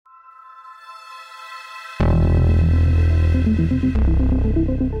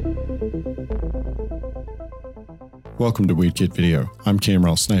Welcome to Weird Kid Video. I'm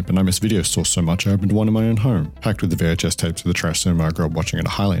Cameron Snape, and I miss video stores so much I opened one in my own home, packed with the VHS tapes of the trash cinema I grew up watching at a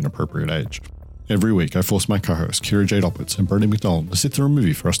highly inappropriate age. Every week I force my co-hosts Kira Jade Opitz and Brendan McDonald to sit through a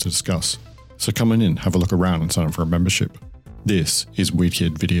movie for us to discuss. So come on in, have a look around and sign up for a membership. This is Weird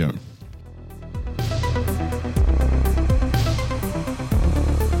Kid Video.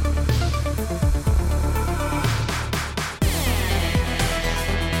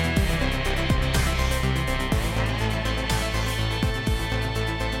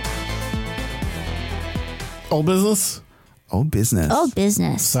 Old business? Old business. Old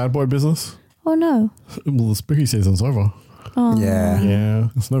business. Sad boy business? Oh no. Well, the spooky season's over. Oh. Yeah. Yeah,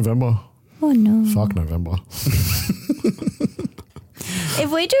 it's November. Oh no. Fuck November.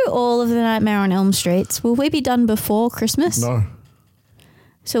 If we do all of the Nightmare on Elm Streets, will we be done before Christmas? No.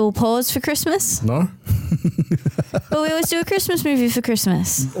 So we'll pause for Christmas? No? But we always do a Christmas movie for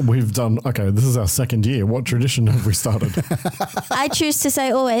Christmas. We've done, okay, this is our second year. What tradition have we started? I choose to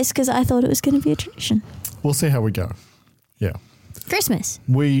say always because I thought it was going to be a tradition. We'll see how we go. Yeah. Christmas.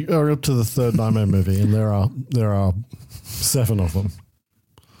 We are up to the third Nightmare movie, and there are 7 of them.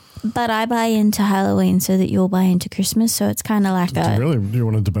 But I buy into Halloween so that you'll buy into Christmas. So it's kind of like Do you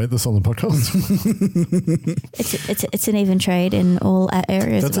want to debate this on the podcast? it's an even trade in all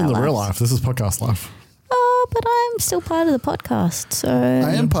areas That's of in our the real lives. life. This is podcast life. Oh, but I'm still part of the podcast. So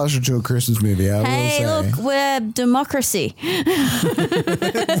I am partial to a Christmas movie, I hey, will say. look, we're democracy. We've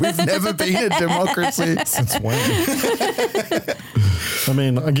never been a democracy. Since when? I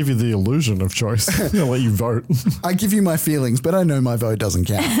mean, I give you the illusion of choice. I'll let you vote. I give you my feelings, but I know my vote doesn't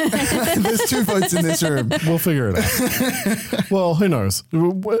count. There's 2 votes in this room. We'll figure it out. Well, who knows?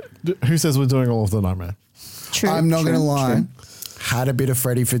 Who says we're doing all of the Nightmare? True. I'm not going to true, lie. true. Had a bit of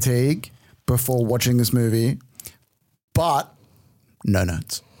Freddy fatigue before watching this movie, but no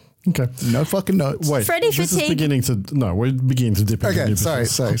notes. Okay. No fucking notes. Wait, Freddy this is fatigue. beginning to... No, we're beginning to dip into Okay, new sorry.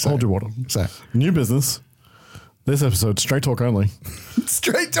 business. Hold your water. Sorry. New business. This episode, straight talk only.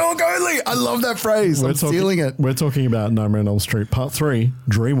 Straight talk only. I love that phrase. I'm stealing it. We're talking about Nightmare on Elm Street Part 3,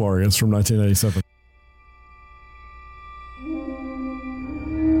 Dream Warriors from 1987.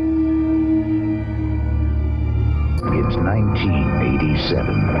 It's 1987.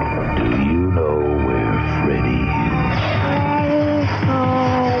 Do you know where Freddy is?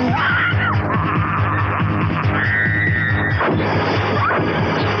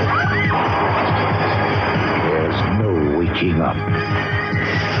 There's no waking up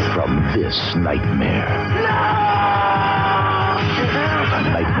from this nightmare. A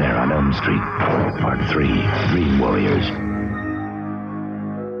Nightmare on Elm Street, Part 3, Dream Warriors.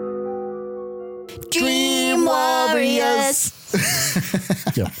 Dream Warriors.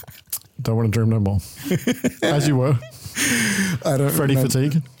 Yep. Don't want to dream no more. As you were. I don't Freddy remember.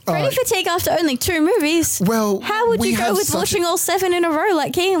 fatigue. Freddy fatigue after only 2 movies. Well, How would we you go have with such watching all 7 in a row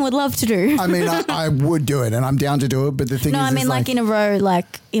like Kean would love to do? I mean, I would do it, and I'm down to do it. But the thing No, is, I mean is like in a row,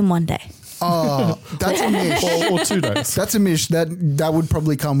 like in one day. oh, that's a mish. Or 2 days. That's a mish. That would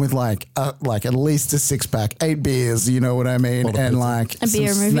probably come with like at least a 6-pack, 8 beers. You know what I mean? Lot of And pizza. like A some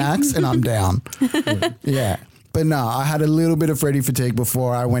beer movie. snacks, and I'm down. Yeah. But no, I had a little bit of Freddy fatigue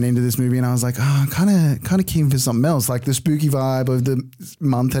before I went into this movie, and I was like, oh, kind of keen for something else. Like the spooky vibe of the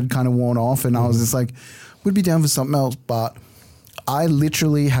month had kind of worn off, and I was just like, would be down for something else. But I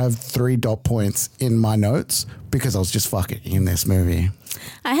literally have 3 dot points in my notes because I was just fucking in this movie.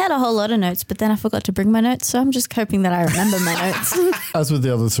 I had a whole lot of notes, but then I forgot to bring my notes, so I'm just hoping that I remember my notes. As with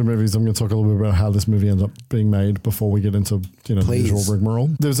the other 2 movies, I'm going to talk a little bit about how this movie ended up being made before we get into the Please. usual rigmarole.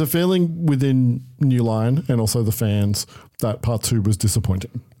 There's a feeling within New Line and also the fans that Part 2 was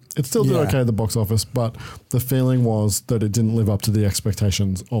disappointing. It still did Yeah. okay at the box office, but the feeling was that it didn't live up to the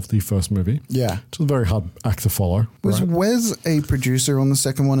expectations of the first movie. Yeah. Which is a very hard act to follow. Was right? Wes a producer on the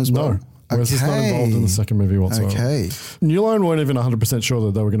second one as well? No. Wes is not involved in the second movie whatsoever. Okay. New Line weren't even 100% sure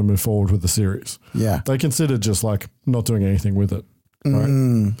that they were going to move forward with the series. Yeah. They considered just like not doing anything with it. Right?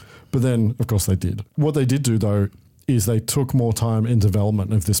 Mm. But then, of course, they did. What they did do, though, is they took more time in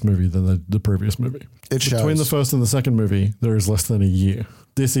development of this movie than the previous movie. It Between shows. the first and the second movie, there is less than a year.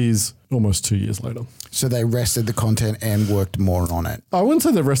 This is almost 2 years later. So they rested the content and worked more on it. I wouldn't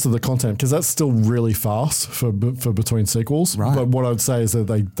say the rest of the content because that's still really fast for between sequels. Right. But what I would say is that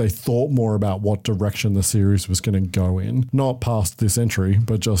they thought more about what direction the series was going to go in, not past this entry,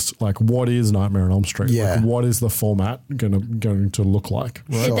 but just like what is Nightmare on Elm Street? Yeah. Like, what is the format going to look like?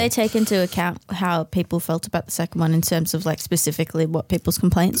 Right? Did they take into account how people felt about the second one in terms of like specifically what people's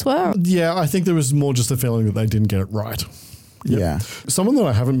complaints were? Yeah, I think there was more just a feeling that they didn't get it right. Yeah. Someone that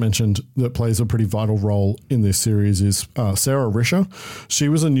I haven't mentioned that plays a pretty vital role in this series is Sarah Risher. She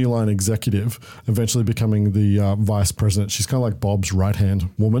was a New Line executive, eventually becoming the vice president. She's kind of like Bob's right-hand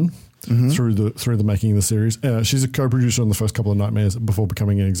woman. Through the making of the series. She's a co-producer on the first couple of Nightmares before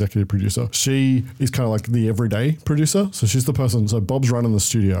becoming an executive producer. She is kind of like the everyday producer. So she's the person. So Bob's running the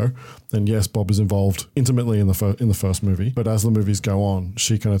studio, and yes, Bob is involved intimately in the first movie. But as the movies go on,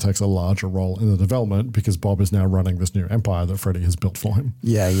 she kind of takes a larger role in the development because Bob is now running this new empire that Freddie has built for him.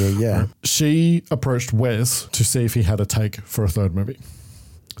 Yeah. She approached Wes to see if he had a take for a third movie,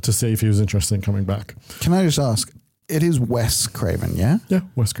 to see if he was interested in coming back. Can I just ask? It is Wes Craven, yeah? Yeah,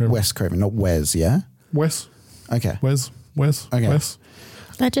 Wes Craven. Wes Craven, not Wes, yeah? Wes. Okay. Wes. Okay. Wes.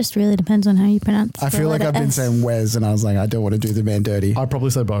 That just really depends on how you pronounce. I feel like I've been saying Wes, and I was like, I don't want to do the man dirty. I'd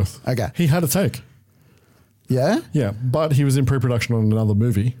probably say both. Okay. He had a take. Yeah? Yeah, but he was in pre-production on another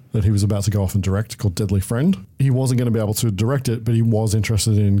movie that he was about to go off and direct called Deadly Friend. He wasn't going to be able to direct it, but he was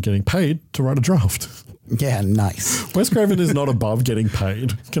interested in getting paid to write a draft. Yeah, nice. Wes Craven is not above getting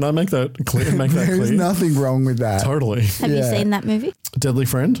paid. Can I make that clear? There's nothing wrong with that. Totally. Have you seen that movie? Deadly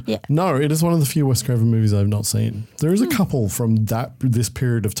Friend? Yeah. No, it is one of the few Wes Craven movies I've not seen. There is a couple from this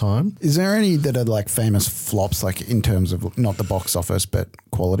period of time. Is there any that are like famous flops, like in terms of not the box office, but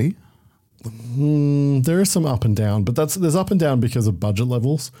quality? There is some up and down, but there's up and down because of budget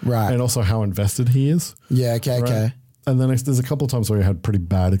levels. Right. And also how invested he is. Yeah, okay, Right? okay. And then there's a couple of times where he had pretty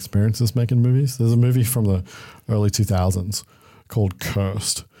bad experiences making movies. There's a movie from the early 2000s called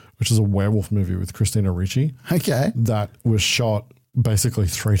Cursed, which is a werewolf movie with Christina Ricci Okay. that was shot basically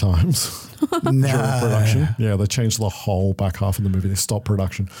 3 times during production. Yeah, they changed the whole back half of the movie. They stopped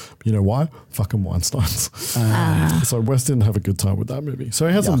production. But you know why? Fucking Weinsteins. So Wes didn't have a good time with that movie. So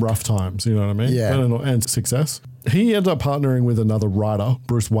he had some rough times, you know what I mean? Yeah. And success. He ended up partnering with another writer,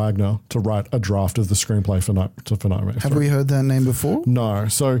 Bruce Wagner, to write a draft of the screenplay for Nightmare. Have we heard that name before? No.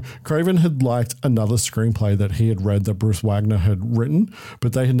 So Craven had liked another screenplay that he had read that Bruce Wagner had written,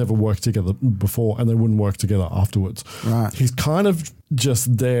 but they had never worked together before and they wouldn't work together afterwards. Right. He's kind of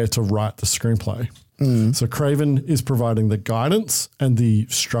just there to write the screenplay. So Craven is providing the guidance and the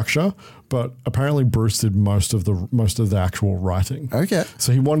structure, but apparently Bruce did most of the actual writing. Okay.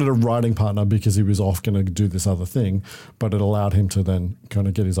 So he wanted a writing partner because he was off going to do this other thing, but it allowed him to then kind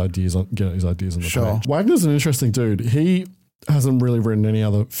of get his ideas on the Sure. page. Wagner's an interesting dude. He hasn't really written any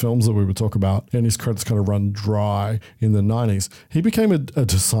other films that we would talk about, and his credits kind of run dry in the 90s. He became a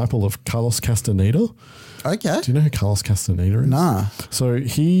disciple of Carlos Castaneda. Okay. Do you know who Carlos Castaneda is? Nah. So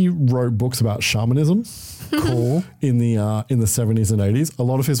he wrote books about shamanism. Cool. In the 70s and 80s. A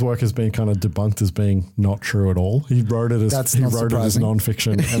lot of his work has been kind of debunked as being not true at all. He wrote it as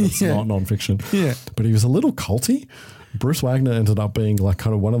nonfiction, and it's not nonfiction. Yeah. But he was a little culty. Bruce Wagner ended up being like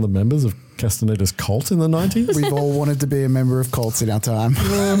kind of one of the members of Castaneda's cult in the 90s. We've all wanted to be a member of cults in our time.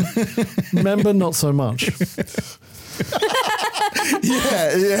 Member, not so much.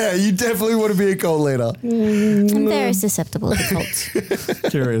 Yeah, you definitely want to be a cult leader. I'm very susceptible to cults.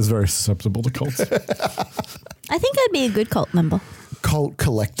 Kira is very susceptible to cults. I think I'd be a good cult member. Cult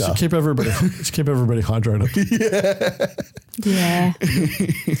collector. Should keep everybody hydrated. Yeah.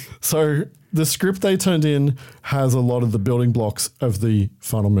 So the script they turned in has a lot of the building blocks of the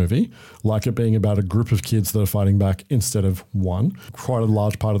final movie, like it being about a group of kids that are fighting back instead of one. Quite a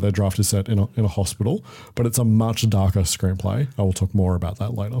large part of their draft is set in a hospital, but it's a much darker screenplay. I will talk more about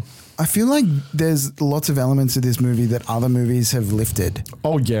that later. I feel like there's lots of elements of this movie that other movies have lifted.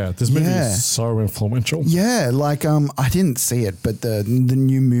 Oh yeah, this movie is so influential. Yeah, like I didn't see it, but the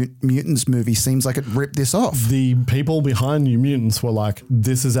New Mutants movie seems like it ripped this off. The people behind New Mutants were like,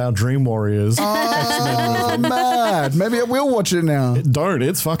 this is our Dream Warriors. Oh, mad. Maybe I will watch it now. Don't.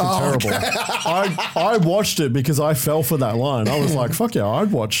 It's fucking terrible. Okay. I watched it because I fell for that line. I was like, fuck yeah,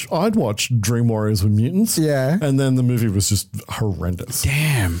 I'd watch Dream Warriors with mutants. Yeah. And then the movie was just horrendous.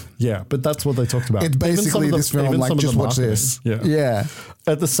 Damn. Yeah, but that's what they talked about. It's basically this film, like, just watch this. Yeah.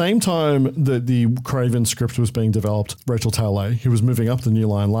 At the same time that the Craven script was being developed, Rachel Taylor, who was moving up the New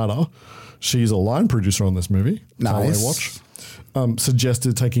Line ladder, she's a line producer on this movie. Nice. Watch.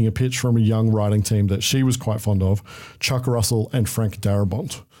 Suggested taking a pitch from a young writing team that she was quite fond of, Chuck Russell and Frank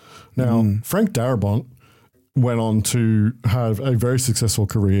Darabont. Now, Frank Darabont went on to have a very successful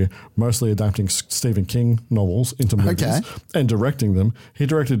career, mostly adapting Stephen King novels into movies and directing them. He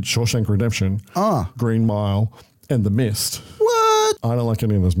directed Shawshank Redemption, Green Mile, and The Mist. What? What? I don't like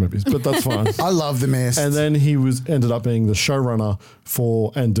any of those movies, but that's fine. I love The Mist. And then he ended up being the showrunner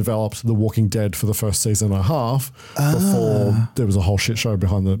for and developed The Walking Dead for the first season and a half before there was a whole shit show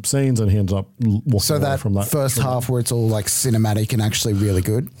behind the scenes, and he ended up walking away from that first half where it's all like cinematic and actually really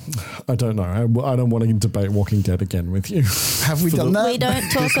good. I don't know. I don't want to debate Walking Dead again with you. Have we done that? We don't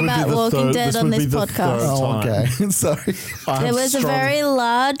talk about Walking Dead on this podcast. Oh, okay. Sorry. There was a very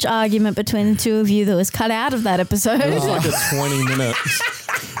large argument between the two of you that was cut out of that episode. It was like a 20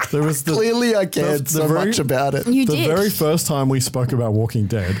 minutes. There was Clearly I cared so much about it. You the did. very first time we spoke about Walking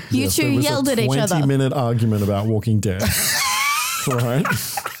Dead, You two there was yelled at each other. 20-minute argument about Walking Dead. Right?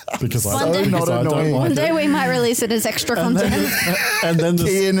 Because One day- because I don't annoying. like One it. day we might release it as extra content. And then the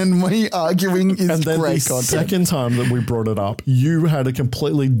Ian and me arguing is And then great the content. second time that we brought it up, you had a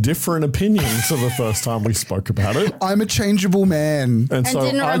completely different opinion to the first time we spoke about it. I'm a changeable man. And so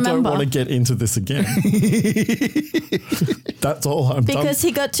didn't I don't remember. want to get into this again. That's all I'm done. Because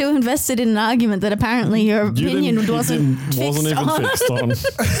he got too invested in an argument that apparently your opinion wasn't even on. fixed on.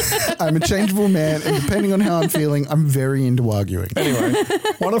 I'm a changeable man, and depending on how I'm feeling, I'm very into arguing. Anyway,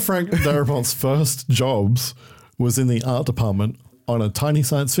 one of Frank Darabont's first jobs was in the art department on a tiny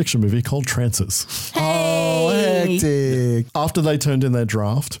science fiction movie called Trances. Oh, Hey. hectic. After they turned in their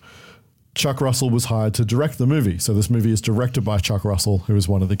draft, Chuck Russell was hired to direct the movie. So this movie is directed by Chuck Russell, who is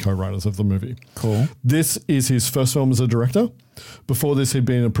one of the co-writers of the movie. Cool. This is his first film as a director. Before this, he'd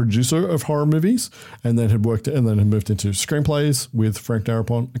been a producer of horror movies, and then had moved into screenplays with Frank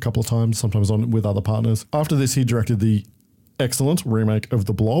Darabont a couple of times, sometimes with other partners. After this, he directed the excellent remake of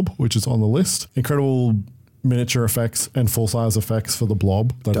The Blob, which is on the list. Incredible miniature effects and full-size effects for The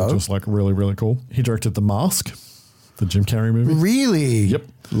Blob that are Dope. just like really, really cool. He directed The Mask, the Jim Carrey movie. Really? Yep.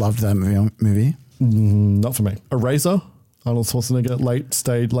 Loved that movie. Not for me. Eraser, Arnold Schwarzenegger, late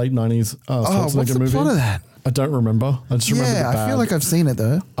 90s Oh, Schwarzenegger what's the movie. plot of that? I don't remember. I just remember the Yeah, bad. I feel like I've seen it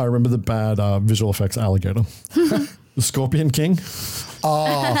though. I remember the bad visual effects alligator. The Scorpion King.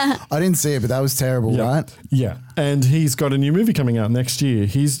 Oh, I didn't see it, but that was terrible, Yeah. right? Yeah. And he's got a new movie coming out next year.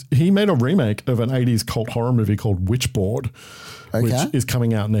 He made a remake of an 80s cult horror movie called Witchboard, Okay. which is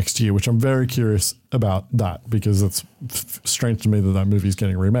coming out next year, which I'm very curious about that because it's strange to me that movie is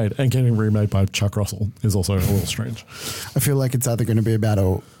getting remade, and getting remade by Chuck Russell is also a little strange. I feel like it's either going to be about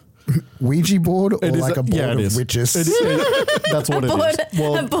a Ouija board or like a board of witches. That's what it is.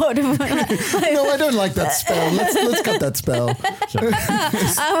 I'm bored of No, I don't like that spell. Let's cut that spell.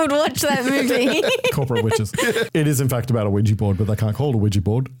 I would watch that movie. Corporate witches. It is in fact about a Ouija board, but they can't call it a Ouija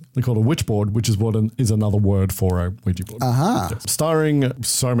board. They call it a witch board, which is another word for a Ouija board. Uh-huh. Yeah. Starring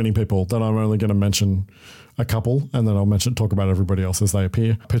so many people that I'm only going to mention a couple, and then I'll talk about everybody else as they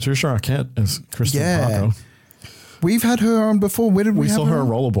appear. Patricia Arquette as Kristen Parker. We've had her on before. Where did we We have saw her her in on?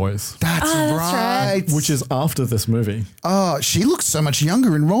 Roller Boys, That's right. which is after this movie. Oh, she looks so much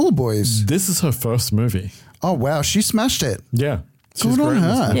younger in Roller Boys. This is her first movie. Oh, wow. She smashed it. Yeah. Good on great in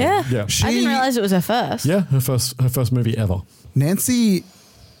this her. movie. Yeah. Yeah. I didn't realize it was her first. Yeah, her first movie ever. Nancy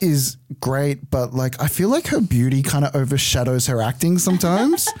is great, but like I feel like her beauty kind of overshadows her acting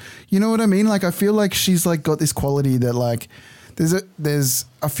sometimes. You know what I mean? Like I feel like she's like got this quality that like there's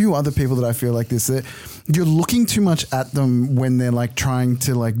a few other people that I feel like this. That you're looking too much at them when they're like trying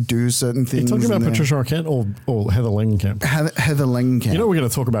to like do certain Are you things. talking about and they're- Patricia Arquette or Heather Langenkamp? Heather Langenkamp. You know we're going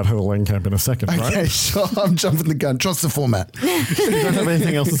to talk about Heather Langenkamp in a second, Okay, right? sure. I'm jumping the gun. Trust the format. You don't have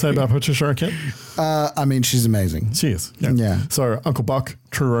anything else to say about Patricia Arquette? I mean, she's amazing. She is. Yeah. So Uncle Buck,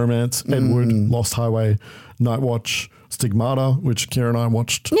 True Romance, Ed Wood, Lost Highway, Night Watch, Stigmata, which Kira and I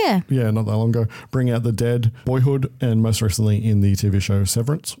watched. Yeah. Yeah, not that long ago. Bring Out the Dead, Boyhood, and most recently in the TV show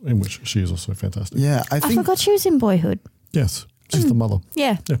Severance, in which she is also fantastic. Yeah, I I think forgot she was in Boyhood. Yes. She's the mother.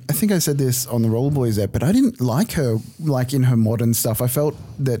 Yeah. I think I said this on the Rollerboys app, but I didn't like her like in her modern stuff. I felt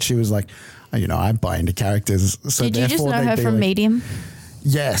that she was like, you know, I buy into characters. So Did you just therefore know they'd her be from like, Medium?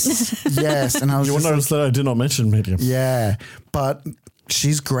 Yes, yes. And I was You will just like, notice that I did not mention Medium. yeah, but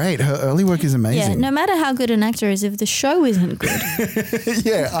she's great. Her early work is Yeah. amazing. No matter how good an actor is, if the show isn't good,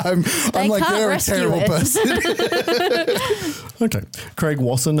 Yeah, I'm like, can't they're a rescue terrible it. person. Okay. Craig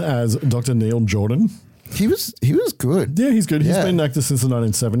Wasson as Dr. Neil Jordan. He was good. Yeah, he's good. He's Yeah. been an actor since the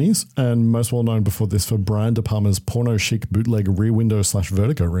 1970s and most well known before this for Brian De Palma's porno chic bootleg Rear Window /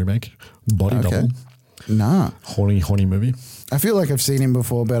 Vertigo remake, Body Okay. Double. Nah, Horny movie. I feel like I've seen him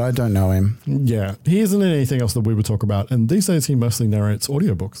before, but I don't know him. Yeah, he isn't in anything else that we would talk about. And these days he mostly narrates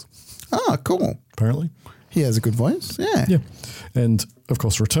audiobooks, Oh, cool. apparently. He has a good voice. Yeah. Yeah. And of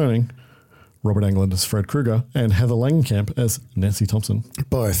course, returning, Robert Englund as Fred Krueger and Heather Langenkamp as Nancy Thompson.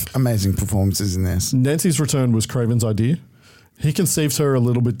 Both amazing performances in this. Nancy's return was Craven's idea. He conceived her a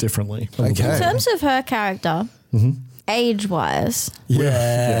little bit differently. Okay. in terms of her character, age-wise.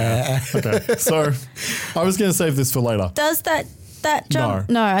 Yeah. Okay, so I was going to save this for later. Does that jump?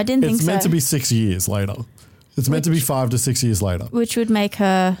 No, I didn't think It's so. meant to be 6 years later. It's meant to be 5 to 6 years later. Which would make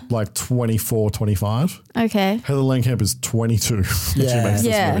her... Like 24, 25. Okay. Heather Langenkamp is 22 when she Yeah. makes this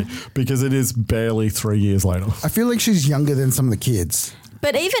Yeah. movie because it is barely 3 years later. I feel like she's younger than some of the kids.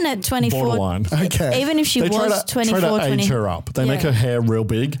 But even at 24... Borderline. Okay. Even if she They was 24, try to 20... age her up. They make Yeah. her hair real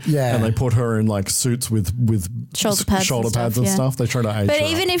big, Yeah. and they put her in like suits with Shoulder pads and and stuff. stuff, They try to age But her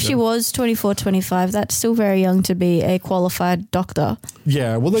even up. if she was 24, 25, that's still very young to be a qualified doctor.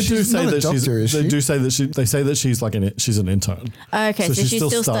 Yeah, well, they do She's say not a that doctor, is They she? do say that they say that she's like she's an intern. Okay, so she's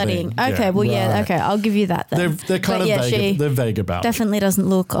still studying. Okay, Yeah. well, yeah, Right. okay, I'll give you that then. They're kind But of yeah, vague. she They're vague about it. definitely doesn't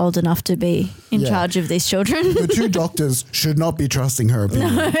look old enough to be in Yeah. charge of these children. The two doctors should not be trusting her opinion.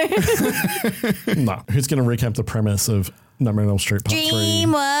 No, who's going to recap the premise of Nightmare on Elm Street Part 3?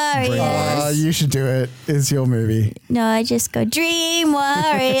 Dream Warriors. You should do it. It's your movie. No, I just go Dream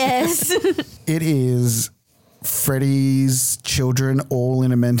Warriors. It is Freddy's children all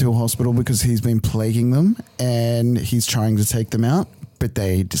in a mental hospital because he's been plaguing them and he's trying to take them out, but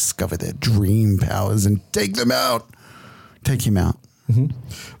they discover their dream powers and take him out.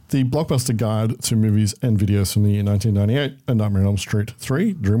 The blockbuster guide to movies and videos from the year 1998, A Nightmare on Elm Street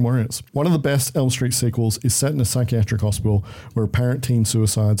 3, Dream Warriors. One of the best Elm Street sequels is set in a psychiatric hospital where apparent teen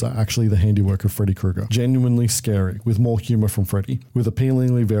suicides are actually the handiwork of Freddy Krueger. Genuinely scary, with more humor from Freddy, with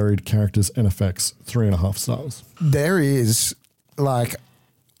appealingly varied characters and effects, 3.5 stars. There is, like,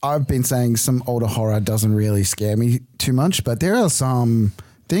 I've been saying some older horror doesn't really scare me too much, but there are some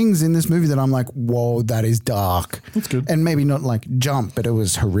things in this movie that I'm like, whoa, that is dark. That's good. And maybe not like jump, but it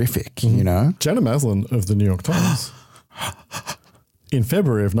was horrific, you know? Jenna Maslin of the New York Times. In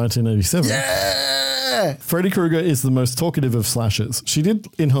February of 1987, Yeah. Freddy Krueger is the most talkative of slashers. She did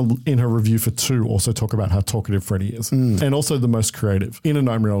in her review for 2 also talk about how talkative Freddy is, and also the most creative. In A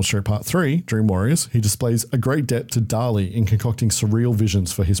Nightmare on Elm Street Part 3, Dream Warriors, he displays a great depth to Dali in concocting surreal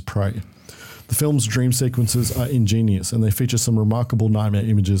visions for his prey. The film's dream sequences are ingenious and they feature some remarkable nightmare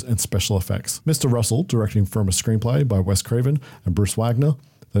images and special effects. Mr. Russell, directing from a screenplay by Wes Craven and Bruce Wagner,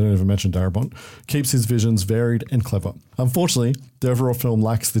 they don't even mention Darabont, keeps his visions varied and clever. Unfortunately, the overall film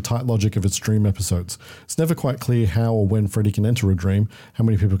lacks the tight logic of its dream episodes. It's never quite clear how or when Freddy can enter a dream, how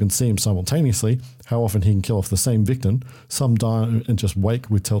many people can see him simultaneously, how often he can kill off the same victim, some die and just wake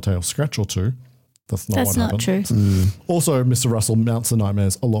with telltale scratch or two. That's not true. Also, Mr. Russell mounts the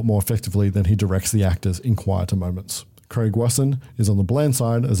nightmares a lot more effectively than he directs the actors in quieter moments. Craig Wasson is on the bland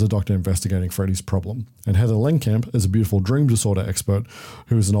side as a doctor investigating Freddy's problem, and Heather Langenkamp, as a beautiful dream disorder expert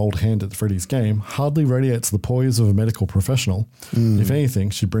who is an old hand at Freddy's game, hardly radiates the poise of a medical professional. If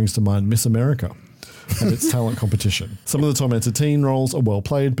anything, she brings to mind Miss America and its talent competition. Some of the tormented teen roles are well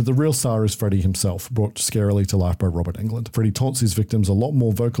played, but the real star is Freddy himself, brought scarily to life by Robert Englund. Freddy taunts his victims a lot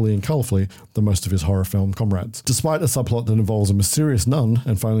more vocally and colourfully than most of his horror film comrades. Despite a subplot that involves a mysterious nun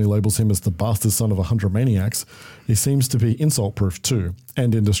and finally labels him as the bastard son of 100 maniacs, he seems to be insult-proof too,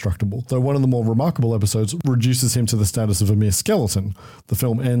 and indestructible. Though one of the more remarkable episodes reduces him to the status of a mere skeleton, the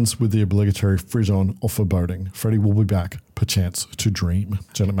film ends with the obligatory frisson of foreboding. Freddy will be back, perchance to dream.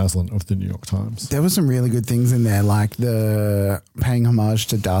 Janet Maslin of the New York Times. There were some really good things in there, like the paying homage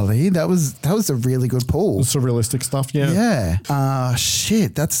to Dali. That was a really good pull. Surrealistic stuff, yeah. Yeah.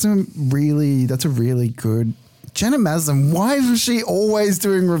 Shit. That's a really good. Jenna Maslin, why is she always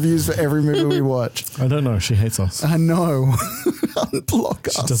doing reviews for every movie we watch? I don't know. She hates us. I know. Unblock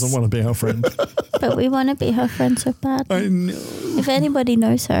us. She doesn't want to be our friend. But we want to be her friend so bad. I know. If anybody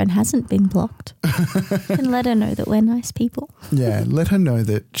knows her and hasn't been blocked, then let her know that we're nice people. Yeah, let her know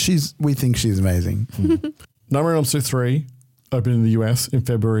that we think she's amazing. Nightmare on Elm Street 3 opened in the US in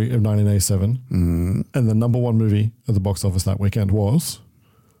February of 1987. And the number 1 movie at the box office that weekend was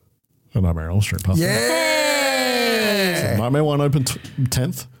A Nightmare on Elm Street Part 3. Yeah. So Nightmare 1 opened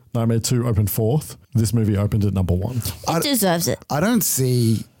 10th. Nightmare 2 opened 4th. This movie opened at number 1. It deserves it. I don't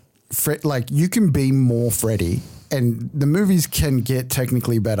see you can be more Freddy and the movies can get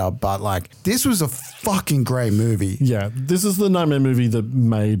technically better, but like this was a fucking great movie. Yeah, this is the Nightmare movie that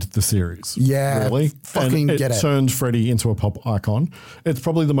made the series. Yeah, really. fucking and get it. Turned Freddy into a pop icon. It's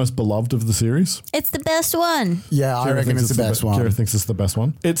probably the most beloved of the series. It's the best one. Yeah, I Kira reckon thinks it's the best one. Kira thinks it's the best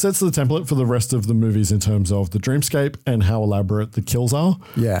one. It sets the template for the rest of the movies in terms of the dreamscape and how elaborate the kills are.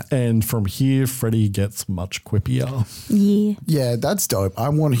 Yeah. And from here, Freddy gets much quippier. Yeah. Yeah, that's dope. I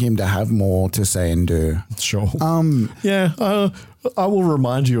want him to have more to say and do. Sure. Yeah, I will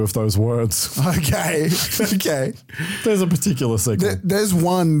remind you of those words. Okay. There's a particular sequel. There's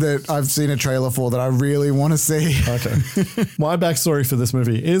one that I've seen a trailer for that I really want to see. Okay. My backstory for this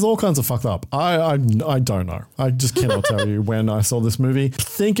movie is all kinds of fucked up. I don't know. I just cannot tell you when I saw this movie. I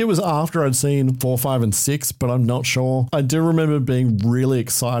think it was after I'd seen 4, 5, and 6, but I'm not sure. I do remember being really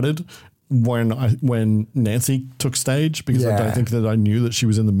excited when Nancy took stage, because I don't think that I knew that she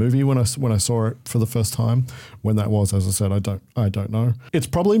was in the movie when I saw it for the first time. When that was, as I said, I don't know. It's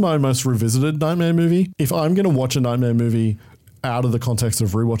probably my most revisited Nightmare movie. If I'm going to watch a Nightmare movie out of the context of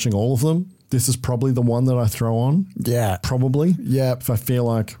rewatching all of them, this is probably the one that I throw on. Yeah. Probably. Yep. If I feel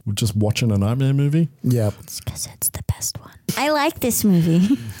like we're just watching a Nightmare movie. Yep. It's because it's the best one. I like this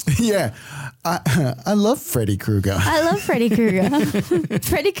movie. Yeah. I love Freddy Krueger. I love Freddy Krueger.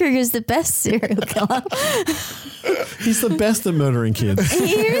 Freddy Krueger is the best serial killer. He's the best at murdering kids.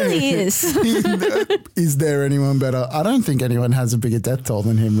 He really is. Is there anyone better? I don't think anyone has a bigger death toll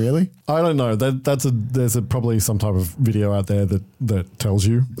than him, really. I don't know. There's probably some type of video out there that tells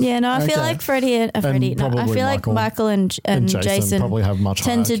you. Yeah, no, I feel like Freddy. I feel like Michael and Jason probably have much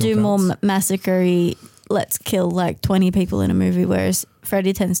tend higher to do kill more counts. massacre-y, let's kill like 20 people in a movie, whereas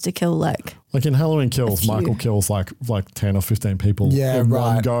Freddy tends to kill like in Halloween Kills, few. Michael kills like 10 or 15 people in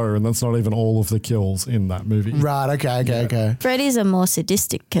one go, and that's not even all of the kills in that movie. Right, okay. Freddy's are more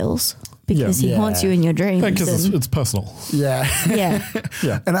sadistic kills because he haunts you in your dreams. Because it's personal. Yeah.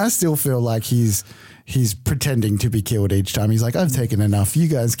 Yeah. And I still feel like he's pretending to be killed each time. He's like, I've taken enough. You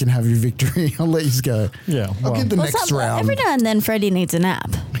guys can have your victory. I'll let you go. Yeah. I'll get the next round. Every now and then Freddy needs a nap.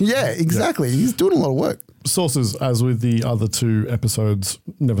 Yeah, exactly. Yeah. He's doing a lot of work. Sources, as with the other 2 episodes,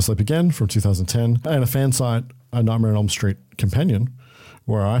 Never Sleep Again from 2010, and a fan site, A Nightmare on Elm Street Companion,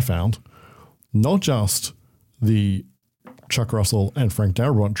 where I found not just the Chuck Russell and Frank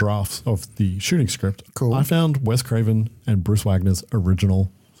Darabont drafts of the shooting script. Cool. I found Wes Craven and Bruce Wagner's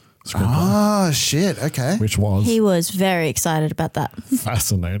original screenplay. Oh, shit. Okay. Which was... He was very excited about that.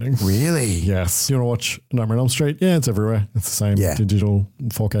 Fascinating. Really? Yes. You want to watch Nightmare on Elm Street? Yeah, it's everywhere. It's the same. Yeah. Digital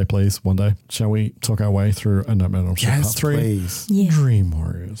 4K, please, one day. Shall we talk our way through A Nightmare on Elm Street Part 3? Please. Yeah. Dream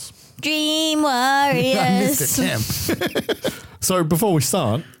Warriors. Dream Warriors. Mr. Temp. So before we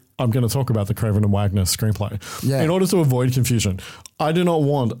start, I'm going to talk about the Craven and Wagner screenplay. Yeah. In order to avoid confusion, I do not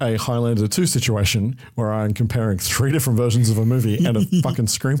want a Highlander 2 situation where I'm comparing 3 different versions of a movie and a fucking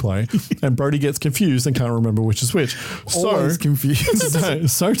screenplay, and Brody gets confused and can't remember which is which. Always confused.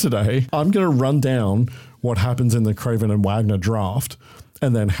 So today, I'm going to run down what happens in the Craven and Wagner draft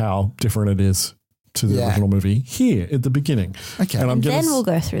and then how different it is to the original movie here at the beginning. Okay. And Then we'll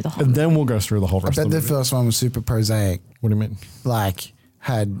go through the whole. And then we'll go through the whole I rest bet of the the movie. first one was super prosaic. What do you mean? Like,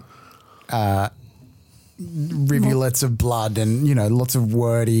 had rivulets of blood and, lots of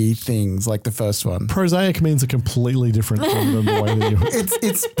wordy things like the first one. Prosaic means a completely different thing than the way that you...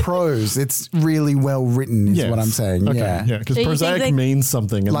 It's prose. It's really well written is what I'm saying. Okay. Yeah. Because So you prosaic think means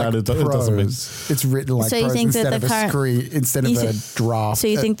something and Like that it doesn't mean... prose. It's written like So you prose think that instead the of current- instead of you a thi- draft. So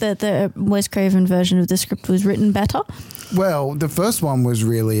you think that the Wes Craven version of the script was written better? Well, the first one was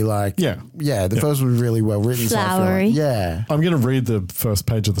really like... Yeah. Yeah, the first one was really well written. So I feel Flowery. like, yeah. I'm going to read the first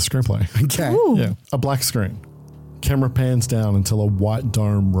page of the screenplay. Okay. Ooh. Yeah. A black screen. Camera pans down until a white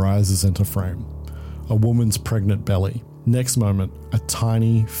dome rises into frame. A woman's pregnant belly. Next moment, a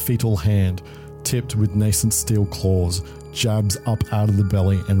tiny fetal hand, tipped with nascent steel claws, jabs up out of the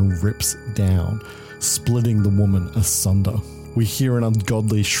belly and rips down, splitting the woman asunder. We hear an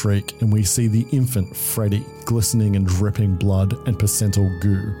ungodly shriek and we see the infant Freddy, glistening and dripping blood and placental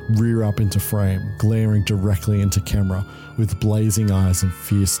goo, rear up into frame, glaring directly into camera with blazing eyes and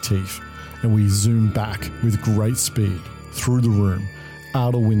fierce teeth. And we zoom back with great speed, through the room,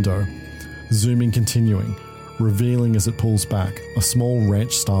 out a window, zooming continuing, revealing as it pulls back a small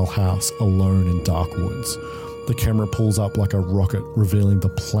ranch-style house alone in dark woods. The camera pulls up like a rocket, revealing the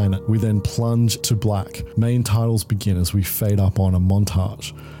planet. We then plunge to black. Main titles begin as we fade up on a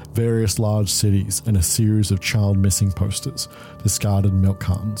montage. Various large cities and a series of child missing posters, discarded milk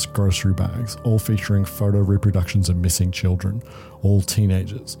cartons, grocery bags, all featuring photo reproductions of missing children, all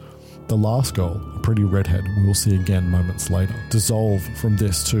teenagers. The last girl, a pretty redhead, we will see again moments later. Dissolve from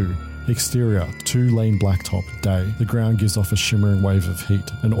this too. Exterior, 2-lane blacktop, day. The ground gives off a shimmering wave of heat.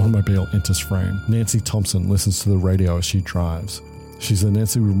 An automobile enters frame. Nancy Thompson listens to the radio as she drives. She's the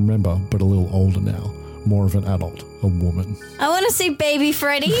Nancy we remember, but a little older now. More of an adult, a woman. I want to see baby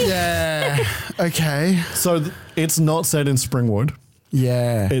Freddy. Yeah. Okay. So it's not set in Springwood.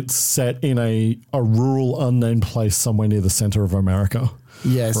 Yeah. It's set in a rural, unnamed place somewhere near the center of America.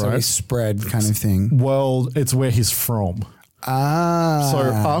 Yeah, so Right. he's spread kind of thing. Well, it's where he's from. Ah. So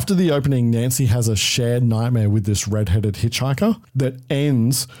after the opening, Nancy has a shared nightmare with this red-headed hitchhiker that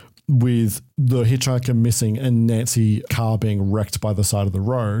ends with the hitchhiker missing and Nancy car being wrecked by the side of the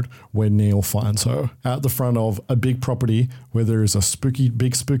road where Neil finds her out the front of a big property where there is a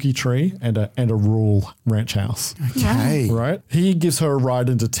big spooky tree and a rural ranch house. Okay. Right? He gives her a ride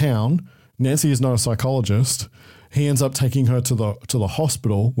into town. Nancy is not a psychologist. He ends up taking her to the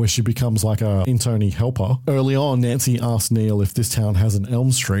hospital where she becomes like a internee helper. Early on, Nancy asks Neil if this town has an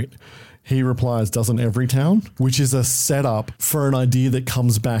Elm Street. He replies, doesn't every town? Which is a setup for an idea that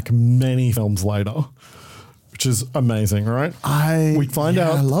comes back many films later, which is amazing, right? I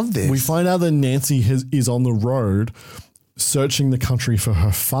love this. We find out that Nancy is on the road searching the country for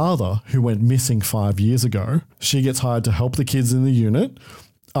her father who went missing 5 years ago. She gets hired to help the kids in the unit.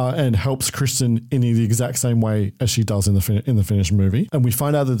 And helps Kristen in the exact same way as she does in the finished movie. And we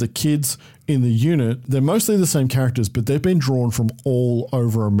find out that the kids in the unit, they're mostly the same characters, but they've been drawn from all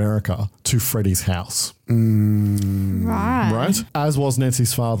over America to Freddy's house. Right? As was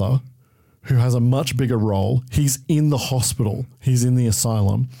Nancy's father, who has a much bigger role. He's in the hospital. He's in the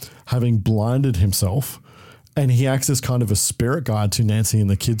asylum, having blinded himself. And he acts as kind of a spirit guide to Nancy and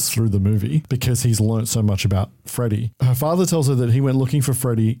the kids through the movie because he's learnt so much about Freddy. Her father tells her that he went looking for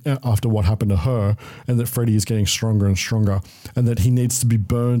Freddy after what happened to her and that Freddy is getting stronger and stronger and that he needs to be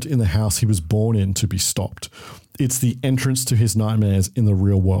burned in the house he was born in to be stopped. It's the entrance to his nightmares in the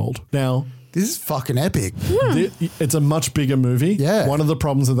real world. Now, this is fucking epic. It's a much bigger movie. Yeah. One of the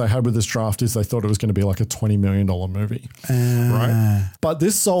problems that they had with this draft is they thought it was going to be like a $20 million movie. Right? But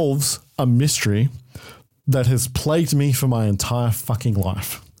this solves a mystery that has plagued me for my entire fucking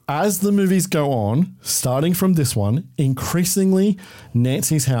life. As the movies go on, starting from this one, increasingly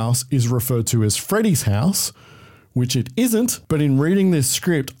Nancy's house is referred to as Freddy's house, which it isn't. But in reading this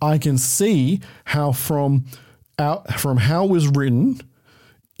script, I can see how from how it was written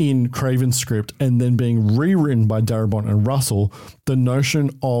in Craven's script and then being rewritten by Darabont and Russell, the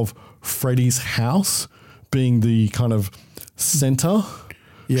notion of Freddy's house being the kind of center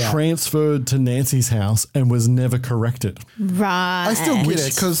transferred to Nancy's house and was never corrected. Right. I still get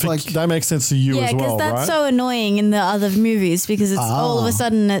it because like that makes sense to you as well, because that's right? so annoying in the other movies because it's all of a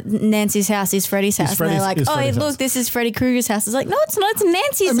sudden at Nancy's house is Freddy's house. And they're like, look, this is Freddy Krueger's house. It's like, no, it's not. It's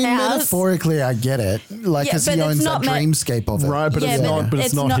Nancy's house. Metaphorically, I get it. Like, because he owns that dreamscape of it. Right, but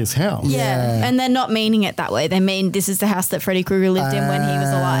it's not his house. Yeah. And they're not meaning it that way. They mean this is the house that Freddy Krueger lived in when he was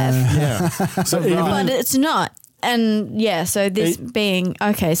alive. Yeah. So but it's not. And so this being,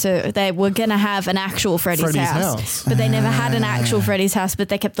 okay, so they were going to have an actual Freddy's house. But they never had an actual Freddy's house, but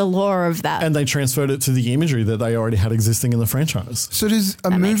they kept the lore of that. And they transferred it to the imagery that they already had existing in the franchise. So does a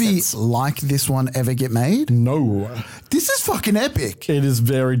movie like this one ever get made? No. This is fucking epic. It is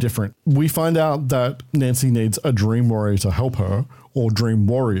very different. We find out that Nancy needs a dream warrior to help her, or dream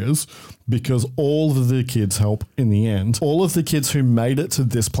warriors, because all of the kids help in the end. All of the kids who made it to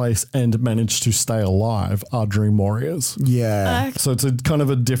this place and managed to stay alive are dream warriors. Yeah. So it's a kind of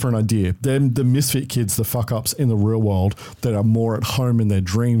a different idea. They're the misfit kids, the fuck-ups in the real world that are more at home in their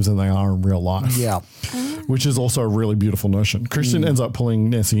dreams than they are in real life. Yeah. Which is also a really beautiful notion. Kristen ends up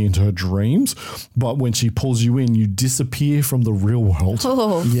pulling Nancy into her dreams, but when she pulls you in, you disappear from the real world.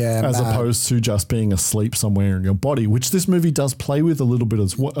 Oh. Yeah. As opposed to just being asleep somewhere in your body, which this movie does play with a little bit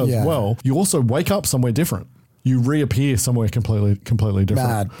as well. You also wake up somewhere different. You reappear somewhere completely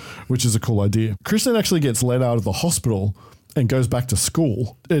different, which is a cool idea. Kristen actually gets let out of the hospital and goes back to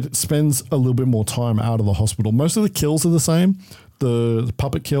school. It spends a little bit more time out of the hospital. Most of the kills are the same. The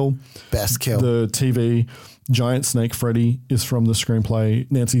puppet kill. Best kill. The TV. Giant Snake Freddy is from the screenplay.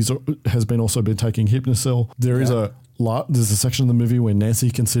 Nancy has also been taking Hypnosil. There's a section of the movie where Nancy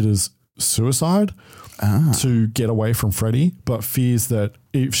considers suicide to get away from Freddy, but fears that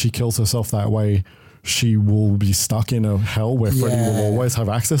if she kills herself that way, she will be stuck in a hell where Freddy will always have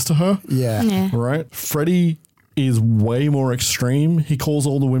access to her. Yeah. Right? Freddy is way more extreme. He calls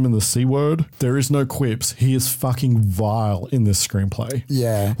all the women the C word. There is no quips. He is fucking vile in this screenplay.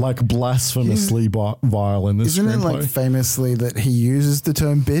 Yeah. Like blasphemously vile in this screenplay. Isn't it like famously that he uses the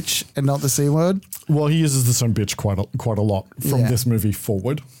term bitch and not the C word? Well, he uses the term bitch quite a lot from this movie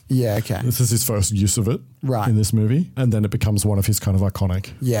forward. Yeah, okay. This is his first use of it in this movie. And then it becomes one of his kind of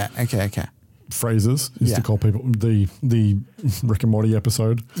iconic. Yeah, okay. phrases is to call people the Rick and Morty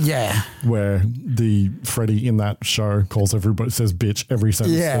episode. Yeah. Where the Freddy in that show calls everybody, says bitch every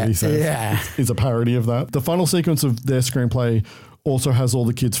sentence that he says. Yeah. Is a parody of that. The final sequence of their screenplay also has all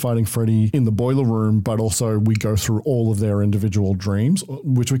the kids fighting Freddy in the boiler room, but also we go through all of their individual dreams,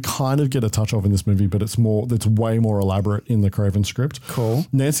 which we kind of get a touch of in this movie, but it's way more elaborate in the Craven script. Cool.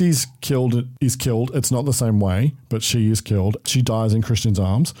 Nancy's is killed. It's not the same way, but she is killed. She dies in Christian's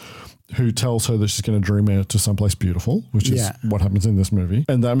arms, who tells her that she's going to dream her to someplace beautiful, which is what happens in this movie.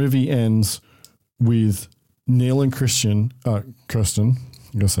 And that movie ends with Neil and Kirsten,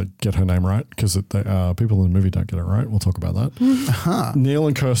 I'm going to say get her name right because people in the movie don't get it right. We'll talk about that. Uh-huh. Neil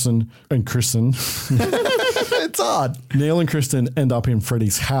and Kristen. It's odd. Neil and Kristen end up in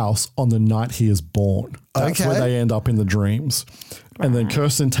Freddy's house on the night he is born. That's where they end up in the dreams. And then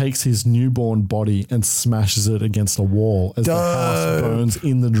Kirsten takes his newborn body and smashes it against a wall as the house burns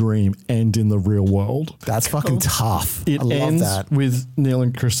in the dream and in the real world. That's fucking tough. It ends with Neil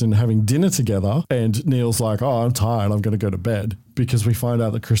and Kristen having dinner together, and Neil's like, oh, I'm tired. I'm going to go to bed, because we find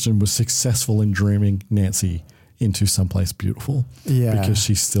out that Kristen was successful in dreaming Nancy into someplace beautiful. Yeah. Because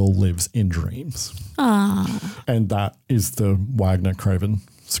she still lives in dreams. Aww. And that is the Wagner Craven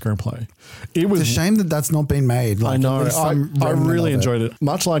screenplay. It's a shame that that's not been made. I know. I really enjoyed it.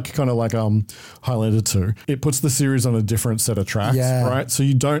 Much like Highlander 2, it puts the series on a different set of tracks, right? So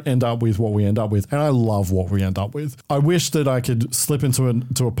you don't end up with what we end up with. And I love what we end up with. I wish that I could slip into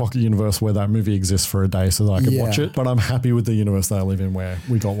a pocket universe where that movie exists for a day so that I could watch it. But I'm happy with the universe that I live in where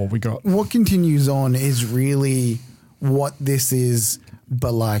we got what we got. What continues on is really what this is,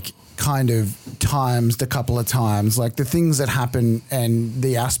 but like kind of times a couple of times. Like the things that happen and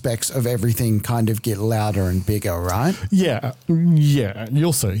the aspects of everything kind of get louder and bigger, right? Yeah. Yeah.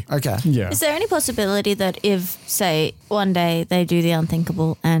 You'll see. Okay. Yeah. Is there any possibility that if, say, one day they do the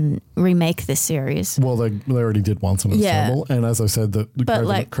unthinkable and remake this series? Well, they already did once and it's terrible. And as I said, the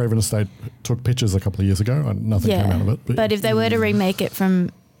Craven Estate took pictures a couple of years ago and nothing came out of it. But if they were to remake it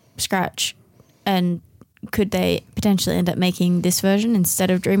from scratch, and could they potentially end up making this version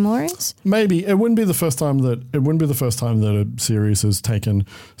instead of Dream Warriors? Maybe. It wouldn't be the first time that a series has taken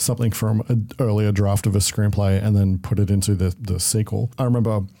something from an earlier draft of a screenplay and then put it into the sequel. I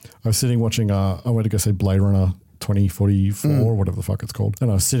remember I was sitting watching I went to go see Blade Runner 2044, whatever the fuck it's called. And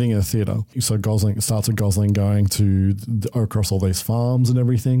I was sitting in a theater. So it starts with Gosling going to across all these farms and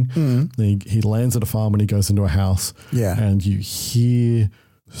everything. He lands at a farm and he goes into a house. Yeah. And you hear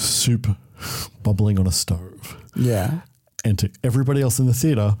soup bubbling on a stove. Yeah. And to everybody else in the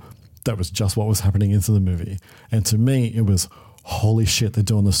theater, that was just what was happening into the movie. And to me, it was, holy shit, they're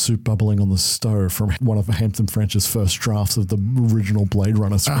doing the soup bubbling on the stove from one of Hampton French's first drafts of the original Blade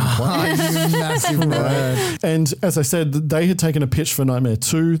Runner screenplay. You massive nerd. And as I said, they had taken a pitch for Nightmare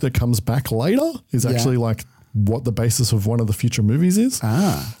 2 that comes back later, is actually like what the basis of one of the future movies is.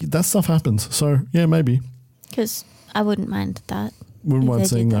 That stuff happens. So, yeah, maybe. Because I wouldn't mind that. Wouldn't mind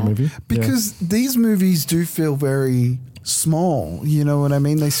seeing that movie. Because these movies do feel very small, you know what I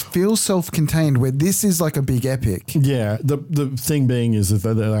mean? They feel self-contained, where this is like a big epic. Yeah, the thing being is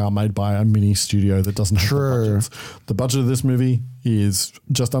that they are made by a mini studio that doesn't have the budgets. The budget of this movie is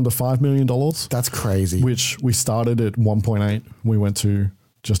just under $5 million. That's crazy. Which we started at 1.8. We went to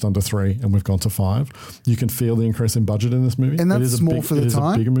just under 3 and we've gone to 5. You can feel the increase in budget in this movie. And that's small for the time? It is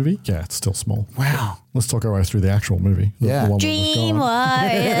a bigger movie. Yeah, it's still small. Wow. Let's talk our way through the actual movie. Yeah. The one Dream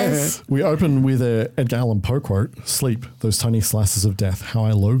Warriors. We open with a Edgar Allan Poe quote, sleep, those tiny slices of death, how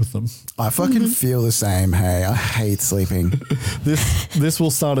I loathe them. I fucking feel the same, hey. I hate sleeping. This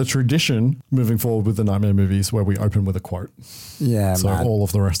will start a tradition moving forward with the Nightmare movies where we open with a quote. Yeah, so all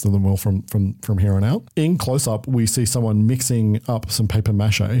of the rest of them will from here on out. In close-up, we see someone mixing up some paper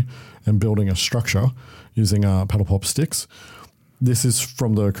mache and building a structure using paddle pop sticks. This is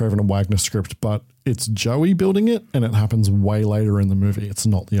from the Craven and Wagner script, but it's Joey building it, and it happens way later in the movie. It's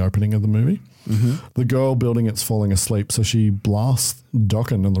not the opening of the movie. Mm-hmm. The girl building it's falling asleep, so she blasts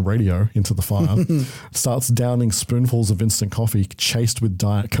Dokken on the radio into the fire, starts downing spoonfuls of instant coffee chased with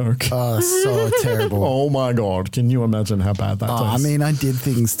Diet Coke. Oh, so terrible. Oh my God. Can you imagine how bad that tastes? I mean, I did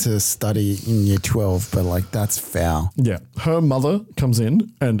things to study in year 12, but like that's foul. Yeah. Her mother comes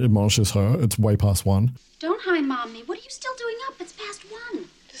in and admonishes her. It's way past 1. Don't hide, Mommy. What are you still doing up? It's past 1.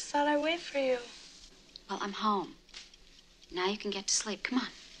 Just thought I'd wait for you. Well, I'm home. Now you can get to sleep. Come on.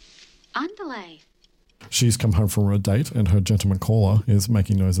 Andale. She's come home from a date and her gentleman caller is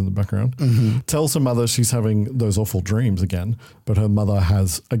making noise in the background. Mm-hmm. Tells her mother she's having those awful dreams again, but her mother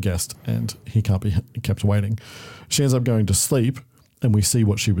has a guest and he can't be kept waiting. She ends up going to sleep and we see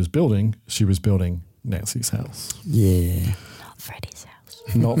what she was building. She was building Nancy's house. Yeah. Not Freddy's house.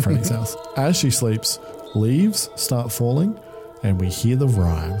 Not Freddy's house. As she sleeps, leaves start falling and we hear the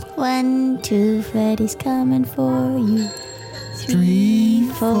rhyme. 1, 2, Freddy's coming for you. 3,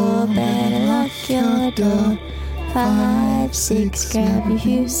 4, better lock your door. 5, 6, grab your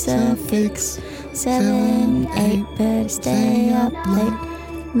crucifix. 7, 8, better stay up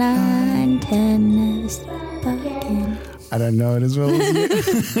late. 9, 10, never stop again. I don't know it as well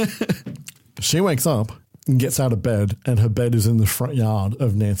as you. She wakes up and gets out of bed, and her bed is in the front yard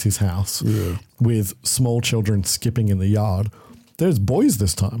of Nancy's house with small children skipping in the yard. There's boys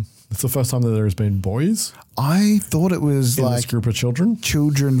this time. It's the first time that there has been boys. I thought it was in like this group of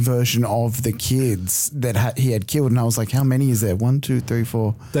children version of the kids that he had killed. And I was like, how many is there? 1, 2, 3,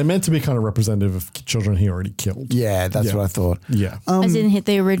 4. They're meant to be kind of representative of children he already killed. Yeah, that's what I thought. Yeah. As in hit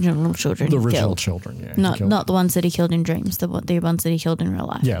the original children The he original killed. children, yeah. Not the ones that he killed in dreams, the ones that he killed in real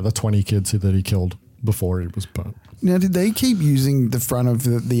life. Yeah, the 20 kids that he killed before he was burnt. Now, did they keep using the front of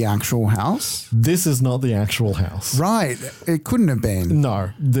the actual house? This is not the actual house. Right. It couldn't have been. No,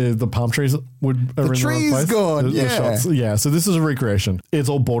 the palm trees are in the tree's wrong place. gone, The yeah. shots. Yeah, so this is a recreation. It's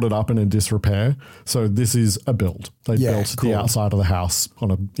all boarded up and in disrepair. So this is a build. They built the outside of the house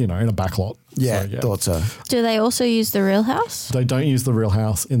on in a back lot. Yeah, So, thought so. Do they also use the real house? They don't use the real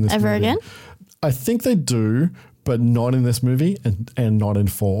house in this Ever movie. again? I think they do, but not in this movie and not in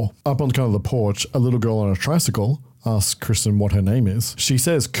 4. Up on kind of the porch, a little girl on a tricycle asks Kristen what her name is. She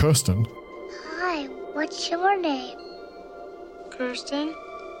says Kirsten. Hi, what's your name? Kirsten?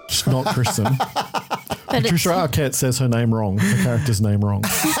 It's not Kristen. But Patricia Arquette says her name wrong, the character's name wrong.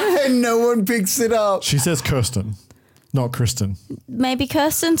 And no one picks it up. She says Kirsten, not Kristen. maybe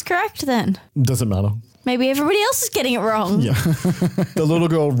Kirsten's correct then. Doesn't matter. Maybe everybody else is getting it wrong. Yeah. The little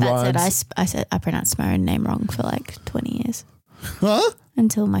girl rides. That's it. I pronounced my own name wrong for like 20 years. Huh?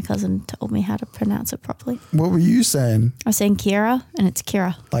 Until my cousin told me how to pronounce it properly. What were you saying? I was saying Kira, and it's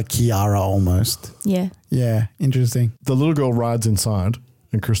Kira. Like Kiara almost. Yeah. Yeah, interesting. The little girl rides inside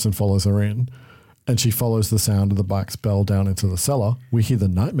and Kristen follows her in and she follows the sound of the bike's bell down into the cellar. We hear the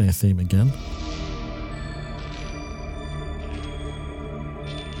nightmare theme again.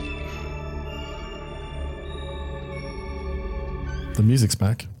 The music's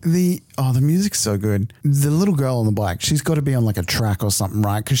back. The music's so good. The little girl on the bike, she's got to be on like a track or something,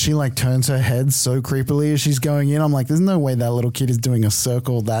 right? Because she like turns her head so creepily as she's going in. I'm like, there's no way that little kid is doing a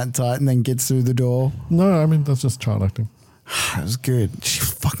circle that tight and then gets through the door. No, I mean, that's just child acting. It was good.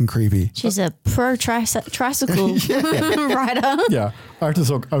 She's fucking creepy. She's a pro tricycle rider. Yeah, I was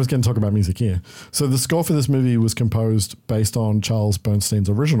going to talk about music here. So the score for this movie was composed based on Charles Bernstein's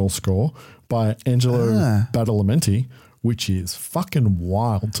original score by Angelo Badalamenti, which is fucking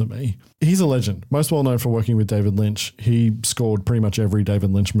wild to me. He's a legend. Most well known for working with David Lynch. He scored pretty much every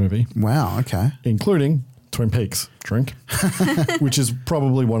David Lynch movie. Wow, okay. Including Twin Peaks, drink, which is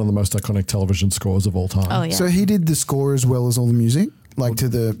probably one of the most iconic television scores of all time. Oh, yeah. So he did the score as well as all the music, like to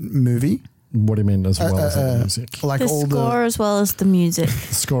the movie? What do you mean as well as the music? Like the all score as well as the music.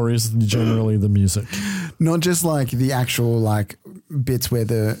 The score is generally the music. Not just like the actual like bits where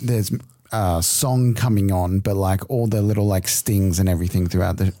there's song coming on, but like all the little like stings and everything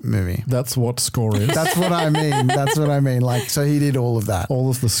throughout the movie. That's what score is. That's what I mean. That's what I mean. Like, so he did all of that. All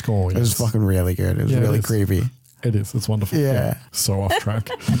of the score. It was fucking really good. It was really creepy. It is. It's wonderful. Yeah. So off track.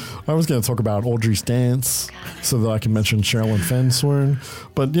 I was going to talk about Audrey's dance so that I can mention Cheryl and Fenn swoon,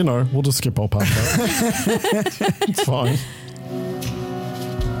 but you know, we'll just skip all past that. It's fine.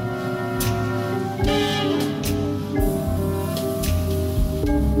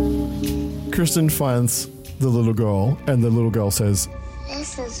 Kristen finds the little girl and the little girl says,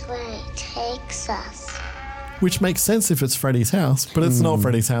 This is where it takes us. which makes sense if it's Freddy's house, but it's not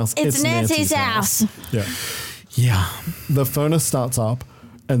Freddy's house. It's Nancy's house. Yeah. Yeah. The furnace starts up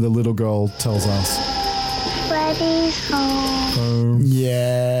and the little girl tells us, Freddy's home.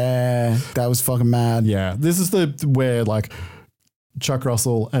 Yeah. That was fucking mad. yeah, this is where like Chuck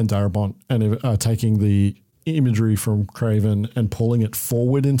Russell and Darabont are taking the imagery from Craven and pulling it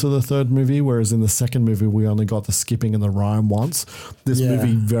forward into the third movie, whereas in the second movie we only got the skipping and the rhyme once. This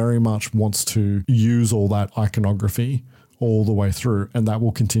movie very much wants to use all that iconography all the way through, and that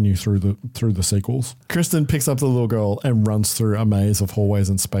will continue through the sequels. Kristen picks up the little girl and runs through a maze of hallways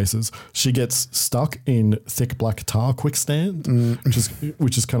and spaces. She gets stuck in thick black tar quickstand,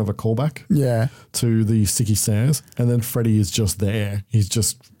 which is kind of a callback to the sticky stairs, and then Freddy is just there. He's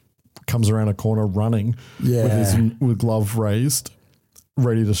just comes around a corner running with glove raised,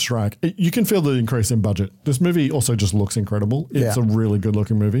 ready to strike. You can feel the increase in budget. This movie also just looks incredible. It's a really good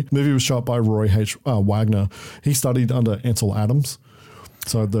looking movie. The movie was shot by Roy H. Wagner. He studied under Ansel Adams.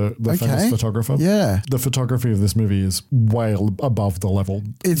 So the famous photographer. Yeah. The photography of this movie is way above the level.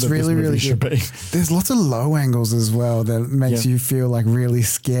 It's that really, this movie really should good. be. There's lots of low angles as well that makes you feel like really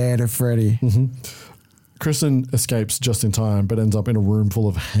scared of Freddy. Mm-hmm. Kristen escapes just in time, but ends up in a room full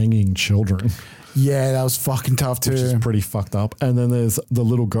of hanging children, Yeah, that was fucking tough too. which is pretty fucked up. And then there's the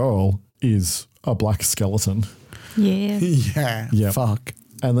little girl is a black skeleton. Yeah. Yeah. Yep. Fuck.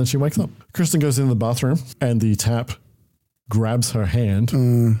 And then she wakes up. Kristen goes in the bathroom and the tap grabs her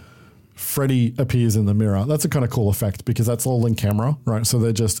hand. Freddy appears in the mirror. That's a kind of cool effect because that's all in camera, right? So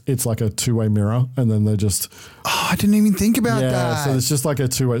it's like a two-way mirror and then they're just... Oh, I didn't even think about that. So it's just like a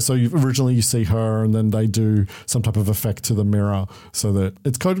two-way. So originally you see her and then they do some type of effect to the mirror so that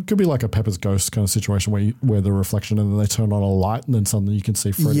it could be like a Pepper's Ghost kind of situation where the reflection and then they turn on a light and then suddenly you can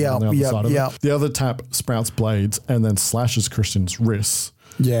see Freddy on the other side of it. The other tap sprouts blades and then slashes Christian's wrists.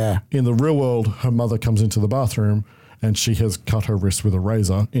 Yeah. In the real world, her mother comes into the bathroom and she has cut her wrist with a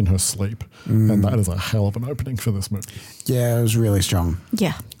razor in her sleep. And that is a hell of an opening for this movie. Yeah, it was really strong.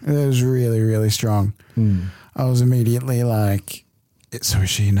 Yeah. It was really, really strong. I was immediately like, so is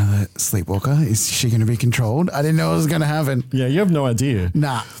she another sleepwalker? Is she going to be controlled? I didn't know it was going to happen. Yeah, you have no idea.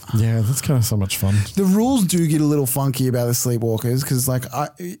 Nah. Yeah, that's kind of so much fun. The rules do get a little funky about the sleepwalkers because, like,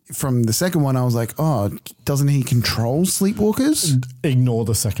 from the second one, I was like, oh, doesn't he control sleepwalkers? Ignore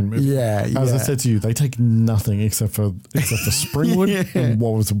the second movie. Yeah, As I said to you, they take nothing except for Springwood and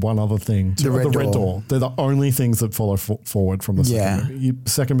what was one other thing? The Red Door. They're the only things that follow forward from the second movie.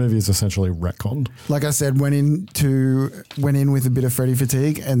 Second movie is essentially retconned. Like I said, went in with a bit of Freddy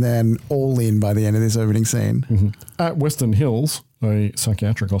fatigue and then all in by the end of this opening scene. At Western Hills, a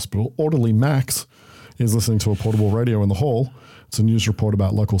psychiatric hospital, orderly Max is listening to a portable radio in the hall. It's a news report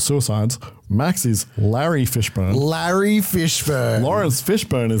about local suicides. Max is Larry Fishburne. Larry Fishburne. Lawrence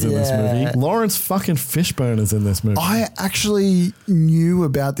Fishburne is in this movie. Lawrence fucking Fishburne is in this movie. I actually knew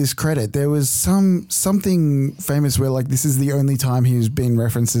about this credit. There was something famous where like this is the only time he was being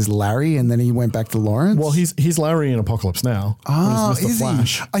referenced as Larry, and then he went back to Lawrence. Well, he's Larry in Apocalypse Now. Oh, He's Mr. is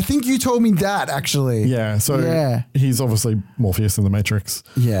Flash. he? I think you told me that actually. Yeah, so he's obviously Morpheus in The Matrix.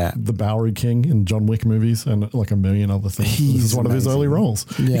 Yeah. The Bowery King in John Wick movies and like a million other things. This is one of his early roles.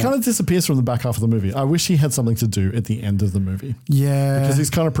 Yeah. He kind of disappears from the back half of the movie. I wish he had something to do at the end of the movie. Yeah. Because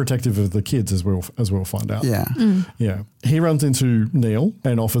he's kind of protective of the kids as we'll find out. Yeah. Yeah. He runs into Neil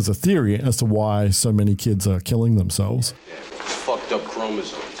and offers a theory as to why so many kids are killing themselves. Yeah, it's fucked up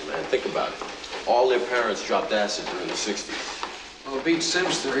chromosomes, man. Think about it. All their parents dropped acid during the 60s. Well, beat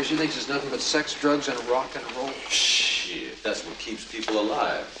Sims' theory. She thinks it's nothing but sex, drugs, and rock and roll. Shit, that's what keeps people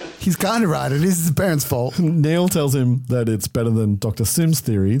alive. He's kind of right. It is his parents' fault. Neil tells him that it's better than Dr. Sims'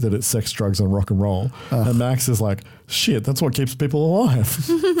 theory, that it's sex, drugs, and rock and roll. And Max is like, shit, that's what keeps people alive.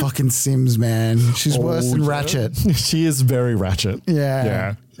 Fucking Sims, man. She's worse than Ratchet. She is very Ratchet. Yeah.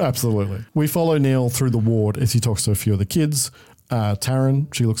 Yeah, absolutely. We follow Neil through the ward as he talks to a few of the kids.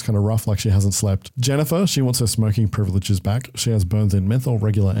 Taryn, she looks kind of rough, like she hasn't slept. Jennifer, she wants her smoking privileges back. She has burns in menthol,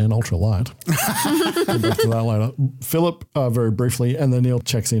 regular, and ultra light. Come back to that later. Philip, very briefly, and then Neil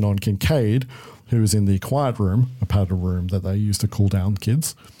checks in on Kincaid, who is in the quiet room, a padded room that they use to cool down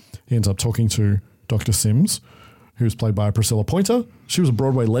kids. He ends up talking to Dr. Sims, who's played by Priscilla Pointer. She was a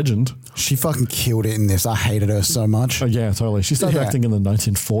Broadway legend. She fucking killed it in this. I hated her so much. Oh, yeah, totally. She started acting in the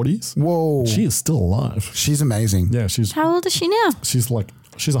 1940s. Whoa. She is still alive. She's amazing. Yeah, she's... How old is she now? She's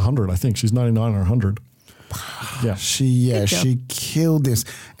 100, I think. She's 99 or 100. Yeah. She killed this.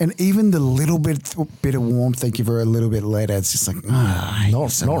 And even the little bit of warmth they give her a little bit later, it's just like, I hate you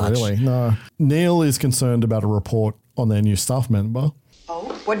so not much. really. No. Neil is concerned about a report on their new staff member. Oh,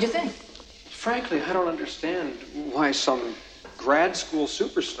 what'd you think? Frankly, I don't understand why some grad school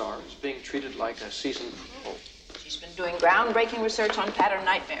superstar is being treated like a seasoned pro. She's been doing groundbreaking research on pattern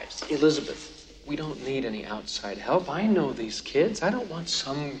nightmares. Elizabeth, we don't need any outside help. I know these kids. I don't want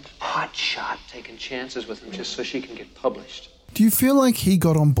some hot shot taking chances with them just so she can get published. Do you feel like he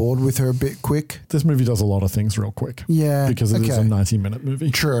got on board with her a bit quick? This movie does a lot of things real quick. Yeah. Because it is a 90-minute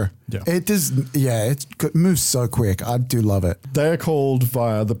movie. True. Yeah. It does. Yeah, it moves so quick. I do love it. They are called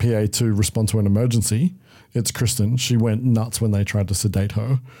via the PA to respond to an emergency. It's Kristen. She went nuts when they tried to sedate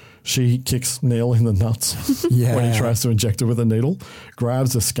her. She kicks Neil in the nuts when he tries to inject her with a needle,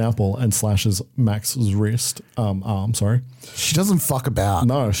 grabs a scalpel and slashes Max's arm. She doesn't fuck about.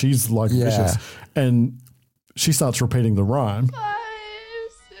 No, she's like vicious. And she starts repeating the rhyme. 5,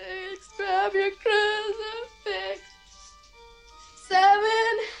 6, grab your crucifix. 7,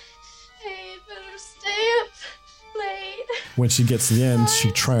 8, better stay up late. When she gets to the end,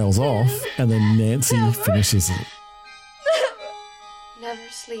 she trails off, and then Nancy finishes it. Never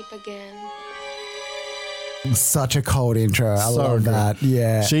sleep again. Such a cold intro. I So love good. that.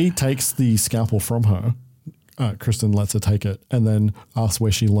 Yeah. She takes the scalpel from her. Kristen lets her take it and then asks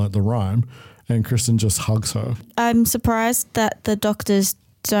where she learnt the rhyme. And Kristen just hugs her. I'm surprised that the doctors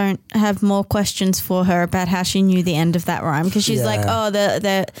don't have more questions for her about how she knew the end of that rhyme, because she's like, oh,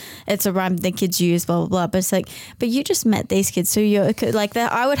 it's a rhyme the kids use, blah, blah, blah. But it's like, but you just met these kids. So you're like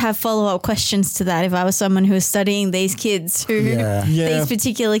that. I would have follow-up questions to that if I was someone who was studying these kids, these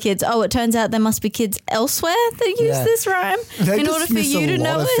particular kids. Oh, it turns out there must be kids elsewhere that use this rhyme in order for you to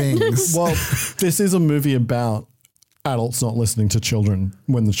know it. Well, this is a movie about adults not listening to children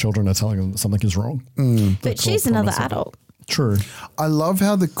when the children are telling them that something is wrong. But she's another adult. True. I love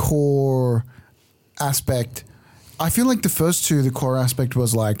how the core aspect, I feel like the first two, the core aspect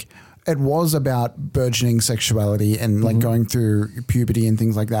was like, it was about burgeoning sexuality and like going through puberty and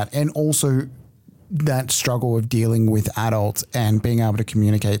things like that. And also that struggle of dealing with adults and being able to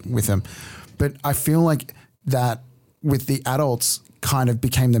communicate with them. But I feel like that with the adults kind of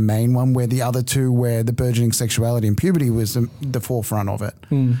became the main one, where the other two, where the burgeoning sexuality and puberty was the forefront of it.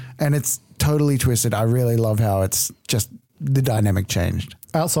 And it's totally twisted. I really love how it's just the dynamic changed.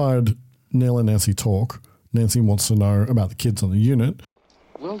 Outside Neil and Nancy talk, Nancy wants to know about the kids on the unit.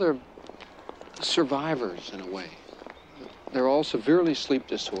 Well, they're survivors in a way. They're all severely sleep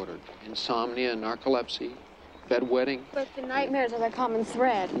disordered. Insomnia, narcolepsy, bedwetting. But the nightmares are the common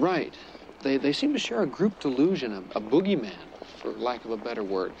thread. Right. They seem to share a group delusion, a boogeyman, for lack of a better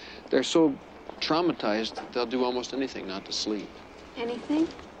word. They're so traumatized that they'll do almost anything not to sleep. Anything?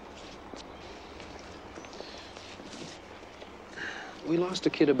 We lost a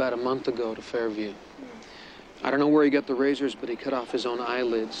kid about a month ago to Fairview. I don't know where he got the razors, but he cut off his own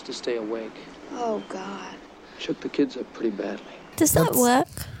eyelids to stay awake. Oh, God. Shook the kids up pretty badly. Does that work?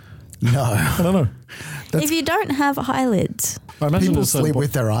 No. I don't know. If you don't have eyelids. I imagine People sleep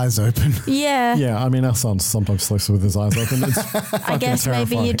with their eyes open. Yeah. Yeah, I mean, our son sometimes sleeps with his eyes open. It's I guess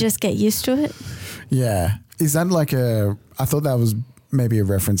maybe you just get used to it. Yeah. Is that like I thought that was maybe a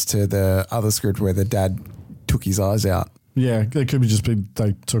reference to the other script where the dad took his eyes out. Yeah, it could be just be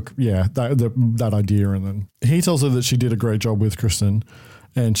they took that idea, and then he tells her that she did a great job with Kristen,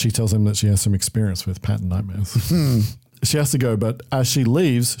 and she tells him that she has some experience with pattern nightmares. She has to go, but as she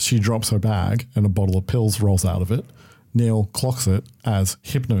leaves, she drops her bag and a bottle of pills rolls out of it. Neil clocks it as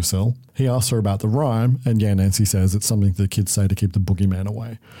Hypnosil. He asks her about the rhyme, and Nancy says it's something the kids say to keep the boogeyman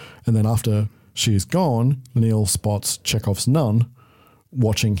away. And then after she's gone, Neil spots Chekhov's nun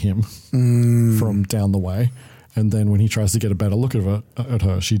watching him from down the way. And then when he tries to get a better look at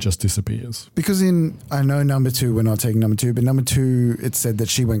her, she just disappears. Because I know number 2, we're not taking number 2, but number 2, it said that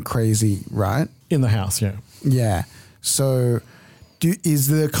she went crazy, right? In the house, yeah. Yeah. So is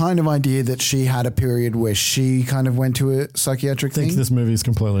the kind of idea that she had a period where she kind of went to a psychiatric thing? I think this movie is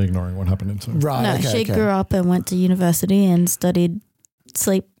completely ignoring what happened to her. Right. No, she grew up and went to university and studied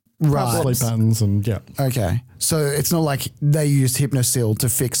sleep problems. Sleep patterns and Okay. So it's not like they used Hypnosil to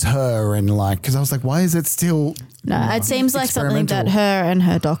fix her and because I was like, why is it still... No, it seems like something that her and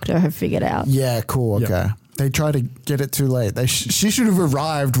her doctor have figured out. Yeah, cool. Okay. Yep. They try to get it too late. She should have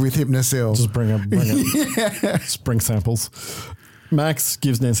arrived with Hypnosil. Just bring it. Just bring samples. Max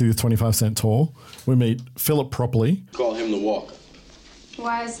gives Nancy the 25-cent tour. We meet Philip Properly. Call him the Walker.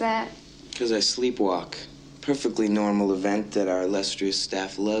 Why is that? Because I sleepwalk. Perfectly normal event that our illustrious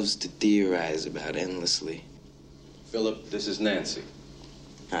staff loves to theorize about endlessly. Philip, this is Nancy.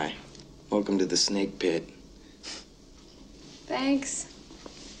 Hi. Welcome to the snake pit. Thanks.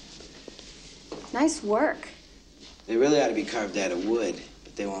 Nice work. They really ought to be carved out of wood,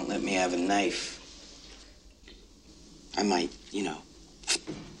 but they won't let me have a knife. I might,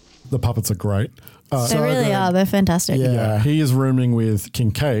 The puppets are great. They really are. They're fantastic. Yeah, he is rooming with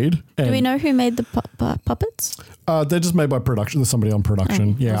Kincaid. Do we know who made the puppets? They're just made by production. There's somebody on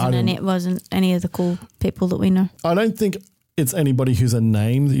production. It wasn't any of the cool people that we know. I don't think it's anybody who's a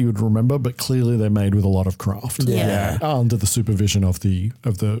name that you would remember, but clearly they're made with a lot of craft. Yeah. Under the supervision of the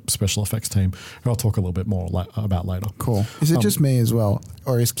special effects team, who I'll talk a little bit more about later. Cool. Is it just me as well?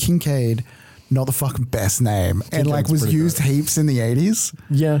 Or is Kincaid not the fucking best name? And was used heaps in the 80s?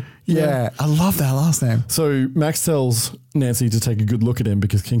 Yeah. I love that last name. So Max tells Nancy to take a good look at him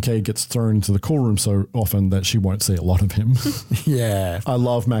because Kincaid gets thrown into the cool room so often that she won't see a lot of him. Yeah. I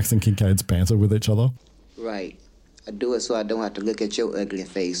love Max and Kincaid's banter with each other. Right. I do it so I don't have to look at your ugly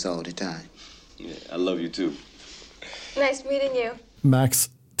face all the time. Yeah, I love you too. Nice meeting you. Max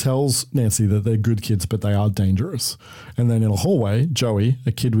tells Nancy that they're good kids, but they are dangerous. And then in a hallway, Joey,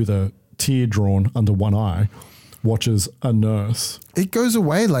 a kid with a tear drawn under one eye, watches a nurse. It goes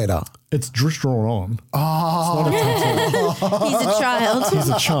away later. It's just drawn on. Oh. He's a child. He's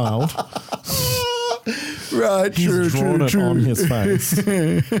a child. Right, He's drawn it on his face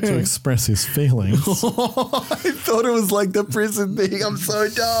to express his feelings. I thought it was like the prison thing. I'm so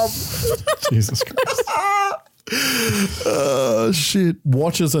dumb. Jesus Christ. Oh, shit.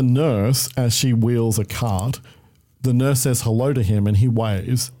 Watches a nurse as she wheels a cart. The nurse says hello to him and he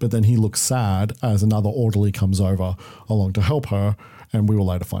waves, but then he looks sad as another orderly comes over along to help her. And we will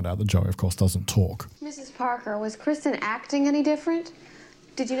later find out that Joey, of course, doesn't talk. Mrs. Parker, was Kristen acting any different?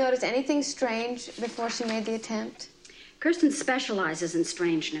 Did you notice anything strange before she made the attempt? Kirsten specializes in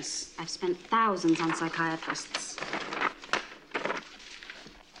strangeness. I've spent thousands on psychiatrists.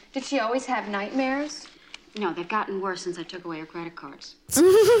 Did she always have nightmares? No, they've gotten worse since I took away her credit cards.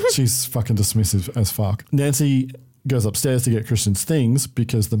 She's fucking dismissive as fuck. Nancy goes upstairs to get Kristen's things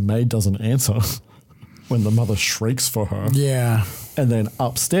because the maid doesn't answer when the mother shrieks for her. Yeah. And then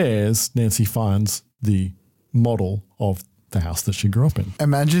upstairs, Nancy finds the model of the house that she grew up in.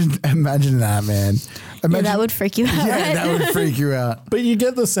 Imagine that, man. Yeah, that would freak you out. Yeah, right? that would freak you out. But you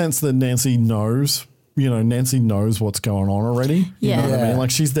get the sense that Nancy knows. Nancy knows what's going on already. You know what I mean? Like,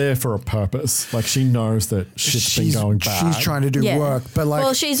 she's there for a purpose. Like, she knows that shit's been going bad. She's trying to do work, but like...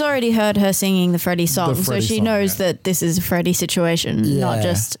 Well, she's already heard her singing the Freddy song, so she knows that this is a Freddy situation, not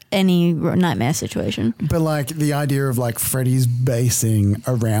just any nightmare situation. But like, the idea of like Freddy's basing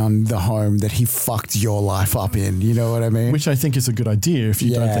around the home that he fucked your life up in, you know what I mean? Which I think is a good idea if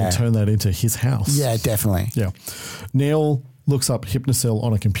you don't then turn that into his house. Yeah, definitely. Yeah. Neil looks up Hypnosil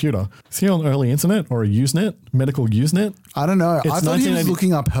on a computer. Is he on early internet or a Usenet? Medical Usenet? I don't know. I thought he was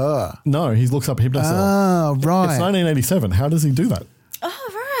looking up her. No, he looks up Hypnosil. Oh, right. It's 1987. How does he do that?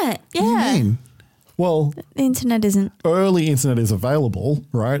 Oh, right. Yeah. What do you mean? Well, the internet isn't. Early internet is available,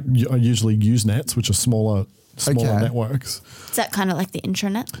 right? Usually Usenets, which are smaller networks. Is that kind of like the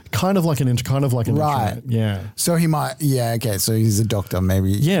intranet? Kind of like an Right. intranet, yeah. So he might, okay, so he's a doctor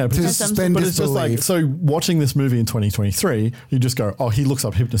maybe. Yeah, but, to suspend but it's just like, disbelief. so watching this movie in 2023, you just go, oh, he looks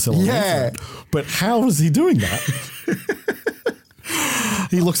up Hypnosil on the internet. But how is he doing that?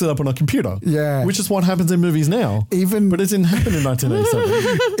 He looks it up on a computer. Yeah. Which is what happens in movies now. But it didn't happen in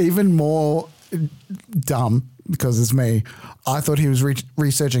 1987. Even more dumb, because it's me, I thought he was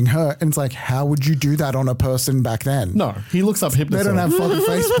researching her, and it's like, how would you do that on a person back then? No, he looks up Hypnosil. They don't have fucking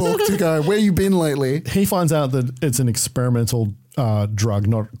Facebook to go, where you been lately? He finds out that it's an experimental drug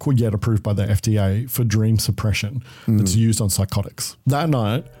not yet approved by the FDA for dream suppression that's used on psychotics. That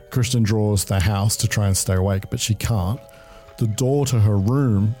night, Kristen draws the house to try and stay awake, but she can't. The door to her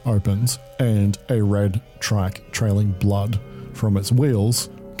room opens and a red trike trailing blood from its wheels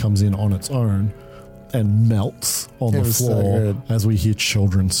comes in on its own and melts on the floor as we hear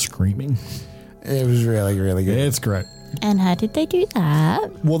children screaming. It was really, really good. It's great. And how did they do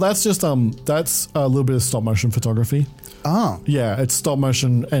that? Well, that's just that's a little bit of stop motion photography. Oh. Yeah, it's stop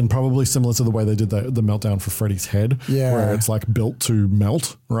motion and probably similar to the way they did the meltdown for Freddy's head. Yeah. Where it's like built to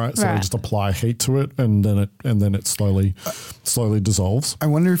melt, right? So they just apply heat to it and then it slowly dissolves. I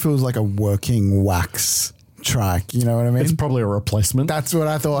wonder if it was like a working wax trike, you know what I mean? It's probably a replacement. That's what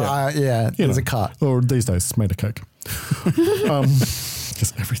I thought. It was a cut. Or these days it's made of cake.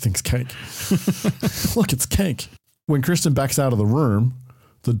 Because everything's cake. Look, it's cake. When Kristen backs out of the room,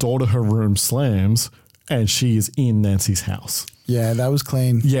 the door to her room slams and she is in Nancy's house. Yeah, that was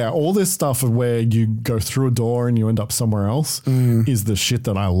clean. Yeah, all this stuff of where you go through a door and you end up somewhere else is the shit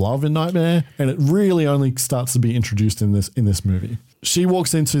that I love in Nightmare, and it really only starts to be introduced in this movie. She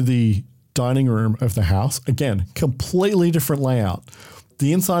walks into the dining room of the house. Again, completely different layout.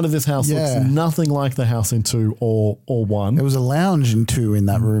 The inside of this house looks nothing like the house in 2 or 1. It was a lounge in 2 in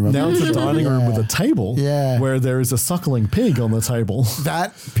that room. Now it's a dining room with a table where there is a suckling pig on the table.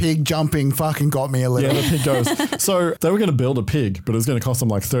 That pig jumping fucking got me a little. Yeah, the pig goes. So they were going to build a pig, but it was going to cost them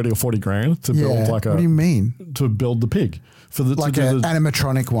like 30 or 40 grand to build like a... What do you mean? To build the pig. For the, like an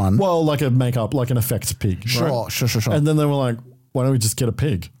animatronic one? Well, like a makeup, like an effects pig. Sure. And then they were like, why don't we just get a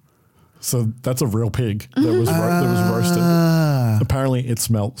pig? So that's a real pig that was roasted. Apparently it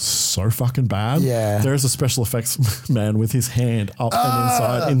smelled so fucking bad. Yeah. There's a special effects man with his hand up and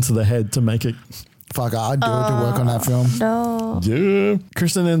inside into the head to make it. Fuck, I'd do it to work on that film. No. Yeah.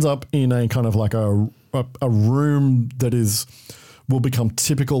 Kristen ends up in a kind of like a room that will become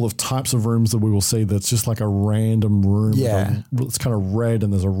typical of types of rooms that we will see. That's just like a random room. Yeah. It's kind of red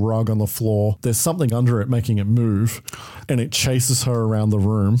and there's a rug on the floor. There's something under it making it move and it chases her around the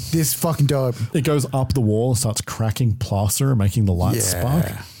room. This fucking dope. It goes up the wall and starts cracking plaster and making the lights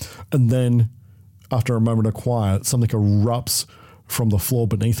spark. And then after a moment of quiet, something erupts from the floor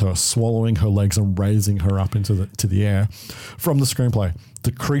beneath her, swallowing her legs and raising her up into the air. From the screenplay,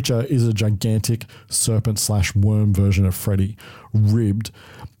 the creature is a gigantic serpent/worm version of Freddy, ribbed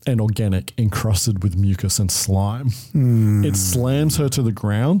and organic, encrusted with mucus and slime. It slams her to the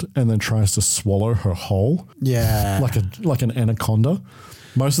ground and then tries to swallow her whole. Yeah. Like an anaconda.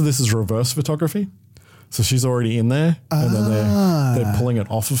 Most of this is reverse photography. So she's already in there, and then they're pulling it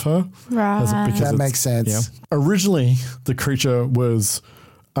off of her. Right. That makes sense. Yeah. Originally, the creature was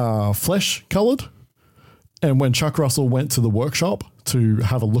flesh-coloured, and when Chuck Russell went to the workshop to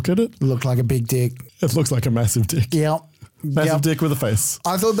have a look at it, looked like a big dick. It looks like a massive dick. Yep. Massive dick with a face.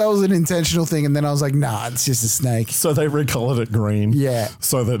 I thought that was an intentional thing, and then I was like, nah, it's just a snake. So they recolored it green. Yeah.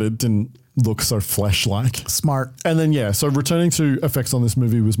 So that it didn't look so flesh-like. Smart. And then, so returning to effects on this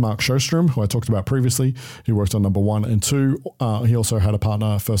movie was Mark Sjostrom, who I talked about previously. He worked on number 1 and 2. He also had a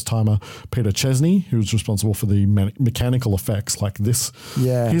partner, first-timer, Peter Chesney, who was responsible for the mechanical effects like this.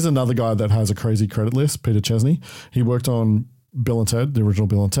 Yeah. He's another guy that has a crazy credit list, Peter Chesney. He worked on Bill and Ted, the original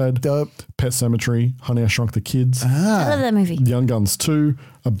Bill and Ted. Dope. Pet Sematary, Honey, I Shrunk the Kids. I love that movie. Young Guns 2,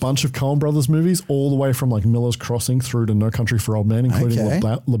 a bunch of Coen Brothers movies, all the way from like Miller's Crossing through to No Country for Old Men, including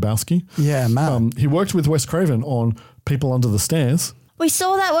Lebowski. Yeah, man. He worked with Wes Craven on People Under the Stairs. We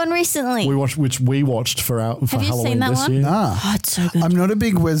saw that one recently. We watched for Have you Halloween seen that this one? year. Nah. Oh, it's so good. I'm not a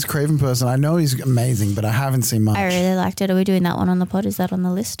big Wes Craven person. I know he's amazing, but I haven't seen much. I really liked it. Are we doing that one on the pod? Is that on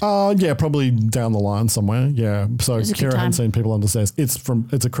the list? Yeah, probably down the line somewhere. Yeah. So was a good Kira hadn't time. seen People Under the Stairs.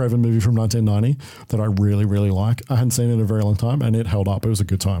 It's a Craven movie from 1990 that I really, really like. I hadn't seen it in a very long time, and it held up. It was a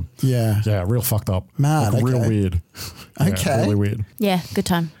good time. Yeah. Yeah, real fucked up. Mad, Like, real okay. weird. Yeah, Okay. really weird. Yeah, good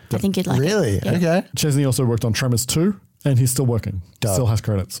time. I think you'd like it. Really? Yeah. Okay. Chesney also worked on Tremors 2, and he's still working. Dope. Still has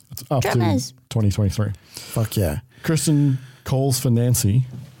credits. It's up Tremors. to 2023. Fuck yeah. Kristen calls for Nancy,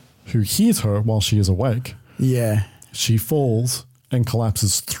 who hears her while she is awake. Yeah. She falls and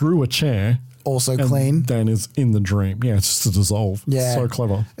collapses through a chair. Also and clean. then is in the dream. Yeah, it's just a dissolve. Yeah. So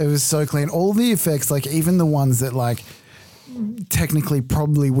clever. It was so clean. All the effects, like even the ones that like technically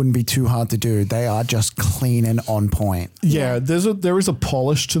probably wouldn't be too hard to do, they are just clean and on point. Yeah, there is a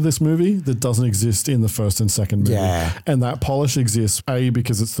polish to this movie that doesn't exist in the first and second movie. Yeah. And that polish exists, A,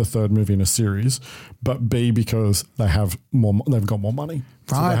 because it's the third movie in a series, but B, because they've got more money.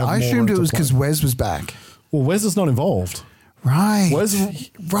 So they Right. have I more assumed room it to was play. because Wes was back. Well, Wes is not involved. Right. Wes wrote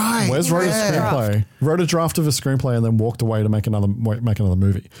a screenplay, wrote a draft of a screenplay, and then walked away to make another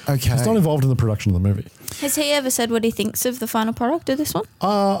movie. Okay. He's not involved in the production of the movie. Has he ever said what he thinks of the final product of this one?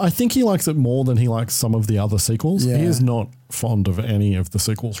 I think he likes it more than he likes some of the other sequels. Yeah. He is not fond of any of the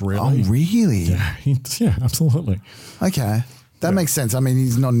sequels, really. Oh, really? Yeah, absolutely. Okay. That makes sense. I mean,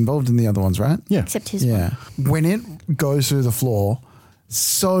 he's not involved in the other ones, right? Yeah. Except his Yeah. When it goes through the floor,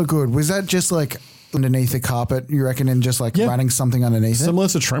 so good. Was that just like underneath the carpet, you reckon, and just like running something underneath it? Similar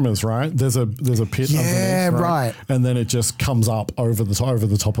to Tremors, right? There's a pit Yeah, underneath, right. And then it just comes up over the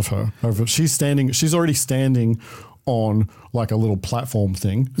top of her. She's already standing on like a little platform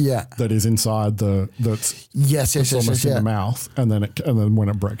thing. Yeah. That is inside that's Yes, almost in yeah. the mouth, and then when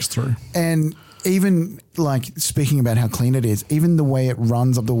it breaks through. And even like speaking about how clean it is, even the way it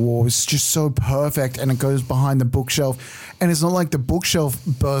runs up the wall is just so perfect, and it goes behind the bookshelf, and it's not like the bookshelf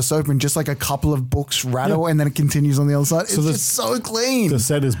bursts open, just like a couple of books rattle, and then it continues on the other side. It's just so clean. The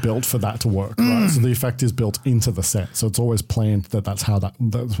set is built for that to work, right? So the effect is built into the set, so it's always planned that's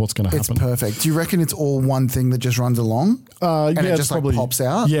what's going to happen. It's perfect. Do you reckon it's all one thing that just runs along? And it just like pops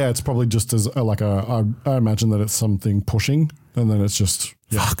out? Yeah, it's probably just as I imagine that it's something pushing, and then it's just.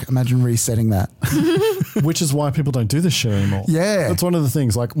 Yeah. Fuck, imagine resetting that. Which is why people don't do this shit anymore. Yeah. That's one of the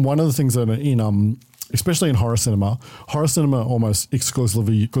things. Like one of the things that especially in horror cinema almost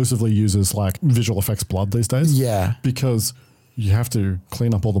exclusively uses like visual effects blood these days. Yeah. Because you have to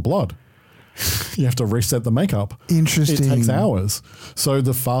clean up all the blood. You have to reset the makeup. Interesting. It takes hours. So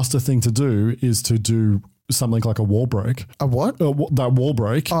the faster thing to do is to do something like a wall break. A what? That wall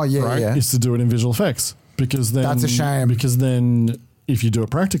break. Oh, yeah, right, yeah. Is to do it in visual effects. Because then That's a shame. Because then if you do it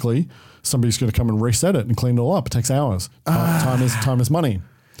practically, somebody's going to come and reset it and clean it all up. It takes hours. Time is money.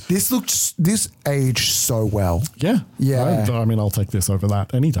 This aged so well. Yeah. Yeah. I mean, I'll take this over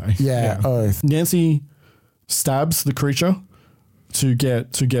that any day. Yeah. Oath. Nancy stabs the creature to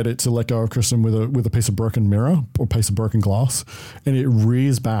get it to let go of Kristen with a piece of broken mirror or piece of broken glass, and it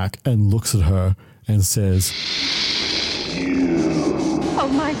rears back and looks at her and says, Oh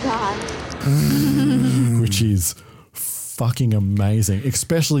my God. which is fucking amazing,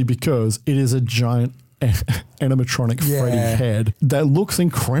 especially because it is a giant animatronic Freddy head that looks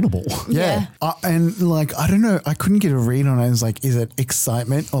incredible. Yeah. And like, I don't know, I couldn't get a read on it. It's like, is it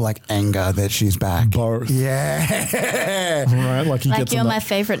excitement or like anger that she's back? Both. Yeah. Right. Like, you're my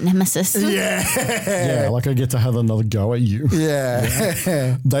favorite nemesis. Yeah. Like I get to have another go at you.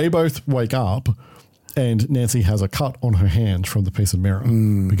 Yeah. They both wake up and Nancy has a cut on her hand from the piece of mirror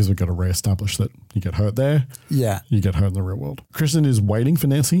because we've got to reestablish that you get hurt there. Yeah. You get hurt in the real world. Kristen is waiting for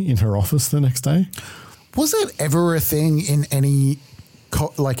Nancy in her office the next day. Was it ever a thing in any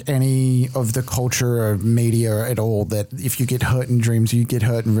of the culture or media at all that if you get hurt in dreams, you get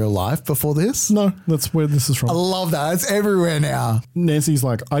hurt in real life before this? No, that's where this is from. I love that. It's everywhere now. Nancy's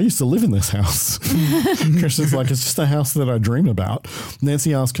like, I used to live in this house. Kristen's like, it's just a house that I dream about.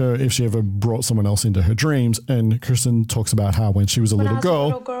 Nancy asked her if she ever brought someone else into her dreams, and Kristen talks about how when she was a When little I was a girl.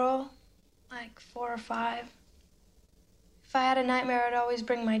 little girl, like 4 or 5, if I had a nightmare, I'd always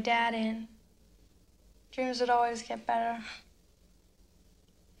bring my dad in. Dreams would always get better.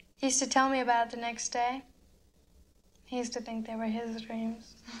 He used to tell me about it the next day. He used to think they were his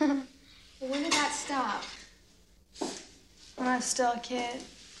dreams. When did that stop? When I was still a kid,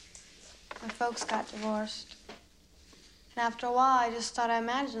 my folks got divorced. And after a while, I just thought I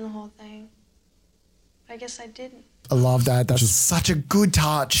imagined the whole thing. But I guess I didn't. I love that. That's such a good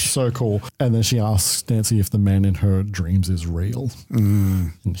touch. So cool. And then she asks Nancy if the man in her dreams is real.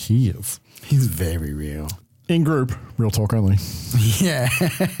 And he is. He's very real. In group, real talk only. Yeah.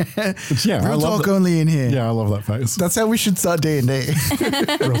 Yeah, real talk only in here. Yeah, I love that face. That's how we should start D&D.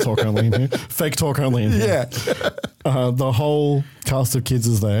 Real talk only in here. Fake talk only in here. Yeah. The whole cast of kids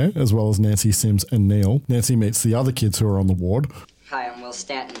is there, as well as Nancy, Sims, and Neil. Nancy meets the other kids who are on the ward. Hi, I'm Will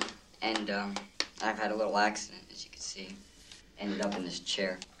Stanton, and I've had a little accident, as you can see. Ended up in this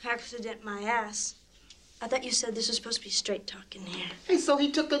chair. Accident my ass. I thought you said this was supposed to be straight talk in here. Hey, so he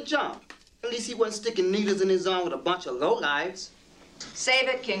took a jump. At least he wasn't sticking needles in his arm with a bunch of lowlives. Save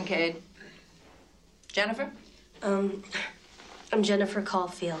it, Kincaid. Jennifer? I'm Jennifer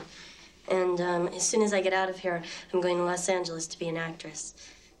Caulfield. And as soon as I get out of here, I'm going to Los Angeles to be an actress.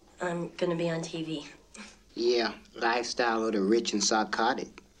 I'm going to be on TV. Yeah, lifestyle of the rich and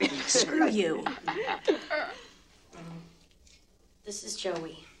psychotic. Screw you. This is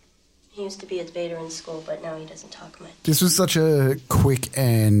Joey. He used to be a debater in school, but now he doesn't talk much. This was such a quick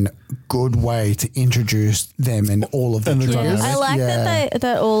and good way to introduce them and all of them. I like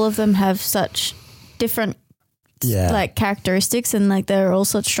that all of them have such different like characteristics, and like they're all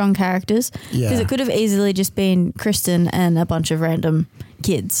such strong characters. Because it could have easily just been Kristen and a bunch of random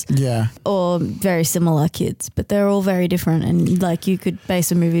kids. Yeah. Or very similar kids, but they're all very different, and like you could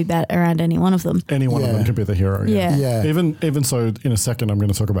base a movie around any one of them. Any one of them could be the hero. Yeah. Even so, in a second, I'm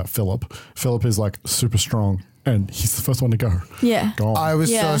going to talk about Philip. Philip is like super strong, and he's the first one to go. Yeah. Gone. I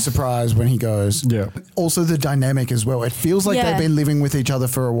was so surprised when he goes. Yeah. Also the dynamic as well. It feels like they've been living with each other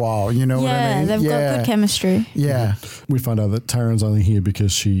for a while. You know what I mean? They've got good chemistry. Yeah. We find out that Taryn's only here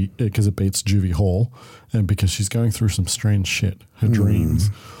because it beats Juvie Hall, and because she's going through some strange shit, her dreams.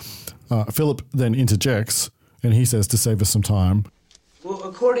 Philip then interjects, and he says to save us some time. Well,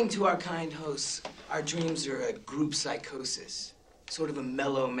 according to our kind hosts, our dreams are a group psychosis, sort of a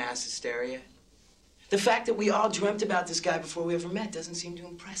mellow mass hysteria. The fact that we all dreamt about this guy before we ever met doesn't seem to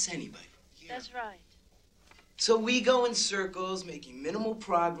impress anybody. That's right. So we go in circles, making minimal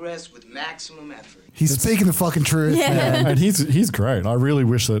progress with maximum effort. He's speaking the fucking truth. Yeah, and he's great. I really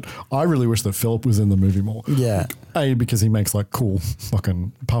wish that Philip was in the movie more. Yeah. A, because he makes like cool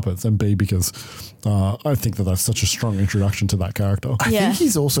fucking puppets, and B, because I think that's such a strong introduction to that character. I think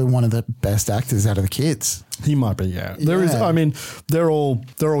he's also one of the best actors out of the kids. He might be, yeah. There is. I mean, they're all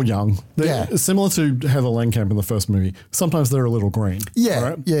young. They're similar to Heather Langenkamp in the first movie. Sometimes they're a little green. Yeah,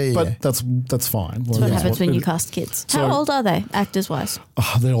 right? yeah. But that's fine. That's what happens when you cast kids. So- How old are they, actors wise?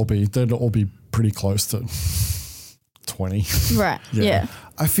 They'd all be pretty close to 20. Right. Yeah.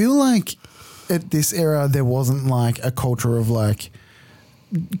 I feel like at this era there wasn't like a culture of like,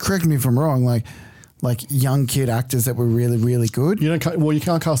 correct me if I'm wrong, like young kid actors that were really, really good. You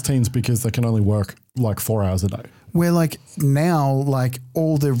can't cast teens because they can only work like 4 hours a day. Where like now, like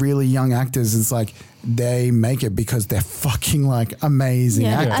all the really young actors, it's like they make it because they're fucking like amazing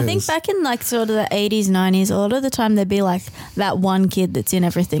actors. I think back in like sort of the 80s, 90s, a lot of the time there'd be like that one kid that's in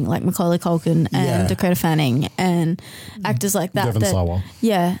everything, like Macaulay Culkin and Dakota Fanning and actors like that. Devon Sawa.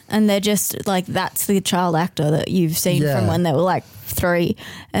 Yeah, and they're just like, that's the child actor that you've seen from when they were like 3,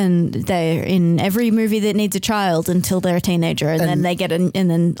 and they're in every movie that needs a child until they're a teenager, and then they get and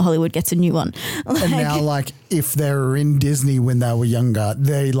then Hollywood gets a new one. And now, like, if they were in Disney when they were younger,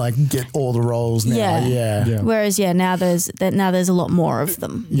 they like get all the roles now. Yeah. Whereas, now there's a lot more of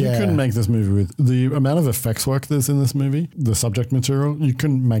them. You couldn't make this movie with the amount of effects work there's in this movie, the subject material. You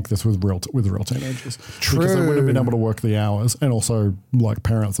couldn't make this with real teenagers. True. Because they wouldn't have been able to work the hours, and also like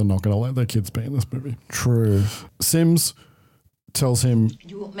parents are not going to let their kids be in this movie. True. Sims tells him,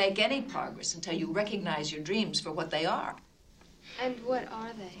 You won't make any progress until you recognize your dreams for what they are. And what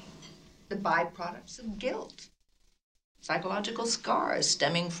are they? The byproducts of guilt. Psychological scars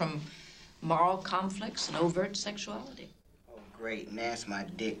stemming from moral conflicts and overt sexuality. Great, Nance, my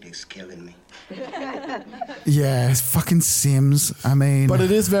dick is killing me. Yeah, it's fucking Sims. I mean, but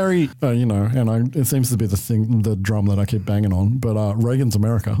it is very, it seems to be the drum that I keep banging on. But Reagan's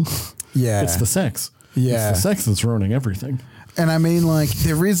America. Yeah, it's the sex. Yeah, it's the sex that's ruining everything. And I mean, like,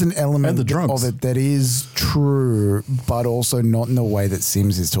 there is an element of it that is true, but also not in the way that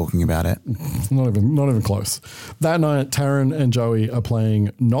Sims is talking about it. Not even close. That night, Taryn and Joey are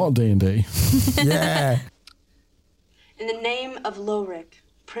playing not D&D. Yeah. In the name of Lorik,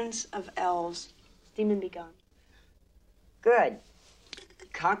 Prince of Elves, demon be gone. Good.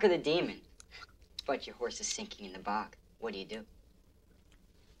 Conquer the demon. But your horse is sinking in the bog. What do?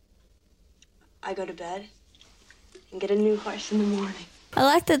 I go to bed and get a new horse in the morning. I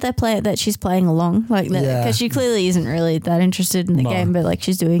like that she's playing along like that, because she clearly isn't really that interested in the game, but like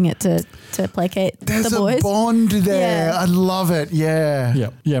she's doing it to placate the boys. There's a bond there. I love it. Yeah.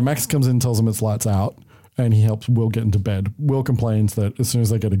 Max comes in and tells him it's lights out, and he helps Will get into bed. Will complains that as soon as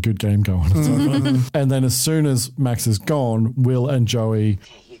they get a good game going, it's over. And then as soon as Max is gone, Will and Joey...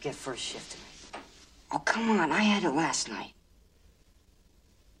 Okay, you get first shift tonight. Oh, come on. I had it last night.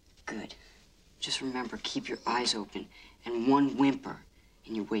 Good. Just remember, keep your eyes open, and one whimper,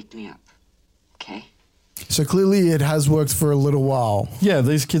 and you wake me up. Okay? So clearly it has worked for a little while. Yeah,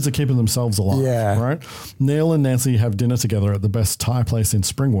 these kids are keeping themselves alive. Yeah. Right? Neil and Nancy have dinner together at the best Thai place in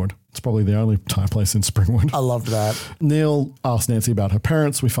Springwood. It's probably the only Thai place in Springwood. I loved that. Neil asks Nancy about her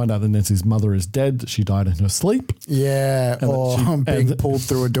parents. We find out that Nancy's mother is dead, that she died in her sleep. Yeah, being pulled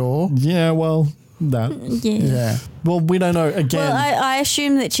through a door. Yeah, well... That. Yeah. Well, we don't know. Again, well, I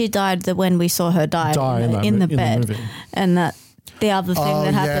assume that she died when we saw her die in the bed, movie. And that the other thing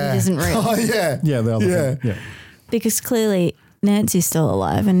that happened isn't real. Oh yeah, the other thing. Yeah, because clearly Nancy's still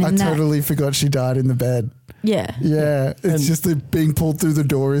alive, and I totally forgot she died in the bed. Yeah. It's just that being pulled through the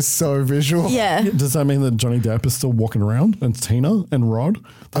door is so visual. Yeah. Does that mean that Johnny Depp is still walking around, and Tina and Rod?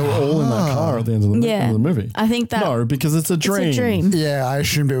 They were all in that car at the end of the movie. I think that... No, because it's a dream. It's a dream. Yeah, I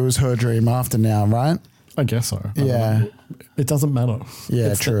assumed it was her dream after now, right? I guess so. Yeah. It doesn't matter.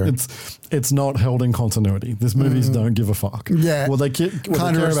 Yeah, true. It's not held in continuity. These movies don't give a fuck. Yeah. What they care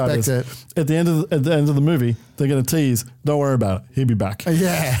about is at the end of the movie, they're going to tease, don't worry about it. He'll be back.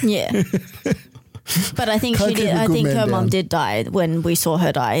 Yeah. Yeah. But I think she did. I think her mom did die when we saw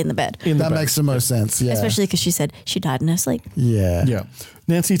her die in the bed. That makes the most sense. Yeah, especially because she said she died in her sleep. Yeah, yeah.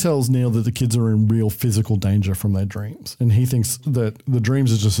 Nancy tells Neil that the kids are in real physical danger from their dreams, and he thinks that the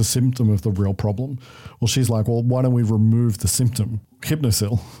dreams are just a symptom of the real problem. Well, she's like, well, why don't we remove the symptom?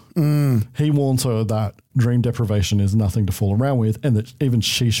 Hypnosil. He warns her that dream deprivation is nothing to fool around with, and that even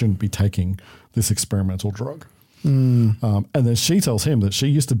she shouldn't be taking this experimental drug. And then she tells him that she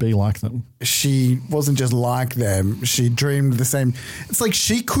used to be like them. She wasn't just like them. She dreamed the same. It's like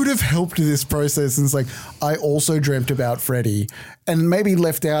she could have helped this process. And it's like, I also dreamt about Freddie and maybe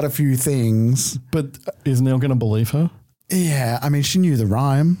left out a few things. But is Neil going to believe her? Yeah. I mean, she knew the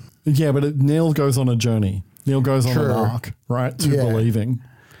rhyme. Yeah, but Neil goes on a journey. Neil goes on an arc, right, to believing.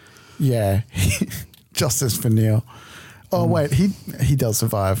 Yeah. Justice for Neil. Oh wait, he does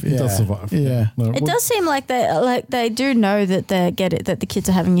survive. He does survive. Yeah, it does seem like they do know that that the kids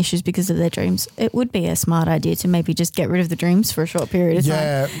are having issues because of their dreams. It would be a smart idea to maybe just get rid of the dreams for a short period of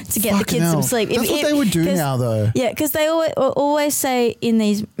time to get the kids some sleep. That's what they would do now, though. Yeah, because they always say in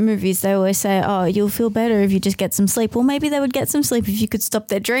these movies, they always say, "Oh, you'll feel better if you just get some sleep." Well, maybe they would get some sleep if you could stop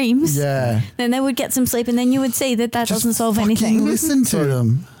their dreams. Yeah, then they would get some sleep, and then you would see that doesn't solve anything. Listen to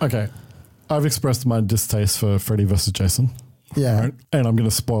them. Okay. I've expressed my distaste for Freddy vs. Jason. Yeah. Right? And I'm going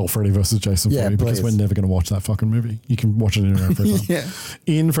to spoil Freddy vs. Jason for you because we're never going to watch that fucking movie. You can watch it in your own free time. Yeah.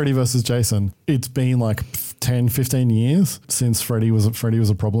 In Freddy vs. Jason, it's been like 10, 15 years since Freddy was a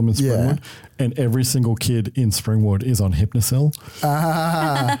problem in Springwood. Yeah. And every single kid in Springwood is on Hypnosil.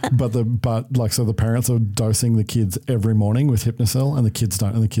 So the parents are dosing the kids every morning with Hypnosil and the kids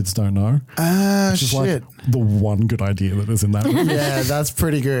don't know. Which is shit. like the one good idea that is in that movie. Yeah, that's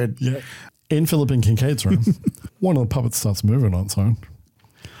pretty good. Yeah. In Philip and Kincaid's room, one of the puppets starts moving on its own.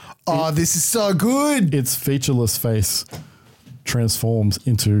 Oh, this is so good. Its featureless face transforms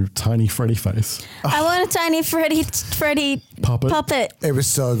into tiny Freddy face. I want a tiny Freddy puppet. It was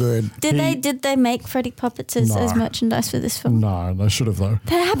so good. Did they make Freddy puppets as merchandise for this film? No, they should have though.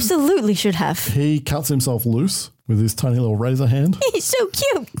 They absolutely should have. He cuts himself loose with his tiny little razor hand. He's so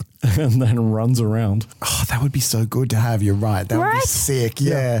cute. And then runs around. Oh, that would be so good to have. You're right. That would be sick.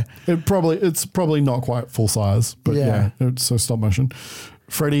 Yeah. It's probably not quite full size, but yeah, it's so stop motion.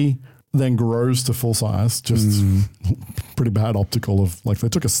 Freddy then grows to full size, just pretty bad optical of like they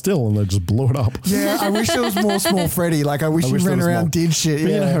took a still and they just blew it up. Yeah, I wish there was more small Freddy. Like I wish he ran around, did shit.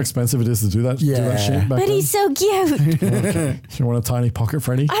 But you know how expensive it is to do that, do that shit back But then? he's so cute. Okay. You want a tiny pocket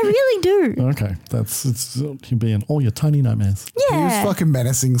Freddy? I really do. Okay, he'll be in all your tiny nightmares. He was fucking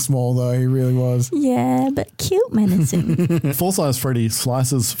menacing small though. He really was. Yeah, but cute menacing. Full-size Freddy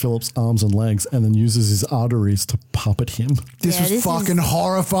slices Philip's arms and legs and then uses his arteries to puppet him. This was fucking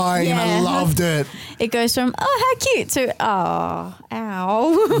horrifying. I loved it. It goes from, how cute, to, ow.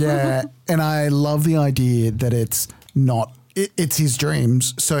 Yeah, and I love the idea that it's not, it's his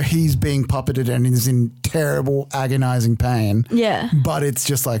dreams, so he's being puppeted and he's in terrible, agonizing pain. Yeah. But it's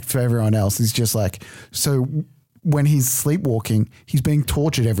just like for everyone else, it's just like, so when he's sleepwalking, he's being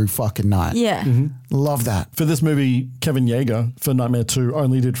tortured every fucking night. Yeah. Mm-hmm. Love that. For this movie, Kevin Yeager, for Nightmare 2,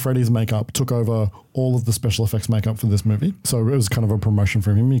 only did Freddy's makeup, took over all of the special effects makeup for this movie. So it was kind of a promotion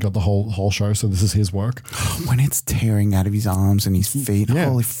for him. He got the whole show, so this is his work. When it's tearing out of his arms and his feet,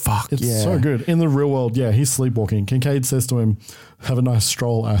 holy fuck, It's so good. In the real world, he's sleepwalking. Kincaid says to him, have a nice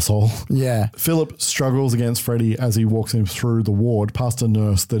stroll, asshole. Yeah. Philip struggles against Freddy as he walks him through the ward past a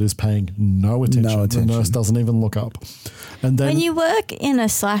nurse that is paying no attention. The nurse doesn't even look up. And then when you work in a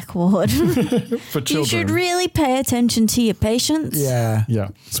psych ward, for children, you should really pay attention to your patients. Yeah. Yeah.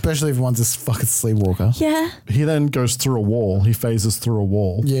 Especially if one's a fucking sleepwalker. Yeah. He then goes through a wall. He phases through a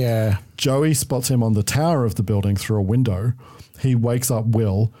wall. Yeah. Joey spots him on the tower of the building through a window. He wakes up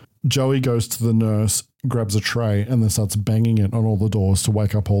Will. Joey goes to the nurse, grabs a tray, and then starts banging it on all the doors to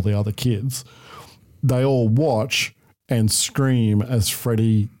wake up all the other kids. They all watch and scream as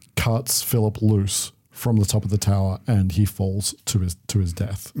Freddy cuts Philip loose from the top of the tower and he falls to his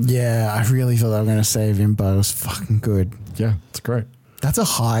death. Yeah, I really thought they were going to save him, but it was fucking good. Yeah, it's great. That's a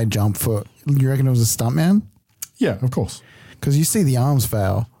high jump for, you reckon it was a stuntman? Yeah, of course. Because you see the arms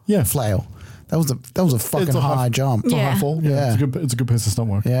flail. That was a fucking high jump. It's a high fall. Yeah. It's a good piece of stunt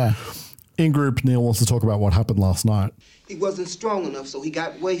work. Yeah. In group, Neil wants to talk about what happened last night. He wasn't strong enough, so he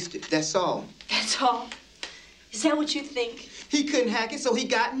got wasted. That's all. That's all? Is that what you think? He couldn't hack it, so he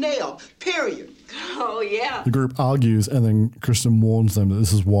got nailed. Period. Oh, yeah. The group argues, and then Kristen warns them that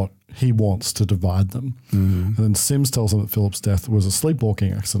this is what he wants to divide them. Mm-hmm. And then Sims tells them that Philip's death was a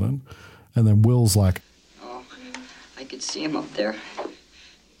sleepwalking accident. And then Will's like, oh, I could see him up there.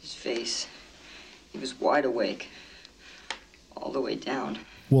 His face. He was wide awake. All the way down.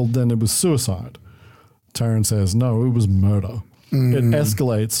 Well, then it was suicide. Taryn says, no, it was murder. It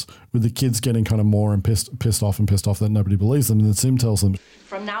escalates with the kids getting kind of more and pissed off that nobody believes them. And then Sim tells them,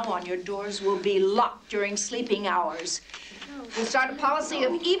 From now on, your doors will be locked during sleeping hours. We'll start a policy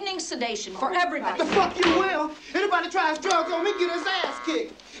of evening sedation for everybody. The fuck you will. Anybody tries drugs on me, get his ass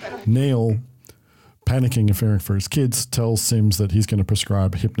kicked. Neil, panicking and fearing for his kids, tells Sims that he's going to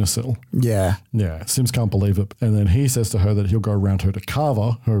prescribe Hypnosil. Yeah. Yeah, Sims can't believe it. And then he says to her that he'll go around her to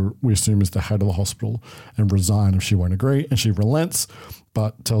Carver, who we assume is the head of the hospital, and resign if she won't agree. And she relents,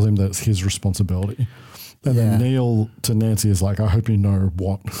 but tells him that it's his responsibility. And then Neil to Nancy is like, I hope you know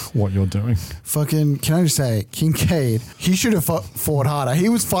what you're doing. Fucking, can I just say, Kincaid, he should have fought harder. He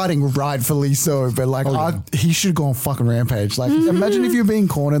was fighting rightfully so, but like, he should have gone fucking rampage. Like, imagine if you're being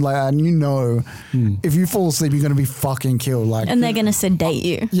cornered like that and you know if you fall asleep, you're going to be fucking killed. Like, and they're going to sedate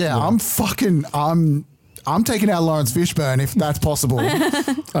you. Yeah, I'm taking out Lawrence Fishburne if that's possible. I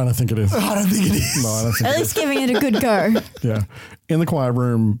don't think it is. I don't think it is. No, I don't think At it least is. giving it a good go. Yeah. In the quiet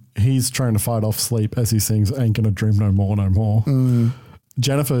room, he's trying to fight off sleep as he sings Ain't Gonna Dream No More, No More.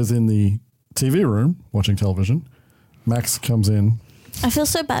 Jennifer is in the TV room watching television. Max comes in. I feel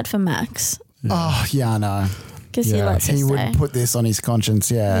so bad for Max. Yeah. Oh, yeah, I know. Because he lets her He stay. would put this on his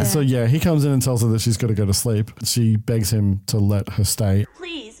conscience, yeah. So, he comes in and tells her that she's got to go to sleep. She begs him to let her stay.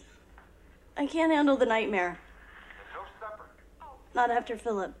 Please. I can't handle the nightmare. Not after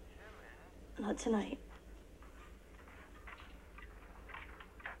Philip. Not tonight.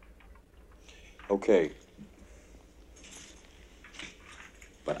 Okay.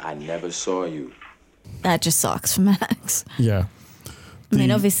 But I never saw you. That just sucks for Max. Yeah. I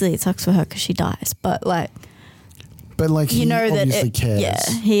mean, obviously it sucks for her because she dies, but like... But like, you he know that obviously it, cares. yeah,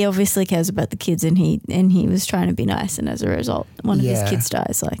 he obviously cares about the kids, and he was trying to be nice, and as a result, one of his kids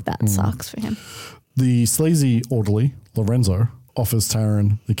dies. Like that sucks for him. The sleazy orderly, Lorenzo, offers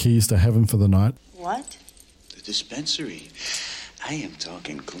Taryn the keys to heaven for the night. What? The dispensary. I am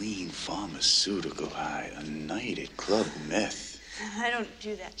talking clean pharmaceutical high, a night at Club Meth. I don't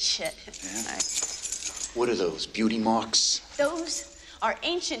do that shit. Yeah? What are those, beauty marks? Those are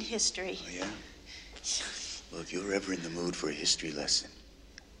ancient history. Oh, yeah? Well, if you're ever in the mood for a history lesson,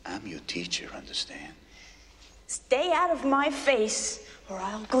 I'm your teacher, understand? Stay out of my face, or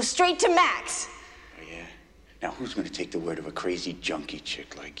I'll go straight to Max. Oh, yeah? Now, who's going to take the word of a crazy junkie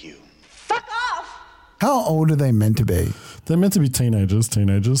chick like you? Fuck off! How old are they meant to be? They're meant to be teenagers,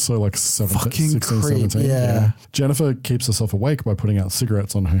 so like 16, 17. Yeah. Jennifer keeps herself awake by putting out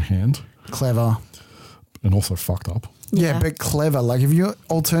cigarettes on her hand. Clever. And also fucked up. Yeah, but clever. Like, if your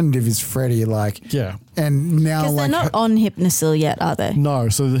alternative is Freddie, like, yeah, and now Because like they're not on Hypnosil yet, are they? No,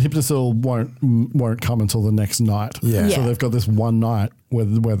 so the Hypnosil won't come until the next night. Yeah. So they've got this one night where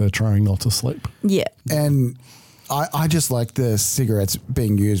they're trying not to sleep. Yeah. And I just like the cigarettes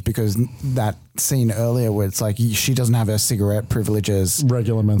being used because that scene earlier where it's like she doesn't have her cigarette privileges.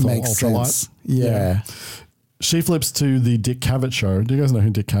 Regular menthol makes ultralight. sense. Yeah. She flips to the Dick Cavett show. Do you guys know who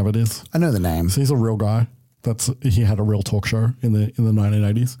Dick Cavett is? I know the name. So he's a real guy. He had a real talk show in the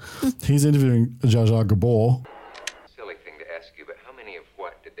 1980s. He's interviewing Jar Jar Gabor. Silly thing to ask you, but how many of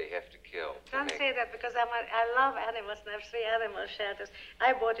what did they have to kill? Don't say that because I love animals and I have 3 animal shelters.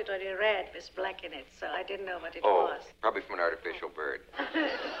 I bought it already red with black in it, so I didn't know what it was. Probably from an artificial bird.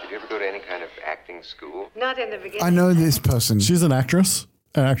 Did you ever go to any kind of acting school? Not in the beginning. I know this person. She's an actress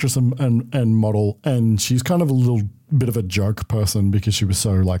and model, and she's kind of a little bit of a joke person because she was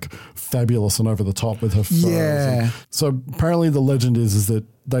so like fabulous and over the top with her furs. Yeah. So apparently the legend is that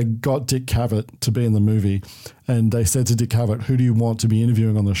they got Dick Cavett to be in the movie, and they said to Dick Cavett, "Who do you want to be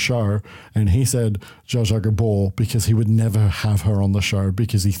interviewing on the show?" And he said Jar Jar Gabor because he would never have her on the show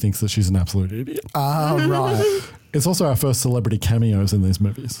because he thinks that she's an absolute idiot. Ah, right. It's also our first celebrity cameos in these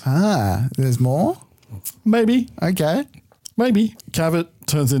movies. Ah, there's more? Maybe. Okay. Maybe. Cavett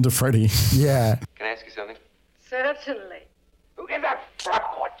turns into Freddy. Yeah. Can I ask you something? Certainly. Who gives a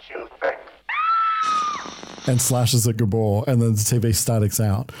fuck what you think? And slashes at Gabor, and then the TV statics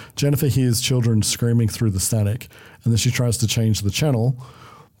out. Jennifer hears children screaming through the static, and then she tries to change the channel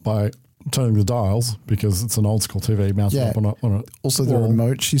by turning the dials because it's an old school TV mounted up on a Also, the wall.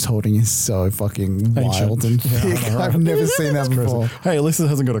 remote she's holding is so fucking wild and Yeah, I thick. know, right? I've never seen that It's crazy. before. Hey, at least it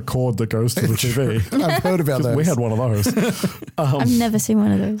hasn't got a cord that goes to the TV. I've heard about 'Cause those. We had one of those. I've never seen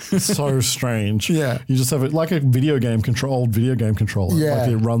one of those. So strange. Yeah. You just have it like a old video game controller. Yeah. Like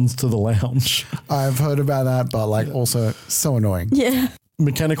it runs to the lounge. I've heard about that, but like also so annoying. Yeah.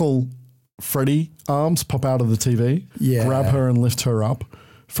 Mechanical Freddy arms pop out of the TV, Yeah. grab her and lift her up.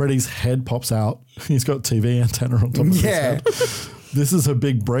 Freddy's head pops out. He's got TV antenna on top of his Yeah. head. This is her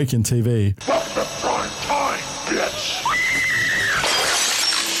big break in TV. Welcome to prime time, bitch!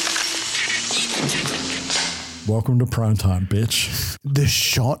 Welcome to primetime, bitch. The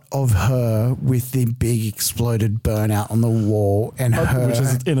shot of her with the big exploded burnout on the wall and her... Which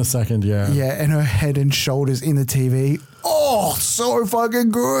is in a second, yeah. Yeah, and her head and shoulders in the TV. Oh, so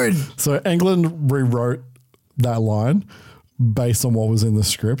fucking good. So Englund rewrote that line based on what was in the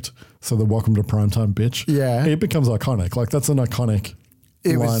script. So the welcome to primetime, bitch. Yeah. It becomes iconic. Like that's an iconic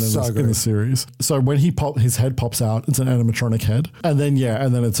It was line so in good. the series. So when his head pops out, it's an animatronic head. And then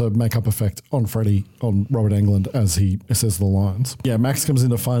it's a makeup effect on Freddy, on Robert Englund as he says the lines. Yeah, Max comes in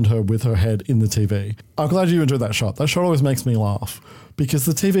to find her with her head in the TV. I'm glad you enjoyed that shot. That shot always makes me laugh because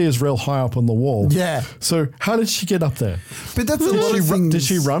the TV is real high up on the wall. Yeah. So how did she get up there? But that's a lot of things. Did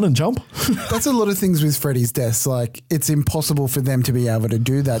she run and jump? That's a lot of things with Freddy's deaths. Like, it's impossible for them to be able to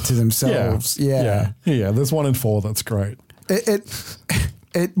do that to themselves. Yeah. There's 1 in 4. That's great.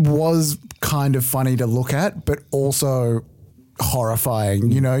 It was kind of funny to look at, but also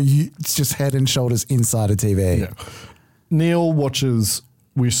horrifying. You know, it's just head and shoulders inside a TV. Yeah. Neil watches.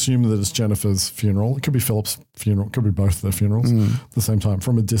 We assume that it's Jennifer's funeral. It could be Philip's funeral. It could be both of their funerals at the same time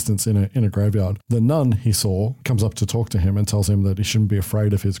from a distance in a graveyard. The nun he saw comes up to talk to him and tells him that he shouldn't be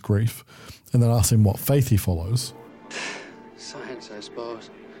afraid of his grief, and then asks him what faith he follows. Science, I suppose.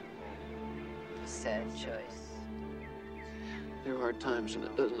 Sad choice. There are times when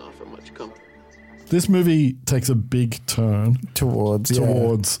it doesn't offer much comfort. This movie takes a big turn towards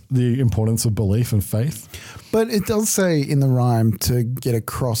the importance of belief and faith. But it does say in the rhyme to get a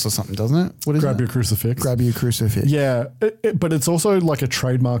cross or something, doesn't it? What is Grab it? your crucifix. Grab your crucifix. Yeah, but it's also like a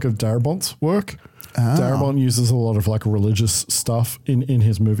trademark of Darabont's work. Darabont uses a lot of like religious stuff in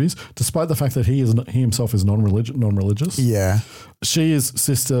his movies, despite the fact that he himself is non-religious. Yeah. She is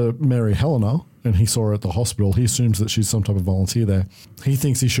Sister Mary Helena, and he saw her at the hospital. He assumes that she's some type of volunteer there. He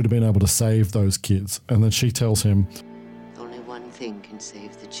thinks he should have been able to save those kids. And then she tells him, only one thing can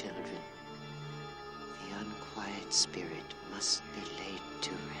save the children. The unquiet spirit must be laid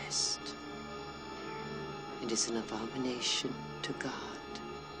to rest. It is an abomination to God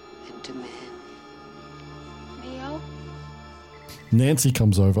and to man. Neo? Nancy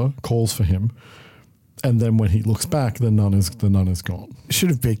comes over, calls for him, and then when he looks back, the nun is gone. Should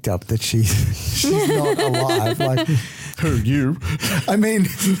have picked up that she's not alive. Like, who, you? I mean,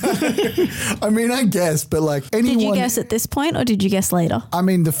 I guess, but like anyone. Did you guess at this point, or did you guess later? I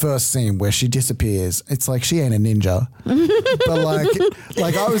mean, the first scene where she disappears, it's like she ain't a ninja. But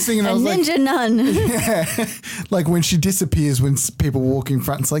like I was thinking, I was ninja nun. Yeah, like when she disappears when people walk in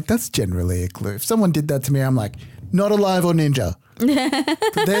front, it's like that's generally a clue. If someone did that to me, I'm like, not alive or ninja.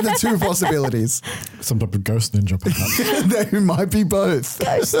 They're the two possibilities. Some type of ghost ninja, perhaps. They might be both.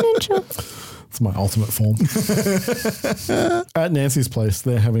 Ghost ninja. It's my ultimate form. At Nancy's place,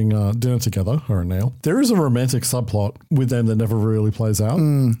 they're having dinner together, her and Neil. There is a romantic subplot with them that never really plays out.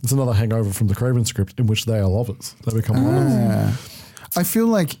 It's another hangover from the Craven script in which they are lovers. They become lovers. I feel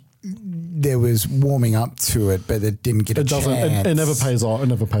like there was warming up to it, but it didn't get a chance. It never pays off. It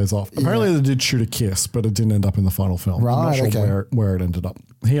never pays off. Apparently, they did shoot a kiss, but it didn't end up in the final film. Right, I'm not sure where it ended up.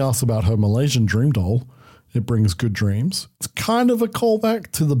 He asks about her Malaysian dream doll. It brings good dreams. It's kind of a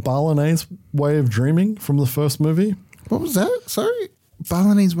callback to the Balinese way of dreaming from the first movie. What was that? Sorry?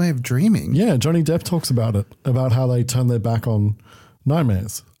 Balinese way of dreaming? Yeah, Johnny Depp talks about it, about how they turn their back on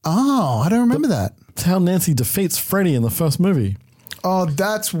nightmares. Oh, I don't remember that. It's how Nancy defeats Freddy in the first movie. Oh,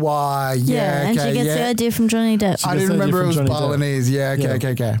 that's why. Yeah, and she gets the idea from Johnny Depp. I didn't remember it was Balinese. Yeah,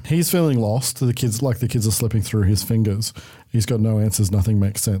 okay. He's feeling lost. The kids are slipping through his fingers. He's got no answers. Nothing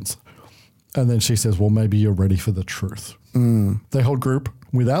makes sense. And then she says, well, maybe you're ready for the truth. They hold group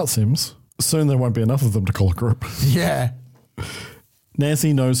without Sims. Soon there won't be enough of them to call a group. Yeah.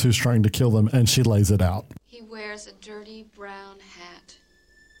 Nancy knows who's trying to kill them, and she lays it out. He wears a dirty brown hat.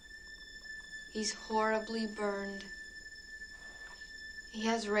 He's horribly burned. He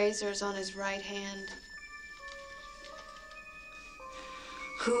has razors on his right hand.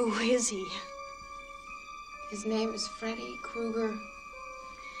 Who is he? His name is Freddy Krueger.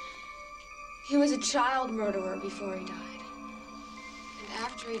 He was a child murderer before he died. And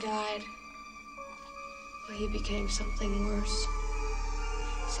after he died, well, he became something worse.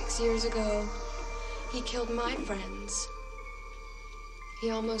 6 years ago, he killed my friends. He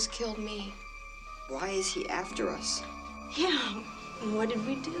almost killed me. Why is he after us? Yeah, what did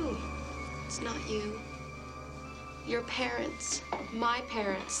we do? It's not you. Your parents, my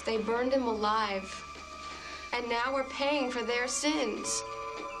parents, they burned him alive. And now we're paying for their sins.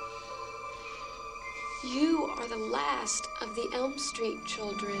 You are the last of the Elm Street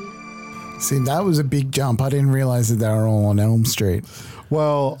children. See, that was a big jump. I didn't realize that they were all on Elm Street.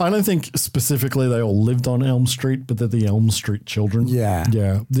 Well, I don't think specifically they all lived on Elm Street, but they're the Elm Street children. Yeah.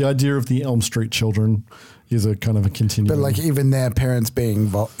 Yeah. The idea of the Elm Street children is a kind of a continuing. But like even their parents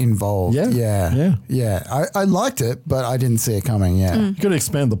being involved. Yeah. I liked it, but I didn't see it coming. Yeah. You got to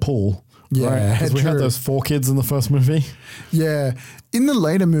expand the pool. Yeah. Because we had those 4 kids in the first movie. Yeah. In the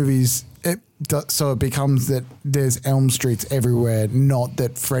later movies, so it becomes that there's Elm Streets everywhere, not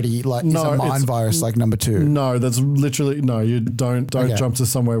that Freddy is a mind virus like number 2. No, that's literally, no, you don't jump to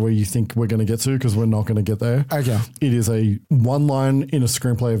somewhere where you think we're going to get to, because we're not going to get there. Okay. It is one line in a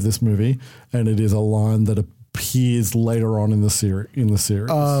screenplay of this movie, and it is a line that appears later on in the series.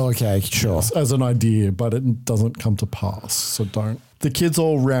 Oh, okay, sure. Yes, as an idea, but it doesn't come to pass, so don't. The kids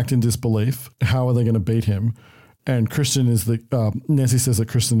all react in disbelief. How are they going to beat him? And Nancy says that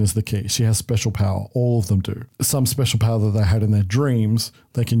Kristen is the key. She has special power. All of them do. Some special power that they had in their dreams,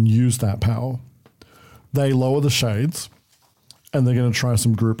 they can use that power. They lower the shades, and they're going to try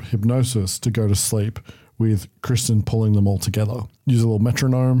some group hypnosis to go to sleep with Kristen pulling them all together. Use a little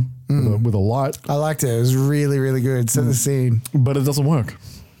metronome with a light. I liked it. It was really, really good. Set the scene. But it doesn't work.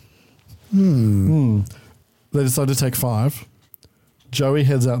 They decide to take 5. Joey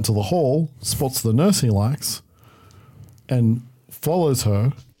heads out into the hall, spots the nurse he likes, and follows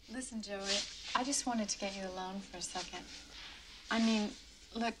her. Listen, Joey, I just wanted to get you alone for a second. I mean,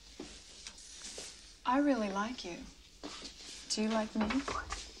 look, I really like you. Do you like me?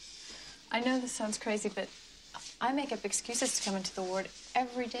 I know this sounds crazy, but I make up excuses to come into the ward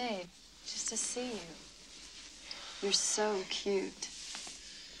every day just to see you. You're so cute.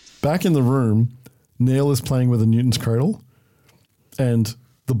 Back in the room, Neil is playing with a Newton's cradle, and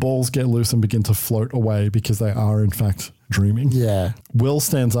the balls get loose and begin to float away because they are, in fact, dreaming. Yeah. Will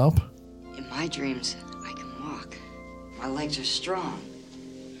stands up. In my dreams, I can walk. My legs are strong.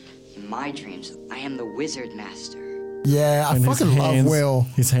 In my dreams, I am the wizard master. Yeah, I And his fucking love hands- Will.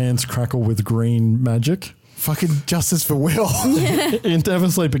 His hands crackle with green magic. Fucking justice for Will. In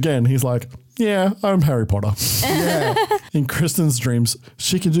Devon Sleep again, he's like, yeah, I'm Harry Potter. Yeah. In Kristen's dreams,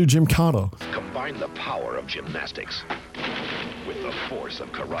 she can do Jim Carter. Combine the power of gymnastics with the force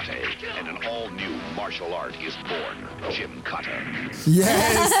of karate, and an all-new martial art is born, Jim Carter.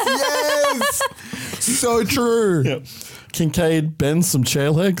 Yes, so true. Yep. Kincaid bends some chair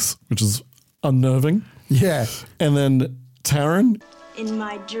legs, which is unnerving. Yeah. And then Taryn In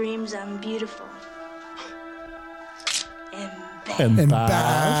my dreams, I'm beautiful. and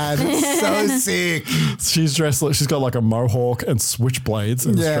bad. It's so sick. She's dressed like she's got like a mohawk and switchblades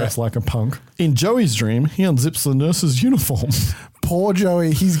and is Yeah. dressed like a punk. In Joey's dream, he unzips the nurse's uniform. Poor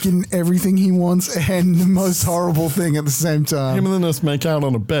Joey, he's getting everything he wants and the most horrible thing at the same time. Him and the nurse make out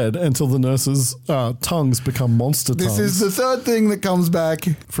on a bed until the nurse's tongues become monster tongues. This is the third thing that comes back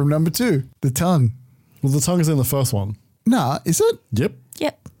from number 2, the tongue. Well, the tongue is in the first one. Nah, is it? Yep.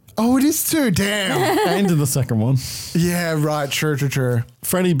 Yep. Oh, it is too. Damn. And in the second one. Yeah, right. True.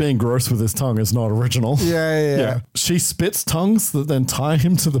 Freddy being gross with his tongue is not original. Yeah. She spits tongues that then tie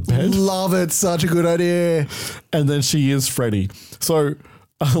him to the bed. Love it. Such a good idea. And then she is Freddy. So,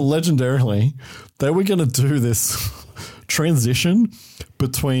 legendarily, they were going to do this transition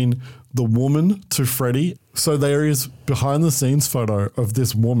between the woman to Freddy. So there is behind the scenes photo of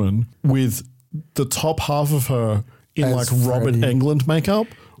this woman with the top half of her in As like Robert Freddy. Englund makeup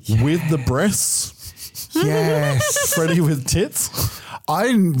with the breasts. Yes. Freddy with tits. I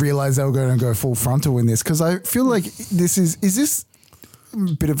didn't realize they were going to go full frontal in this because I feel like this is this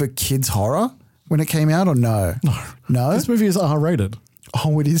a bit of a kid's horror when it came out or no? No? This movie is R-rated.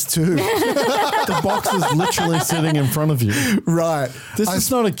 Oh, it is too. The box is literally sitting in front of you. Right. This is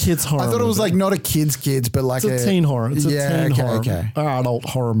not a kid's horror I thought it was movie. like not a kids, but like It's a teen horror. It's a teen horror. Okay. Adult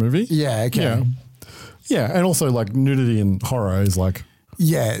horror movie. Yeah, okay. Yeah, and also like nudity and horror is like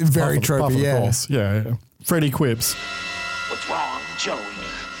Yeah, very par for tropey, the yeah. course. Yeah. Freddy quips. What's wrong, Joey?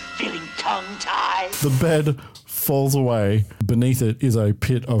 Feeling tongue-tied? The bed falls away. Beneath it is a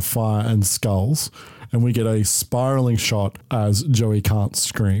pit of fire and skulls. And we get a spiraling shot as Joey can't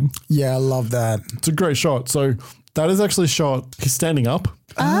scream. Yeah, I love that. It's a great shot. So that is actually shot, he's standing up.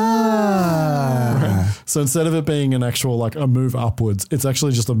 Ah. So instead of it being an actual like a move upwards, it's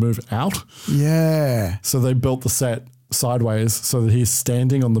actually just a move out. Yeah. So they built the set sideways so that he's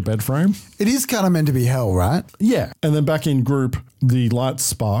standing on the bed frame. It is kind of meant to be hell, right? Yeah. And then back in group, the lights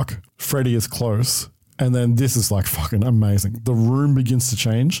spark. Freddy is close. And then this is like fucking amazing. The room begins to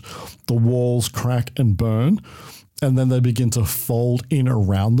change. The walls crack and burn. And then they begin to fold in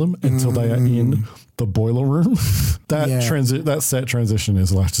around them until they are in the boiler room. That set transition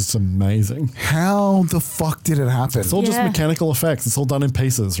is like just amazing. How the fuck did it happen? It's all just mechanical effects. It's all done in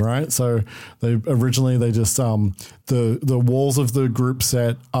pieces, right? So they just the walls of the group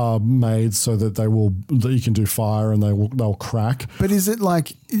set are made so that that you can do fire and they'll crack. But is it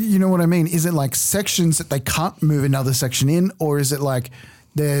like, you know what I mean? Is it like sections that they can't move another section in, or is it like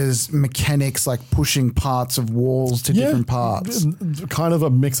there's mechanics like pushing parts of walls to different parts? Kind of a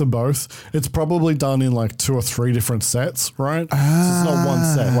mix of both. It's probably done in like 2 or 3 different sets, right? So it's not one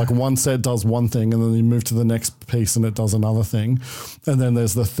set. Like one set does one thing and then you move to the next piece and it does another thing. And then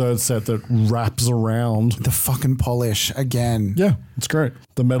there's the third set that wraps around. The fucking polish again. Yeah, it's great.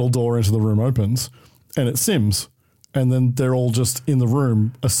 The metal door into the room opens and it sims. And then they're all just in the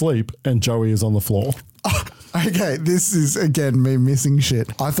room asleep and Joey is on the floor. Okay, this is again me missing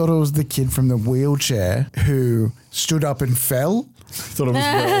shit. I thought it was the kid from the wheelchair who stood up and fell. Thought it was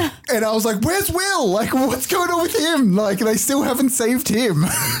Will. And I was like, where's Will? Like, what's going on with him? Like, they still haven't saved him.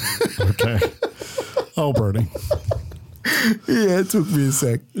 Okay. Oh, Brody. Yeah, it took me a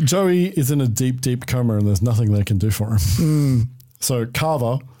sec. Joey is in a deep, deep coma and there's nothing they can do for him. So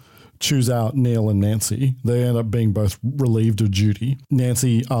Carver choose out Neil and Nancy. They end up being both relieved of duty.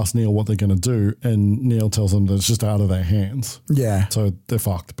 Nancy asks Neil what they're going to do, and Neil tells them that it's just out of their hands. Yeah. So they're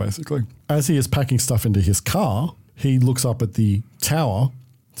fucked, basically. As he is packing stuff into his car, he looks up at the tower.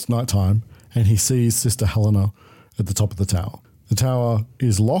 It's nighttime, and he sees Sister Helena at the top of the tower. The tower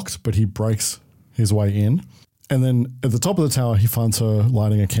is locked, but he breaks his way in. And then at the top of the tower, he finds her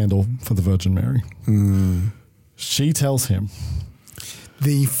lighting a candle for the Virgin Mary. She tells him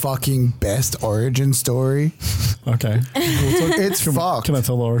the fucking best origin story. Okay. It's fucked. Can I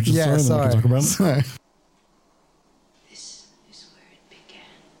tell the origin story and then we can talk about it? Sorry.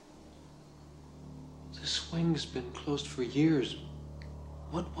 The swing's been closed for years.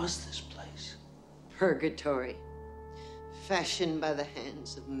 What was this place? Purgatory, fashioned by the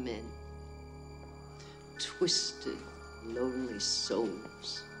hands of men. Twisted, lonely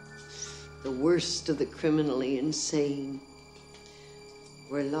souls, the worst of the criminally insane,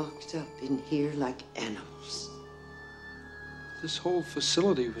 were locked up in here like animals. This whole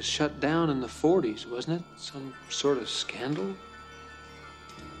facility was shut down in the 40s, wasn't it? Some sort of scandal?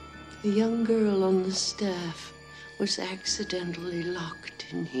 A young girl on the staff was accidentally locked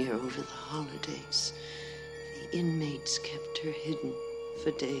in here over the holidays. The inmates kept her hidden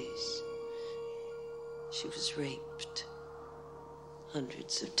for days. She was raped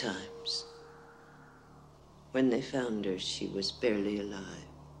hundreds of times. When they found her, she was barely alive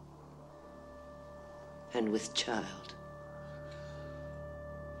and with child.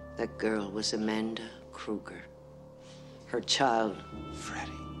 That girl was Amanda Kruger. Her child,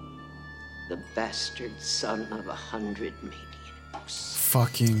 Freddie, the bastard son of 100 maniacs.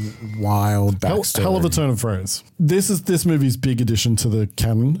 Fucking wild backstory. Hell of a turn of phrase. This is this movie's big addition to the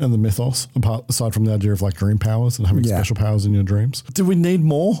canon and the mythos, aside from the idea of like dream powers and having special powers in your dreams. Do we need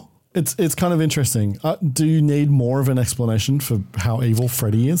more? It's kind of interesting. Do you need more of an explanation for how evil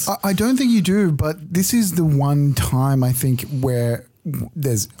Freddy is? I don't think you do, but this is the one time I think where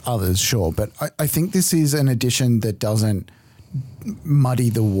there's others, sure, but I think this is an addition that doesn't muddy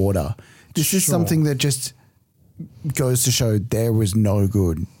the water. This is something that just goes to show there was no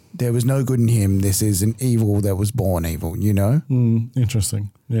good. There was no good in him. This is an evil that was born evil, you know?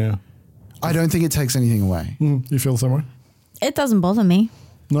 Interesting. Yeah. I don't think it takes anything away. You feel the same way? It doesn't bother me.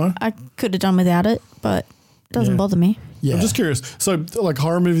 No? I could have done without it, but it doesn't bother me. Yeah. I'm just curious. So, like,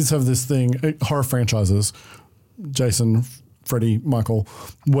 horror movies have this thing, horror franchises, Jason, Freddy, Michael,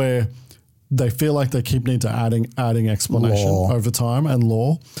 where they feel like they keep need to adding explanation over time and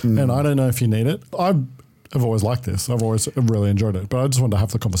lore. And I don't know if you need it. I've always liked this. I've always really enjoyed it. But I just wanted to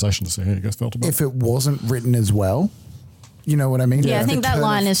have the conversation to see how you guys felt about it. If it wasn't written as well, you know what I mean? Yeah, I think that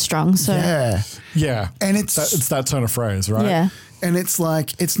line is strong. So yeah. And it's that turn of phrase, right? Yeah. And it's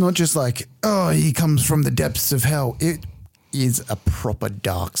like, it's not just like, oh, he comes from the depths of hell. It is a proper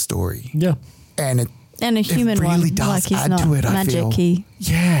dark story. Yeah. And a human it really one. does Like he's add not to it, I magic. feel. He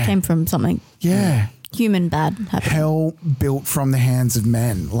came from something. Yeah. Human bad happening. Hell built from the hands of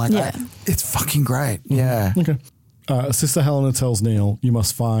men. Like, it's fucking great. Yeah. Okay. Sister Helena tells Neil, you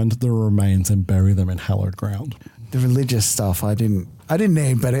must find the remains and bury them in hallowed ground. The religious stuff I didn't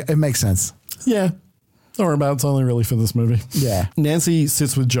need, but it makes sense. Yeah. Don't worry about it. It's only really for this movie. Yeah. Nancy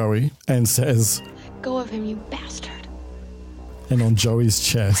sits with Joey and says, Go of him, you bastard. and on Joey's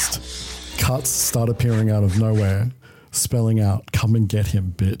chest, cuts start appearing out of nowhere, spelling out, come and get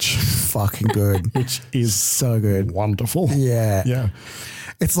him, bitch. Fucking good. Which is so good. Wonderful. Yeah. Yeah.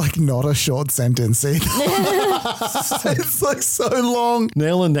 It's like not a short sentence either. It's like so long.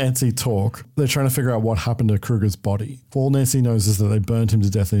 Neil and Nancy talk. They're trying to figure out what happened to Kruger's body. All Nancy knows is that they burned him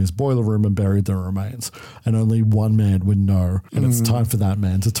to death in his boiler room and buried the remains. And only one man would know. And it's time for that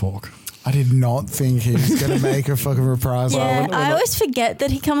man to talk. I did not think he was going to make a fucking reprisal. Yeah, I always forget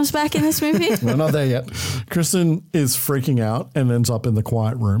that he comes back in this movie. We're not there yet. Kristen is freaking out and ends up in the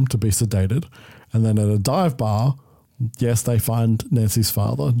quiet room to be sedated. And then at a dive bar, yes, they find Nancy's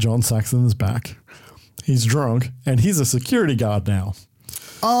father. John Saxon is back. He's drunk and he's a security guard now.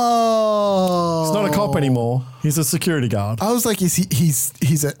 Oh. He's not a cop anymore. He's a security guard. I was like,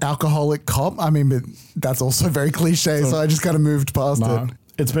 he's an alcoholic cop? I mean, but that's also very cliche, so I just kind of moved past it.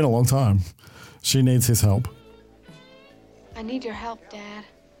 It's been a long time. She needs his help. I need your help, Dad.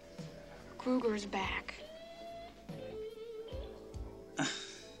 Kruger's back.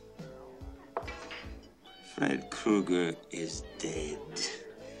 Fred Krueger is dead.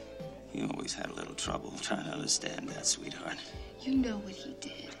 You always had a little trouble trying to understand that, sweetheart. You know what he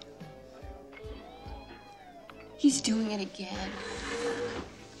did. He's doing it again.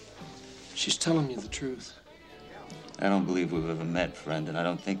 She's telling me the truth. I don't believe we've ever met, friend, and I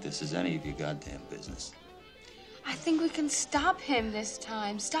don't think this is any of your goddamn business. I think we can stop him this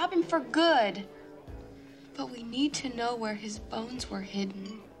time. Stop him for good. But we need to know where his bones were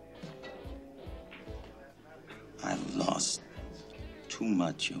hidden. I've lost too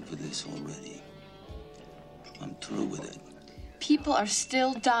much over this already. I'm through with it. People are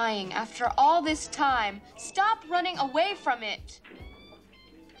still dying after all this time. Stop running away from it.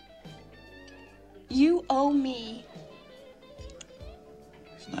 You owe me.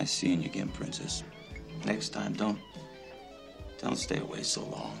 It's nice seeing you again, Princess. Next time, don't stay away so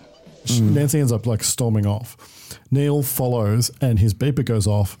long. Nancy ends up like storming off. Neil follows and his beeper goes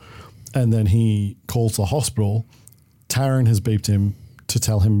off and then he calls the hospital. Taryn has beeped him to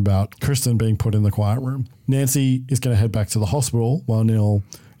tell him about Kristen being put in the quiet room. Nancy is going to head back to the hospital while Neil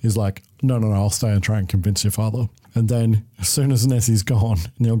is like, no, I'll stay and try and convince your father. And then as soon as Nancy's gone,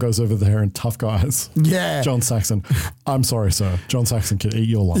 Neil goes over there and tough guys. Yeah. John Saxon. I'm sorry, sir. John Saxon can eat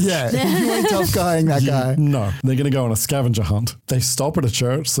your lunch. Yeah. You ain't tough guying that guy. No. They're going to go on a scavenger hunt. They stop at a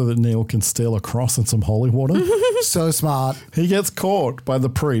church so that Neil can steal a cross and some holy water. So smart. He gets caught by the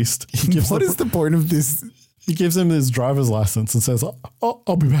priest. What is the point of this? He gives him his driver's license and says,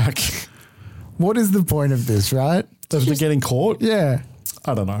 I'll be back. What is the point of this, right? Of the getting caught? Yeah.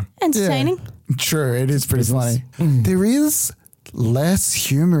 I don't know. Entertaining. Yeah. True, it is pretty funny. There is less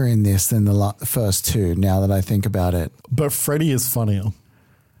humor in this than the first two, now that I think about it. But Freddy is funnier.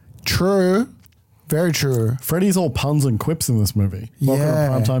 True. Very true. Freddy's all puns and quips in this movie. Welcome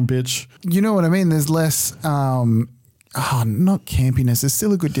to Primetime, bitch. You know what I mean? There's less, not campiness. There's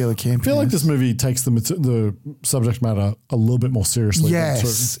still a good deal of campiness. I feel like this movie takes the subject matter a little bit more seriously.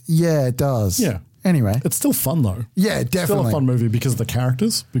 Yes. Yeah, it does. Yeah. Anyway. It's still fun, though. Yeah, definitely. Still a fun movie because of the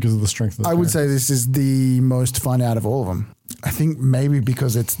characters, because of the strength of the I would say this is the most fun out of all of them. I think maybe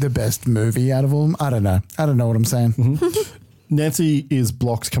because it's the best movie out of all of them. I don't know. I don't know what I'm saying. Mm-hmm. Nancy is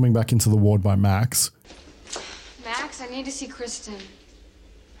blocked coming back into the ward by Max. Max, I need to see Kristen.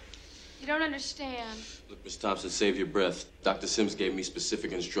 You don't understand. Look, Miss Thompson, save your breath. Dr. Sims gave me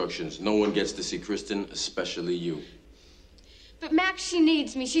specific instructions. No one gets to see Kristen, especially you. But Max, she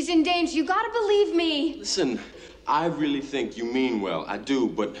needs me. She's in danger. You gotta believe me. Listen, I really think you mean well. I do,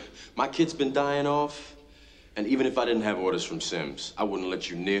 but my kid's been dying off. And even if I didn't have orders from Sims, I wouldn't let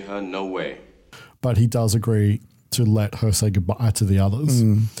you near her, no way. But he does agree to let her say goodbye to the others.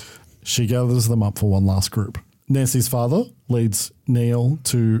 She gathers them up for one last group. Nancy's father leads Neil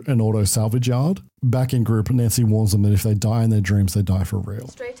to an auto salvage yard. Back in group, Nancy warns them that if they die in their dreams, they die for real.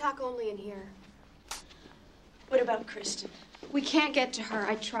 Straight talk only in here. What about Kristen? We can't get to her.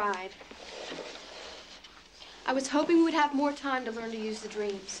 I tried. I was hoping we would have more time to learn to use the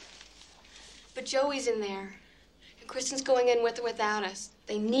dreams. But Joey's in there. And Kristen's going in with or without us.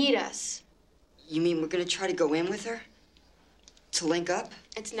 They need us. You mean we're gonna try to go in with her? To link up?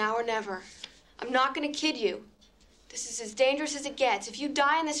 It's now or never. I'm not gonna kid you. This is as dangerous as it gets. If you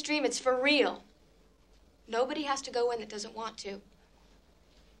die in this dream, it's for real. Nobody has to go in that doesn't want to.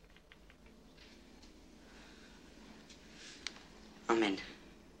 I'm in.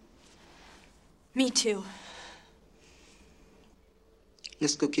 Me too.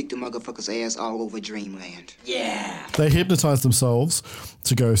 Let's go kick the motherfucker's ass all over Dreamland. Yeah. They hypnotize themselves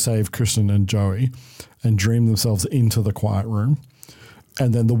to go save Kristen and Joey and dream themselves into the quiet room.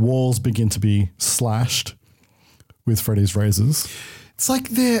 And then the walls begin to be slashed with Freddy's razors. It's like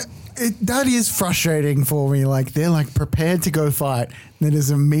that is frustrating for me. Like they're like prepared to go fight. Then as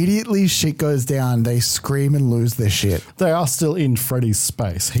immediately shit goes down, they scream and lose their shit. They are still in Freddy's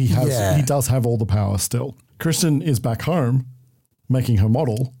space. He does have all the power still. Kristen is back home making her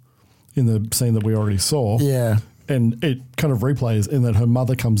model in the scene that we already saw. Yeah. And it kind of replays in that her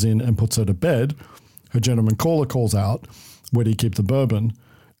mother comes in and puts her to bed. Her gentleman caller calls out, "Where do you keep the bourbon?"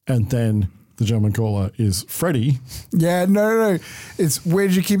 And then the gentleman caller is Freddy. Yeah, no. It's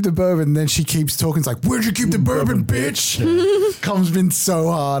where'd you keep the bourbon? And then she keeps talking. It's like, where'd you keep the bourbon, bitch? Yeah. Comes in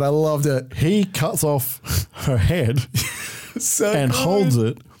so hard. I loved it. He cuts off her head and holds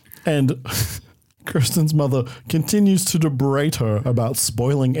it. And Kristen's mother continues to berate her about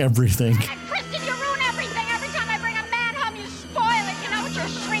spoiling everything. Kristen, you ruin everything. Every time I bring a man home, you spoil it. You know what your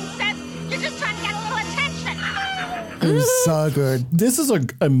shrink says? You're just trying to get a little attention. It was so good. This is an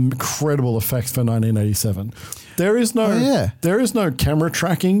incredible effect for 1987. There is no camera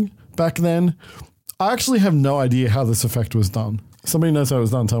tracking back then. I actually have no idea how this effect was done. Somebody knows how it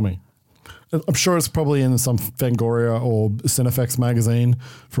was done, tell me. I'm sure it's probably in some Fangoria or Cinefex magazine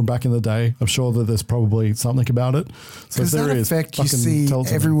from back in the day. I'm sure that there's probably something about it. So Because that effect you see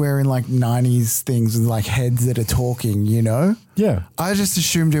everywhere in like 90s things with like heads that are talking, you know? Yeah. I just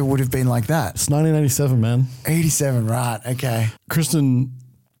assumed it would have been like that. It's 1987, man. 87, right. Okay. Kristen,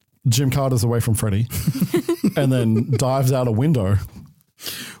 Jim Carter's away from Freddy and then dives out a window.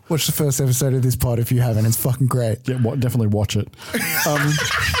 Watch the first episode of this pod if you haven't. It's fucking great. Yeah, definitely watch it.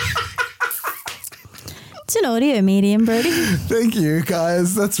 It's an audio medium, Brody. Thank you,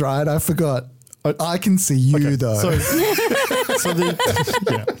 guys. That's right. I forgot. I can see you, though.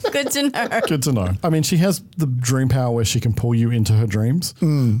 Good to know. Good to know. I mean, she has the dream power where she can pull you into her dreams.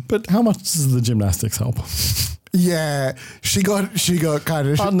 But how much does the gymnastics help? Yeah, she got kind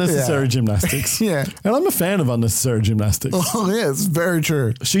of unnecessary gymnastics. Yeah, and I'm a fan of unnecessary gymnastics. Oh, yeah, it's very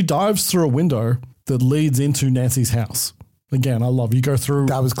true. She dives through a window that leads into Nancy's house. Again, I love you go through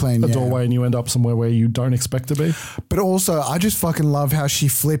that was clean, a doorway and you end up somewhere where you don't expect to be. But also, I just fucking love how she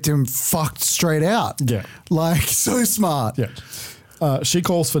flipped him fucked straight out. Yeah. Like, so smart. Yeah. She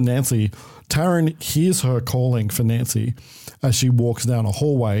calls for Nancy. Taryn hears her calling for Nancy as she walks down a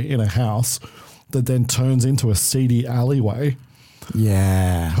hallway in a house that then turns into a seedy alleyway.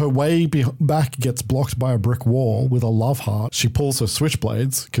 Yeah. Her way back gets blocked by a brick wall with a love heart. She pulls her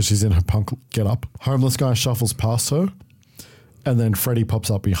switchblades because she's in her punk getup. Homeless guy shuffles past her, and then Freddy pops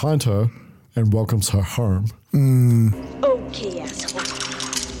up behind her and welcomes her home. Okay, asshole.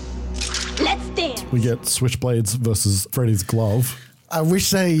 Let's dance. We get switchblades versus Freddy's glove. I wish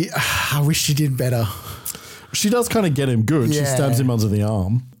she did better. She does kind of get him good. She stabs him under the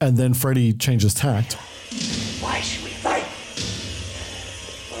arm, and then Freddy changes tact. Why should we fight?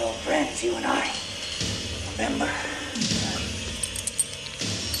 We're all friends, you and I. Remember?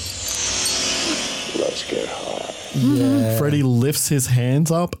 Let's get high. Yeah. Freddy lifts his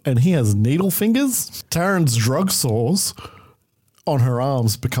hands up and he has needle fingers. Taryn's drug sores on her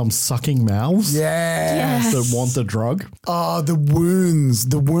arms become sucking mouths. Yes. That want the drug. Oh, the wounds.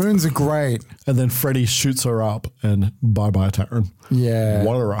 The wounds are great. And then Freddy shoots her up and bye-bye Taryn. Yeah.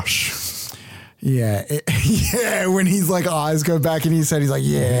 What a rush. Yeah. Yeah, when his like eyes go back in his head, he's like,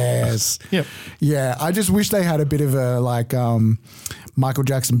 yes. Yep. Yeah. I just wish they had a bit of a like Michael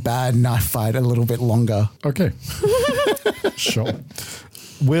Jackson bad knife fight a little bit longer. Okay. Sure.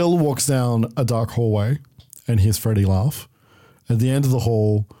 Will walks down a dark hallway and hears Freddy laugh. At the end of the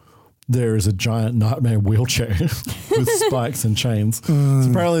hall, there is a giant nightmare wheelchair with spikes and chains. So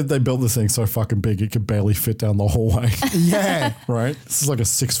apparently they built this thing so fucking big it could barely fit down the hallway. Yeah. Right? This is like a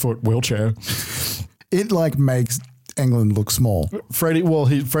 6-foot wheelchair. It like makes England look small.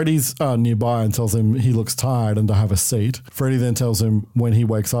 Freddy's nearby and tells him he looks tired and to have a seat. Freddy then tells him when he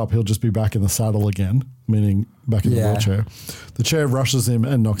wakes up, he'll just be back in the saddle again, meaning back in the wheelchair. The chair rushes him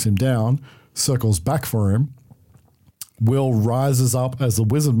and knocks him down, circles back for him. Will rises up as the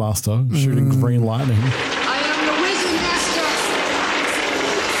Wizard Master, shooting green lightning. I am the Wizard Master!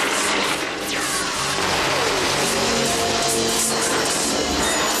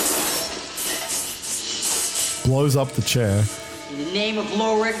 Blows up the chair. In the name of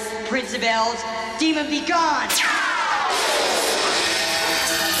Lorik, Prince of Elves, demon be gone!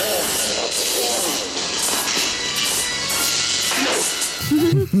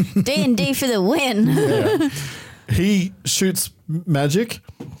 D&D for the win. Yeah. He shoots magic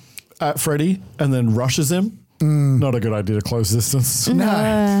at Freddy and then rushes him. Not a good idea to close distance.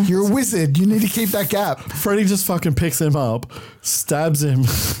 No, you're a wizard. You need to keep that gap. Freddy just fucking picks him up, stabs him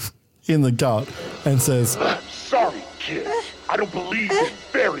in the gut, and says, Sorry, kid. I don't believe in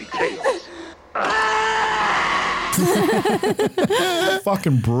fairy tales.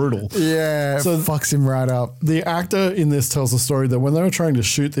 fucking brutal. Yeah, so fucks him right up. The actor in this tells the story that when they were trying to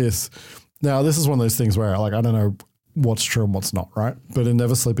shoot this, now this is one of those things where like I don't know what's true and what's not, right? But in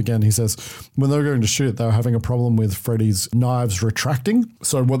Never Sleep Again, he says when they were going to shoot, they were having a problem with Freddy's knives retracting.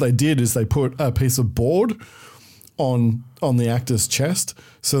 So what they did is they put a piece of board on the actor's chest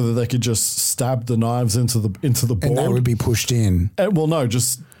so that they could just stab the knives into the board. And they would be pushed in. Well, no,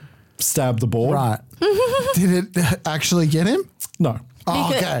 just stab the board. Right. Did it actually get him? No.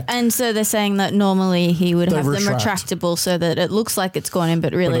 Oh, okay. And so they're saying that normally he would They have them retract. retractable so that it looks like it's gone in,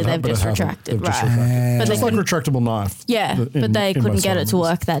 but really they've just retracted. They've just Right. retracted. But they Just like a couldn't- retractable knife. Yeah, but they couldn't get it to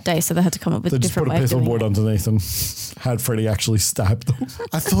work that day, so they had to come up with They a just put different a way of piece of doing wood it. underneath and had Freddy actually stab them.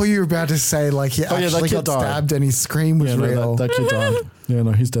 I thought you were about to say like he Oh, yeah, that actually kid got died. stabbed and his scream was Yeah, no, real. that kid died. Yeah,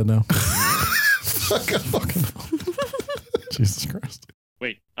 no, he's dead now. Fucking Jesus Christ.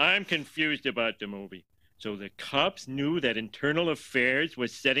 Wait, I'm confused about the movie. So the cops knew that Internal Affairs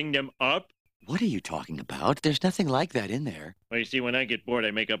was setting them up? What are you talking about? There's nothing like that in there. Well, you see, when I get bored, I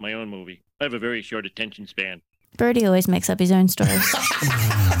make up my own movie. I have a very short attention span. Birdie always makes up his own stories.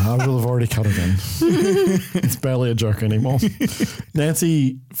 I will have already cut it in. It's barely a joke anymore.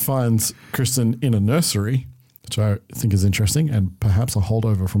 Nancy finds Kristen in a nursery, which I think is interesting and perhaps a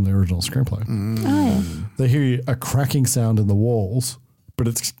holdover from the original screenplay. Oh, yeah. They hear a cracking sound in the walls, but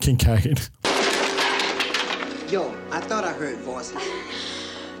it's Kincaid. Yo, I thought I heard voices.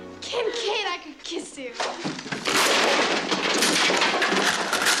 Kincaid, I could kiss you.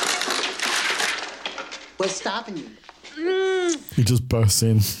 What's stopping you? He just bursts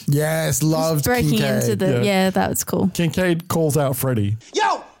in. Yes, loved Breaking Kincaid. into the... Yeah, that was cool. Kincaid calls out Freddy.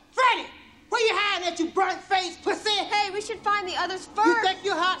 Yo, Freddy! Where you hiding at, you burnt face pussy? Hey, we should find the others first. You think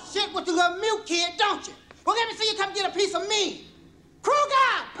you hot shit with the little milk kid, don't you? Well, let me see you come get a piece of me.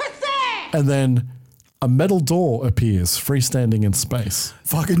 Kruger, pussy! And then a metal door appears, freestanding in space.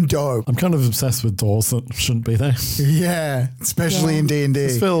 Fucking dope. I'm kind of obsessed with doors that shouldn't be there. Yeah, especially in D&D.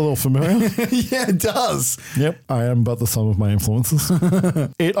 Does it feel a little familiar? Yeah, it does. Yep, I am but the sum of my influences.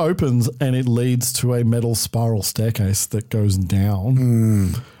 It opens and it leads to a metal spiral staircase that goes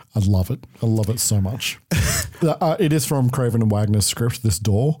down. I love it. I love it so much. It is from Craven and Wagner's script, this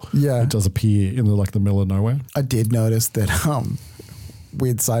door. Yeah. It does appear in the middle of nowhere. I did notice that,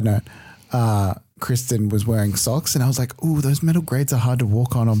 weird side note, Kristen was wearing socks and I was like, ooh, those metal grades are hard to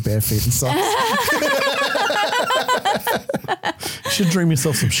walk on bare feet and socks. You should dream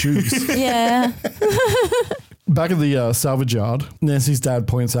yourself some shoes. Yeah. Back at the salvage yard, Nancy's dad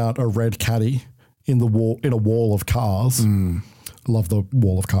points out a red caddy in a wall of cars. Love the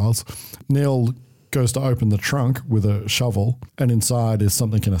wall of cars. Neil goes to open the trunk with a shovel, and inside is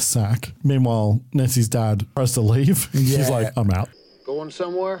something in a sack. Meanwhile, Nancy's dad tries to leave. Yeah. He's like, I'm out. Going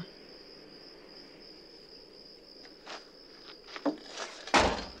somewhere?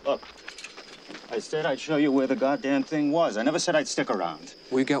 Look, I said I'd show you where the goddamn thing was. I never said I'd stick around.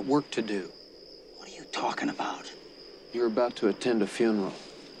 We got work to do. What are you talking about? You're about to attend a funeral.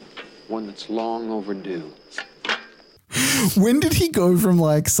 One that's long overdue. When did he go from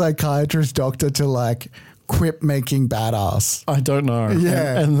like psychiatrist doctor to like quip making badass? I don't know.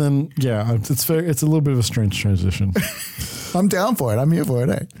 Yeah. And then, it's a little bit of a strange transition. I'm down for it. I'm here for it,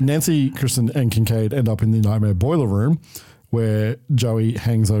 eh? Nancy, Kristen, and Kincaid end up in the Nightmare Boiler Room where Joey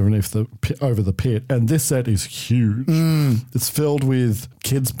hangs over the pit. And this set is huge. It's filled with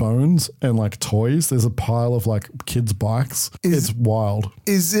kids' bones and like toys. There's a pile of like kids' bikes. It's wild.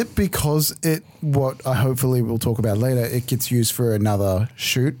 Is it because what I hopefully will talk about later, it gets used for another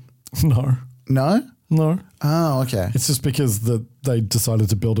shoot? No. No? No. Oh, okay. It's just because they decided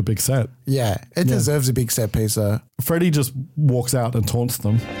to build a big set. Yeah, it deserves a big set piece. Freddy just walks out and taunts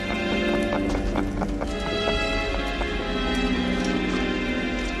them.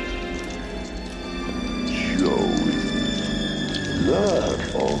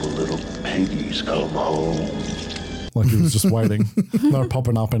 Look, all the little piggies come home. Like he was just waiting. Not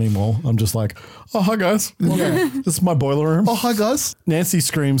popping up anymore. I'm just like, oh, hi, guys. Yeah. This is my boiler room. Oh, hi, guys. Nancy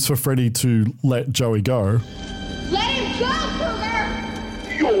screams for Freddy to let Joey go. Let him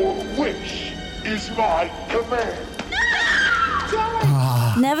go, Cougar! Your wish is my command.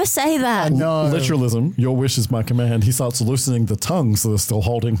 Never say that. No. Literalism. Your wish is my command. He starts loosening the tongues that are still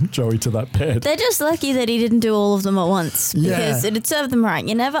holding Joey to that bed. They're just lucky that he didn't do all of them at once because Yeah. it'd serve them right.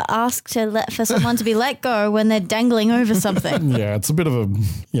 You never ask for someone to be let go when they're dangling over something. Yeah, it's a bit of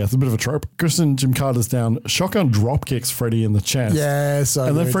a trope. Kristen Jim Carter's down. Shotgun drop kicks Freddy in the chest. Yeah, so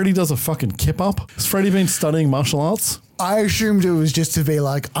and then good. Freddy does a fucking kip up. Has Freddy been studying martial arts? I assumed it was just to be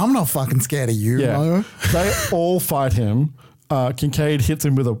like, I'm not fucking scared of you. Yeah, Mo. they all fight him. Kincaid hits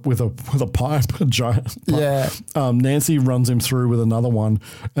him with a pipe, a giant pipe. Yeah. Nancy runs him through with another one,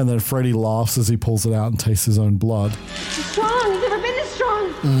 and then Freddy laughs as he pulls it out and tastes his own blood. He's strong. He's never been this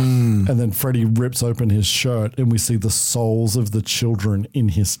strong. And then Freddy rips open his shirt, and we see the souls of the children in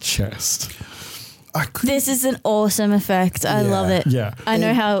his chest. This is an awesome effect. I love it. Yeah. I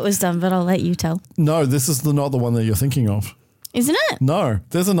know how it was done, but I'll let you tell. No, this is not the one that you're thinking of. Isn't it? No,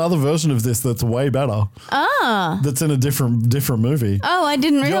 there's another version of this that's way better. Ah. That's in a different movie. Oh, I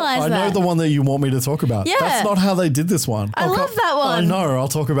didn't realize I that. know the one that you want me to talk about. Yeah. That's not how they did this one. I love that one. I know. I'll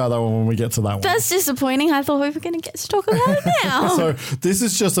talk about that one when we get to that one. That's disappointing. I thought we were going to get to talk about it now. So this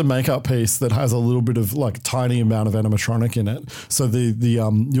is just a makeup piece that has a little bit of like tiny amount of animatronic in it. So the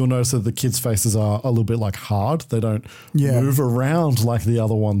you'll notice that the kids' faces are a little bit like hard. They don't move around like the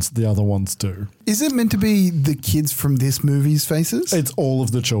other ones do. Is it meant to be the kids from this movie's faces? It's all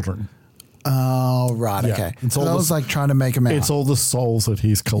of the children. Oh, right. Yeah. Okay. It's So all I the- was like trying to make them out. It's all the souls that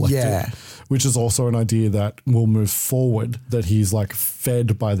he's collected. Yeah. Which is also an idea that will move forward, that he's like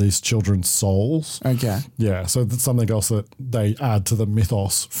fed by these children's souls. Okay. Yeah. So that's something else that they add to the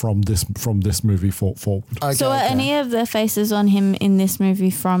mythos from this movie forward. So are any of the faces on him in this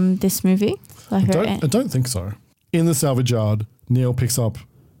movie from this movie? Like I don't think so. In the salvage yard, Neil picks up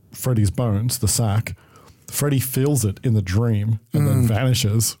Freddy's bones, the sack. Freddy feels it in the dream and then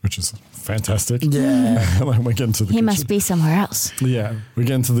vanishes, which is fantastic. Yeah. And then we get into the he good must shit. be somewhere else. Yeah, we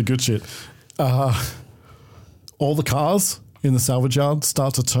get into the good shit. All the cars in the salvage yard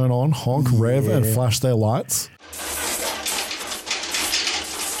start to turn on, honk, rev, and flash their lights.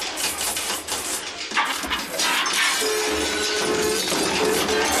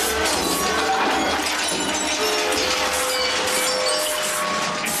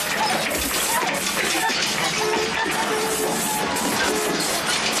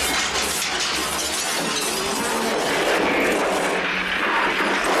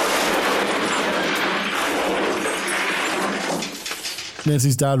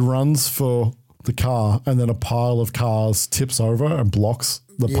 Nancy's dad runs for the car, and then a pile of cars tips over and blocks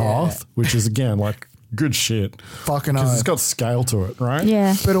the path, which is, again, like, good shit. Fucking Because hell. it's got scale to it, right?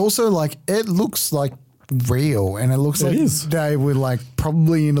 Yeah. But also, like, it looks like real, and it looks like they were, like,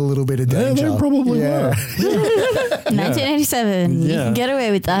 probably in a little bit of danger. Yeah, they probably were. 1987. You Yeah. can get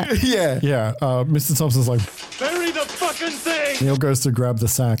away with that. Yeah. Mr. Thompson's like, Bury the fucking thing! Neil goes to grab the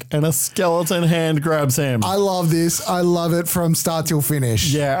sack, and a skeleton hand grabs him. I love this. I love it from start till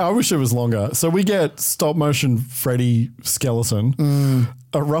finish. Yeah, I wish it was longer. So we get stop motion Freddy skeleton.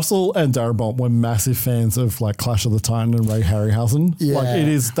 Russell and Darabont were massive fans of like Clash of the Titan and Ray Harryhausen. Yeah.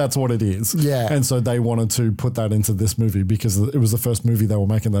 Like that's what it is. Yeah. And so they wanted to put that into this movie because it was the first movie they were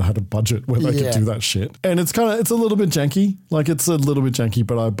making that had a budget where they could do that shit. And it's a little bit janky. Like it's a little bit janky,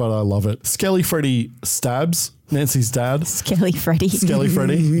 but I love it. Skelly Freddy stabs Nancy's dad. Skelly Freddy. Skelly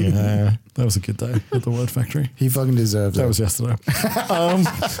Freddy. Yeah. That was a good day at the Word Factory. He fucking deserves it. That was yesterday.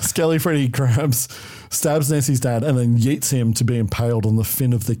 Skelly Freddy stabs Nancy's dad and then yeets him to be impaled on the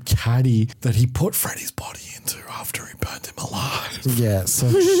fin of the caddy that he put Freddy's body into after he burned him alive. Yeah,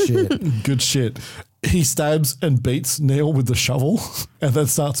 such shit. Good shit. He stabs and beats Neil with the shovel and then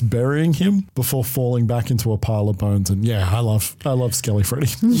starts burying him before falling back into a pile of bones. And yeah, I love Skelly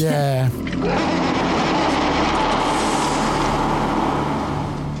Freddy. Yeah.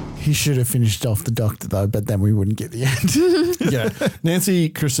 He should have finished off the doctor though, but then we wouldn't get the end. Yeah. Nancy,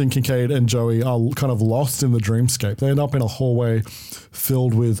 Kristen, Kincaid, and Joey are kind of lost in the dreamscape. They end up in a hallway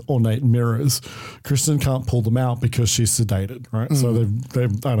filled with ornate mirrors. Kristen can't pull them out because she's sedated, right? So they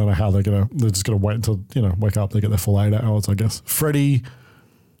I don't know how they're just gonna wait until, wake up, they get their full 8 hours, I guess. Freddy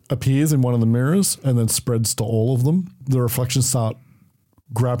appears in one of the mirrors and then spreads to all of them. The reflections start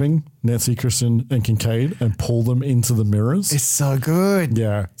grabbing Nancy, Kristen, and Kincaid and pull them into the mirrors. It's so good.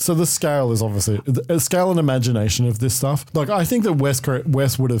 Yeah. So the scale is obviously the scale and imagination of this stuff. Like I think that Wes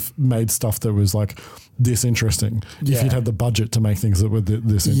would have made stuff that was like this interesting if he'd had the budget to make things that were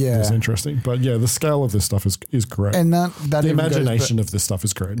this interesting. But yeah, the scale of this stuff is great. And that the even imagination of this stuff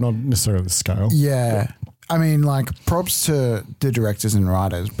is great, not necessarily the scale. Yeah. I mean, like, props to the directors and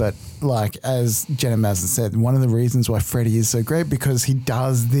writers, but like as Jenna Maslin said, one of the reasons why Freddy is so great because he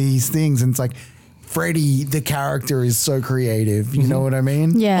does these things, and it's like Freddy, the character, is so creative. You know what I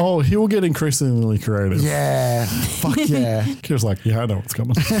mean? Yeah. Oh, he will get increasingly creative. Yeah. Fuck yeah. Kira's like, yeah, I know what's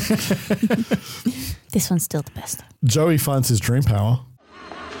coming. This one's still the best. Joey finds his dream power.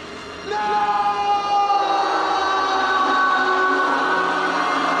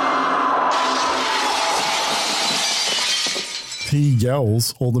 He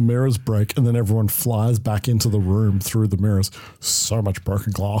yells, all the mirrors break, and then everyone flies back into the room through the mirrors. So much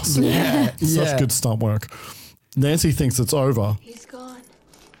broken glass. Yeah. Such good stunt work. Nancy thinks it's over. He's gone.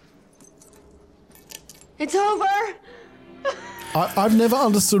 It's over. I've never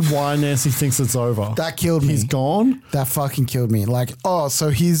understood why Nancy thinks it's over. That killed me. He's gone? That fucking killed me. Like, oh, so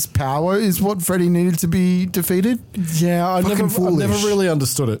his power is what Freddy needed to be defeated? Yeah, I've never really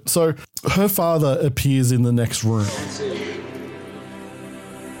understood it. So her father appears in the next room.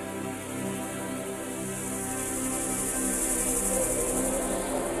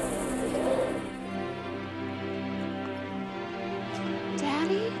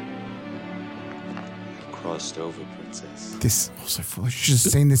 Daddy? Crossed over, princess. This also foolish. You should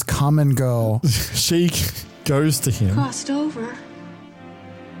have seen this come and go. She goes to him. Crossed over.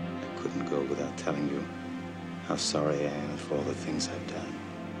 I couldn't go without telling you how sorry I am for all the things I've done.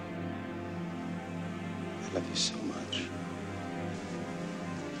 I love you so much.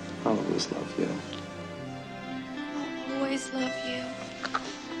 I'll always love you. I'll always love you.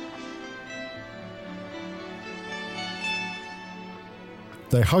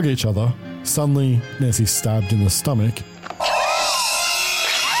 They hug each other. Suddenly, Nancy's stabbed in the stomach.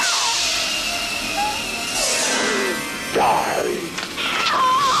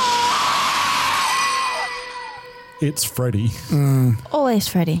 It's Freddy. Always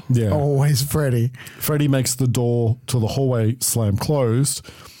Freddy. Yeah. Always Freddy. Freddy makes the door to the hallway slam closed,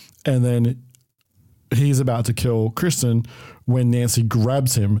 and then he's about to kill Kristen when Nancy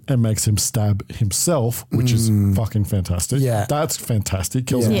grabs him and makes him stab himself, which is fucking fantastic. Yeah. That's fantastic.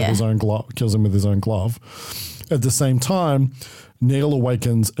 Kills him Yeah. with his own glove. Kills him with his own glove. At the same time, Neil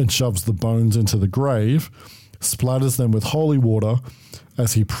awakens and shoves the bones into the grave, splatters them with holy water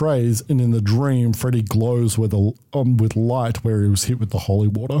as he prays, and in the dream, Freddy glows with light where he was hit with the holy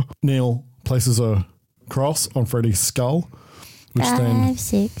water. Neil places a cross on Freddy's skull, which then 5,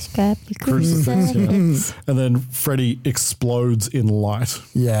 6, grab your crucifix, crucifix. and then Freddy explodes in light.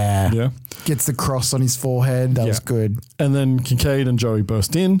 Yeah. Yeah. Gets the cross on his forehead. That was good. And then Kincaid and Joey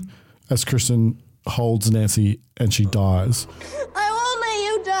burst in as Kristen holds Nancy and she dies. I won't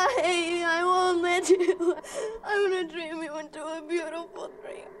away. I won't let you. I'm gonna dream you into a beautiful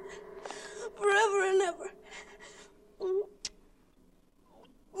dream. Forever and ever.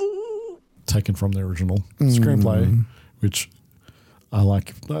 Taken from the original screenplay, which I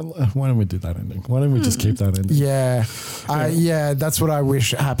like. Why don't we do that ending? Why don't we just keep that ending? Yeah. That's what I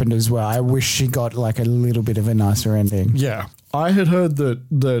wish happened as well. I wish she got like a little bit of a nicer ending. Yeah. I had heard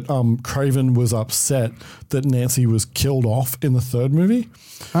that Craven was upset that Nancy was killed off in the third movie.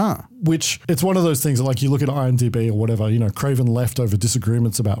 Which it's one of those things that, like, you look at IMDb or whatever, you know, Craven left over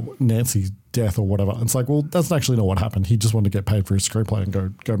disagreements about Nancy's death or whatever. It's like, well, that's actually not what happened. He just wanted to get paid for his screenplay and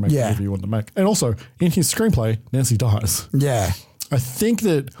go make the movie he wanted to make. And also, in his screenplay, Nancy dies. Yeah. I think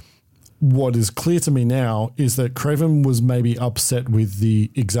that what is clear to me now is that Craven was maybe upset with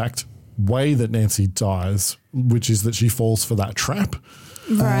the exact way that Nancy dies, which is that she falls for that trap.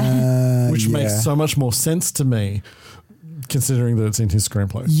 Right. Which makes so much more sense to me, considering that it's in his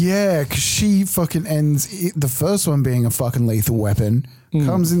screenplay. Yeah, because she fucking ends the first one being a fucking lethal weapon,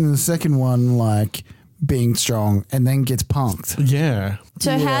 comes in the second one like being strong, and then gets punked. Yeah.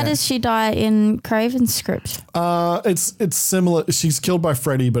 So how does she die in Craven's script? It's similar. She's killed by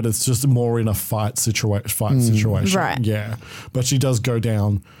Freddy, but it's just more in a fight situation. Right. Yeah. But she does go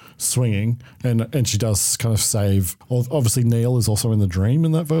down swinging, and she does kind of save. Obviously, Neil is also in the dream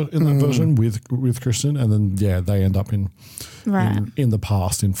in that version with Kristen, and then they end up in the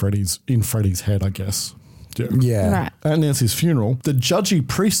past in Freddy's head, I guess. Yeah. Right. At Nancy's funeral, the judgy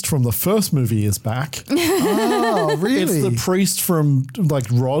priest from the first movie is back. Oh, really? It's the priest from like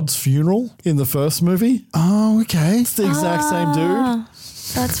Rod's funeral in the first movie. Oh, okay. It's the exact same dude.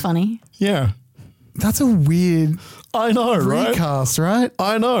 That's funny. Yeah. That's a weird I know, right? recast, right?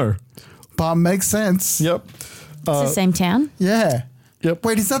 I know. But makes sense. Yep. It's the same town? Yeah. Yep.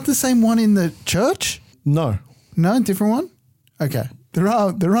 Wait, is that the same one in the church? No. No, different one? Okay. There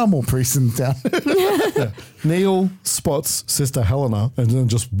are more priests in town. Neil spots Sister Helena and then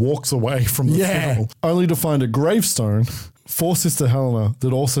just walks away from the funeral, only to find a gravestone for Sister Helena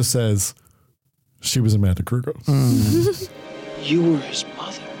that also says she was Amanda Kruger. You were his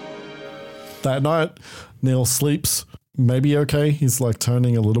mother. That night, Neil sleeps, maybe okay. He's like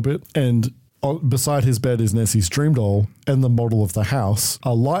turning a little bit, and beside his bed is Nessie's dream doll and the model of the house.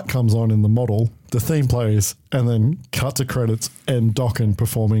 A light comes on in the model, the theme plays, and then cut to credits and Dokken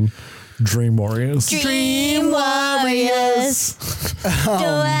performing Dream Warriors. Dream Warriors. Don't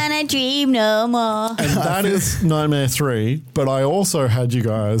wanna dream no more. And that is Nightmare 3, but I also had you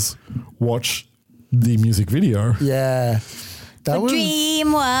guys watch the music video. Yeah. That was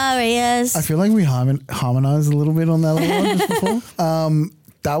Dream Warriors. I feel like we harmonized a little bit on that other one just before.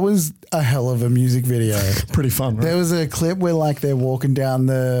 That was a hell of a music video. Pretty fun, right? There was a clip where like they're walking down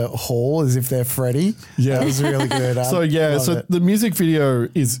the hall as if they're Freddy. Yeah. That was really good. So the music video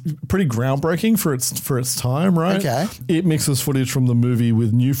is pretty groundbreaking for its time, right? Okay. It mixes footage from the movie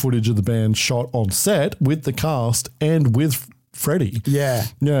with new footage of the band shot on set with the cast and with Freddy. Yeah.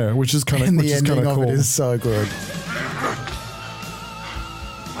 Yeah, which is kind of and which the is kind ending of of cool. it is so good.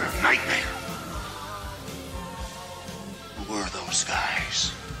 What a nightmare. Who were those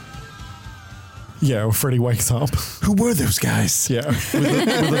guys? Yeah, well, Freddy wakes up. Who were those guys? Yeah, with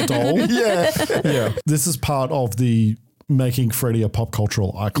a doll. Yeah. This is part of the making Freddy a pop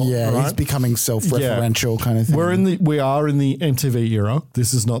cultural icon. Yeah, right? he's becoming self-referential kind of thing. We are in the MTV era.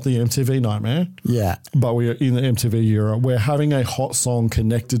 This is not the MTV Nightmare. Yeah. But we are in the MTV era where having a hot song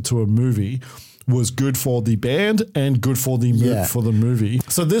connected to a movie was good for the band and good for the movie.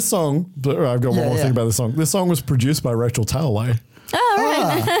 So this song, I've got one more thing about this song. This song was produced by Rachel Talalay.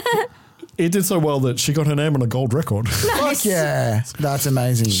 Oh, right. It did so well that she got her name on a gold record. Fuck yeah. That's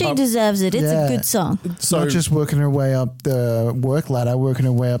amazing. She deserves it. It's a good song. So not just working her way up the work ladder, working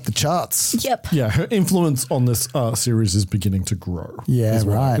her way up the charts. Yep. Yeah, her influence on this series is beginning to grow. Yeah, is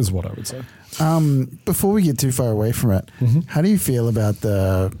right. Is what I would say. Before we get too far away from it, how do you feel about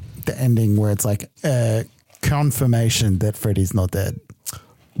the ending where it's like confirmation that Freddy's not dead?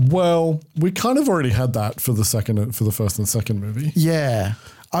 Well, we kind of already had that for the first and second movie. Yeah.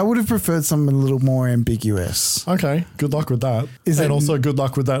 I would have preferred something a little more ambiguous. Okay, good luck with that. Also good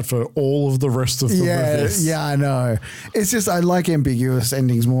luck with that for all of the rest of the movies. Yeah, I know. It's just I like ambiguous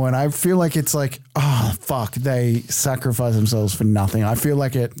endings more, and I feel like it's like, oh, fuck, they sacrifice themselves for nothing. I feel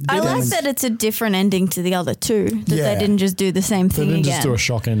like it... I like that it's a different ending to the other two, that they didn't just do the same thing again. They didn't just do a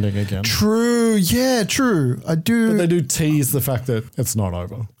shock ending again. True, yeah, true. I do... But they do tease the fact that it's not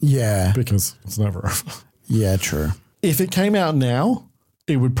over. Yeah. Because it's never over. Yeah, true. If it came out now...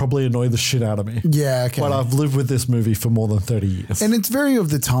 it would probably annoy the shit out of me. Yeah, okay. But I've lived with this movie for more than 30 years. And it's very of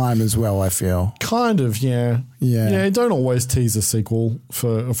the time as well, I feel. Kind of, yeah. Yeah. Yeah, don't always tease a sequel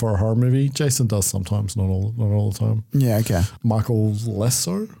for a horror movie. Jason does sometimes, not all the time. Yeah, okay. Michael less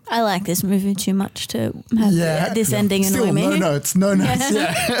so. I like this movie too much to have this ending annoy Still, me. no notes.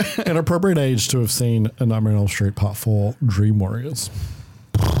 Yeah. An appropriate age to have seen A Nightmare on Elm Street Part 4, Dream Warriors.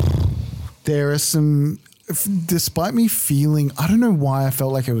 There are some... Despite me feeling, I don't know why I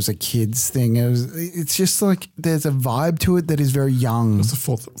felt like it was a kid's thing. It's just like there's a vibe to it that is very young.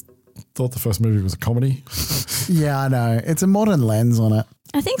 Thought the first movie was a comedy. Yeah, I know. It's a modern lens on it.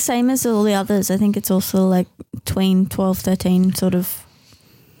 I think same as all the others. I think it's also like tween 12, 13 sort of.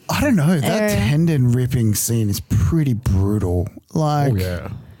 I don't know. That area. tendon ripping scene is pretty brutal. Like, oh, yeah.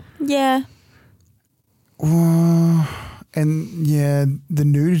 Yeah. And yeah, the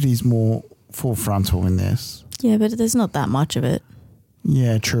nudity's more full frontal in this. Yeah, but there's not that much of it.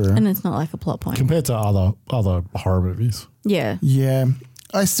 Yeah, true. And it's not like a plot point. Compared to other horror movies. Yeah. Yeah.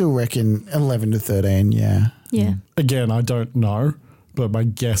 I still reckon 11 to 13, yeah. Yeah. Again, I don't know, but my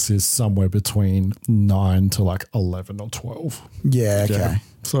guess is somewhere between 9 to like 11 or 12. Yeah, okay. Yeah.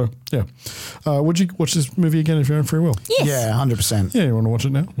 So, yeah. Would you watch this movie again if you're in free will? Yes. Yeah, 100%. Yeah, you want to watch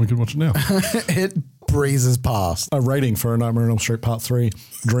it now? We could watch it now. It breezes past. A rating for A Nightmare on Elm Street Part 3,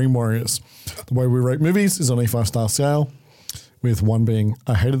 Dream Warriors. The way we rate movies is on a 5-star scale, with 1 being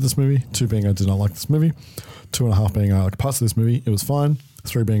I hated this movie, 2 being I did not like this movie, 2.5 being I like parts of this movie, it was fine,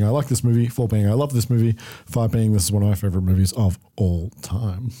 3 being I like this movie, 4 being I love this movie, 5 being this is one of my favorite movies of all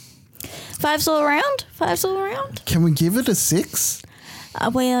time. 5s all around? 5s all around? Can we give it a 6?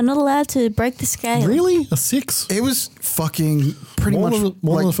 We are not allowed to break the scale. Really? A 6? It was fucking pretty More much...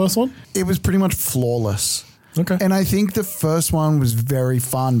 than the first one? It was pretty much flawless. Okay. And I think the first one was very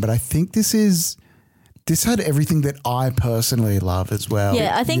fun, but I think this had everything that I personally love as well.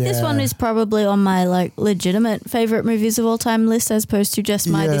 Yeah, I think this one is probably on my like legitimate favorite movies of all time list as opposed to just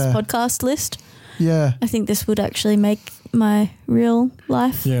my this podcast list. Yeah. I think this would actually make my real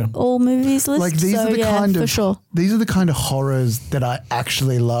life all movies list. Like these are the kind of for sure. These are the kind of horrors that I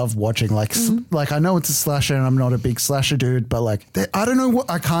actually love watching. Like like I know it's a slasher and I'm not a big slasher dude, but like I don't know what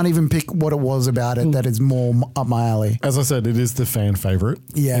I can't even pick what it was about it that is more up my alley. As I said, it is the fan favorite.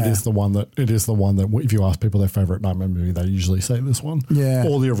 Yeah. It is the one that if you ask people their favorite nightmare movie, they usually say this one. Yeah.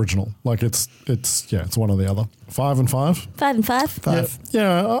 Or the original. Like it's one or the other. 5 and 5? 5 and 5.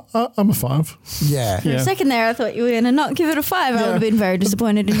 Yeah, I'm a 5. Yeah. For a second there, I thought you were going to not give it a 5. I would have been very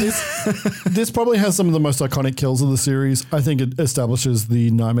disappointed in this. This probably has some of the most iconic kills of the series. I think it establishes the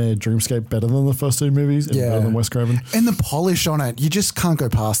Nightmare Dreamscape better than the first 2 movies and better than Wes Craven. And the polish on it, you just can't go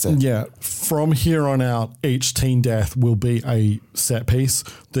past it. Yeah. From here on out, each teen death will be a set piece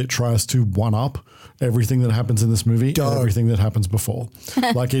that tries to one-up everything that happens in this movie and everything that happens before.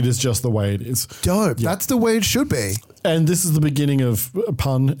 Like it is just the way it is. Dope. Yeah. That's the way it should be. And this is the beginning of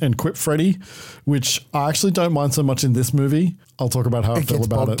Pun and Quip Freddy, which I actually don't mind so much in this movie. I'll talk about how I feel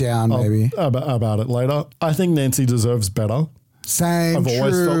about it. Down, maybe. About it later. I think Nancy deserves better. Same. I've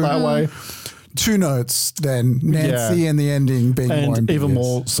always felt that way. 2 notes then. Nancy and the ending being more ambiguous. Even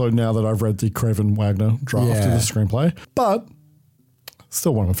more so now that I've read the Craven Wagner draft of the screenplay. But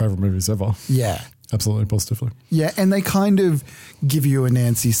still one of my favorite movies ever. Yeah. Absolutely, positively. Yeah, and they kind of give you a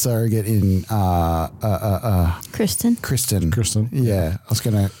Nancy surrogate in Kristen. Kristen. Yeah, I was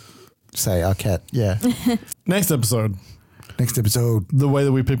going to say Arquette. Yeah. Next episode. The way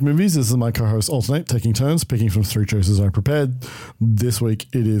that we pick movies is that my co-hosts alternate, taking turns, picking from 3 choices I prepared. This week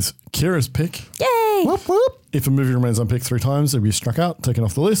it is Kira's pick. Yay! Whoop, whoop. If a movie remains unpicked 3 times, it will be struck out, taken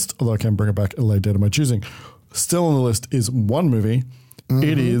off the list, although I can bring it back at a later date of my choosing. Still on the list is one movie. Mm-hmm.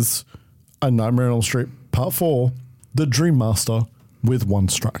 It is A Nightmare on Elm Street Part 4, The Dream Master with 1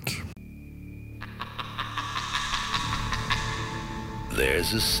 strike.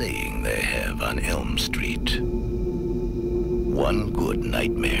 There's a saying they have on Elm Street. One good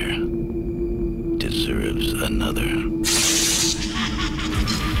nightmare deserves another. And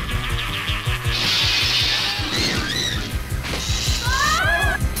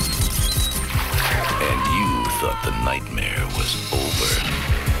you thought the nightmare was over.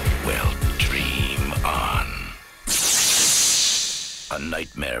 Well, dream on. A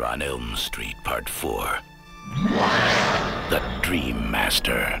Nightmare on Elm Street Part 4. The Dream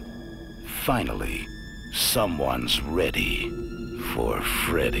Master. Finally, someone's ready for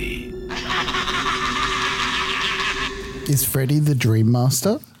Freddy. Is Freddy the Dream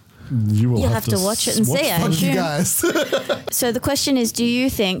Master? You'll have to watch it and see, Fuck you guys. So the question is, do you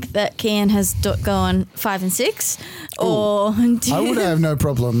think that Kian has gone 5 and 6? Or I would have no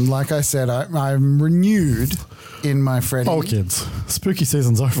problem. Like I said, I'm renewed in my Freddy. Oh, kids. Spooky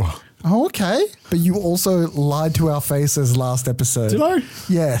season's over. Oh, okay. But you also lied to our faces last episode. Did I?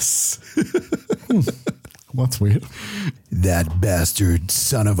 Yes. That's weird. That bastard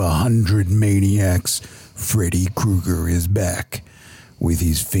son of 100 maniacs, Freddy Krueger, is back with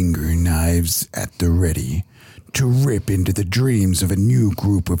his finger knives at the ready to rip into the dreams of a new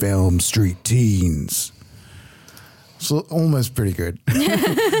group of Elm Street teens. So almost pretty good.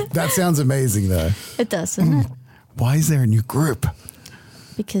 That sounds amazing, though. It does, doesn't it? Why is there a new group?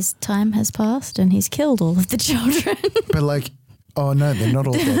 Because time has passed and he's killed all of the children. But like, oh no, they're not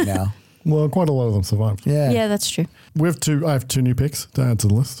all dead now. Well, quite a lot of them survived. Yeah, that's true. I have 2 new picks to add to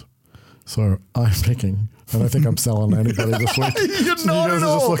the list. So I'm picking. I don't think I'm selling anybody this week. You're So not you guys at are just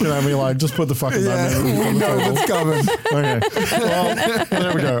all. looking at me like, just put the fucking Nightmare on the No, table. it's coming. Okay. Well,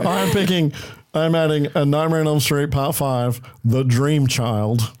 there we go. I'm adding a Nightmare on Elm Street Part 5, The Dream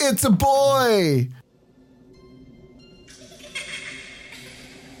Child. It's a boy.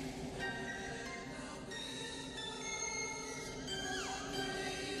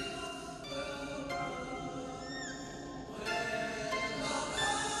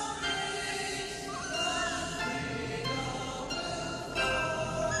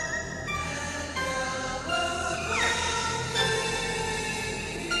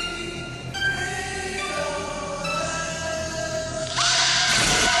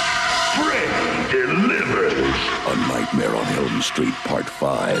 Freddy delivers. A Nightmare on Elm Street Part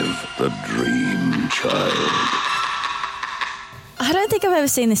 5, The Dream Child. I don't think I've ever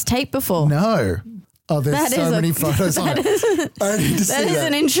seen this tape before. No. Oh, there's That so is many photos on it. I need to That see is that.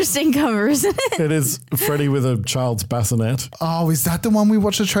 an interesting cover, isn't it? It is Freddy with a child's bassinet. Oh, is that the one we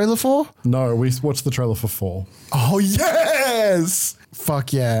watched the trailer for? No, we watched the trailer for 4. Oh, yes.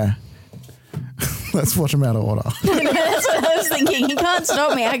 Fuck yeah. Let's watch them out of order. That's what I was thinking. You can't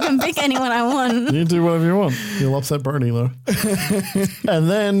stop me. I can pick anyone I want. You do whatever you want. You'll upset Bernie, though. And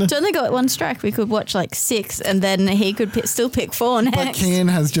then... It's only got 1 strike. We could watch like 6 and then he could still pick 4 next. But Kian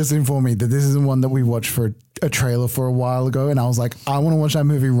has just informed me that this is the one that we watched for a trailer for a while ago. And I was like, I want to watch that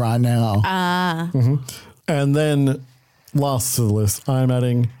movie right now. Ah. And then, last to the list, I'm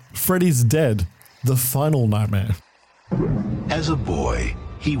adding Freddy's Dead, The Final Nightmare. As a boy,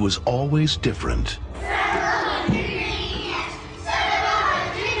 he was always different.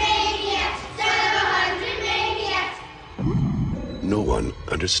 No one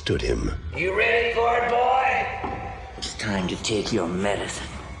understood him. You ready for it, boy? It's time to take your medicine.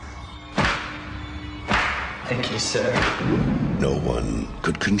 Thank you, sir. No one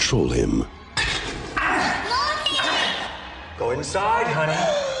could control him. Go inside, honey.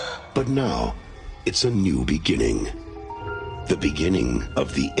 But now, it's a new beginning. The beginning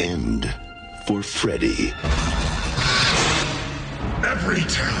of the end for Freddy. Every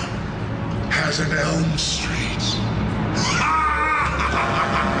town has an Elm Street.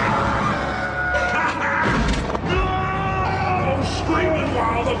 Screaming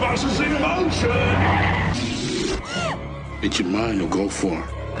while the bus is in motion. It's your mind or go for it.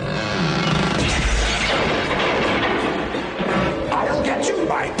 I'll get you,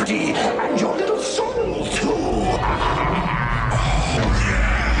 my pretty, and your little soul, too.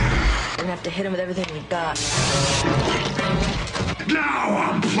 We're gonna have to hit him with everything we got. Now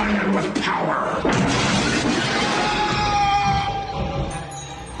I'm playing with power.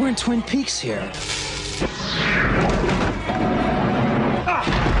 We're in Twin Peaks here.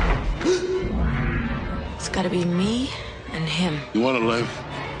 It's gotta be me and him. You want to live?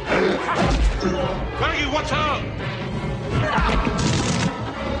 Maggie, watch out!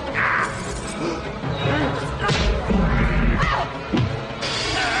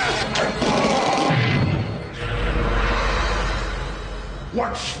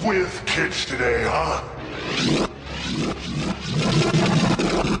 What's with kids today, huh?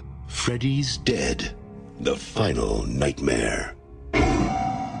 Freddy's Dead, the final nightmare.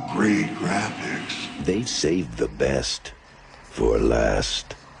 Great graphics. They saved the best for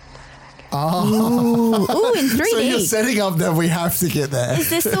last. Oh. Ooh, in 3D. So you're setting up that we have to get there. Is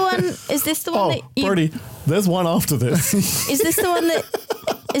this the one? Is this the one that you? Brody, there's one after this. Is this the one that?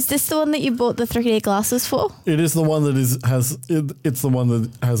 Is this the one that you bought the 3D glasses for? It is the one that it's the one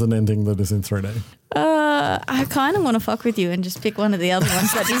that has an ending that is in 3D. I kind of want to fuck with you and just pick one of the other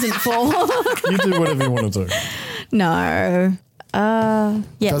ones that isn't 4. You do whatever you want to do. No. Yeah,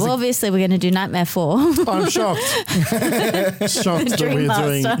 Does well, it- obviously we're going to do Nightmare 4. I'm shocked. Shocked that Dream we're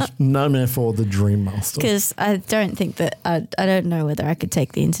Master. doing Nightmare for the Dream Master. Because I don't think that, I don't know whether I could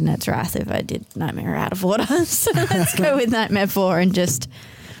take the internet's wrath if I did Nightmare out of order. So let's go with Nightmare 4 and just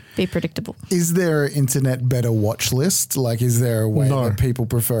be predictable. Is there an internet better watch list? Like, is there a way No. that people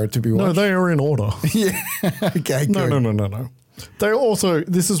prefer it to be watched? No, they are in order. Yeah. Okay, good. No. They also,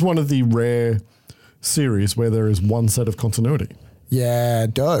 this is one of the rare series where there is one set of continuity. Yeah,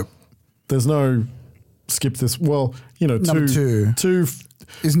 dope. There's no skip this. Well, Number two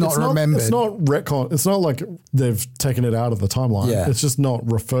is not remembered. It's not retcon. It's not like they've taken it out of the timeline. Yeah. It's just not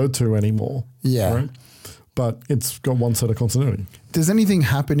referred to anymore. Yeah. Right? But it's got one set of continuity. Does anything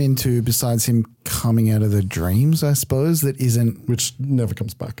happen in 2 besides him coming out of the dreams, I suppose, that isn't... Which never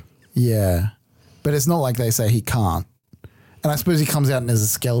comes back. Yeah. But it's not like they say he can't. And I suppose he comes out as a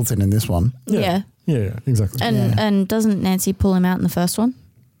skeleton in this one. Yeah. Yeah, exactly. And doesn't Nancy pull him out in the first one?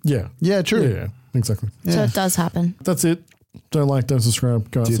 Yeah. Yeah, true. Yeah, exactly. So it does happen. That's it. Don't like, don't subscribe.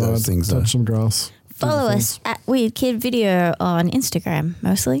 Go Do outside, those things, touch though. some grass. Follow us at Weird Kid Video on Instagram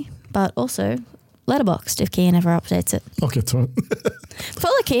mostly, but also Letterboxd if Kian ever updates it. I'll get to it.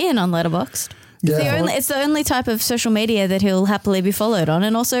 Follow Kian on Letterboxd. Yeah. It's the only type of social media that he'll happily be followed on,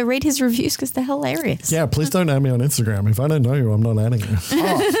 and also read his reviews because they're hilarious. Yeah, please don't add me on Instagram. If I don't know you, I'm not adding you.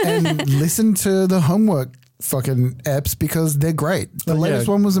 And listen to the homework fucking apps because they're great. The latest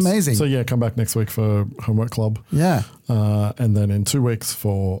one was amazing. So yeah, come back next week for Homework Club. Yeah. And then in 2 weeks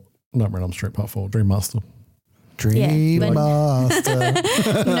for Nightmare on Elm Street Part 4, Dream Master. Dream but- Master.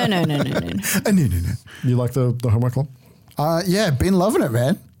 No. No. You like the Homework Club? Yeah, been loving it,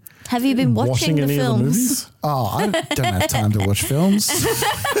 man. Have you been watching the any films? of the movies? Oh, I don't have time to watch films.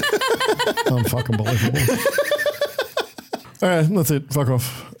 Unfucking believable. All right, that's it. Fuck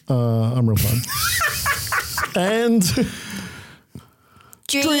off. I'm real fun. And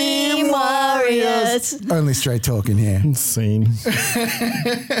Dream Warriors. Only straight talking here. scene.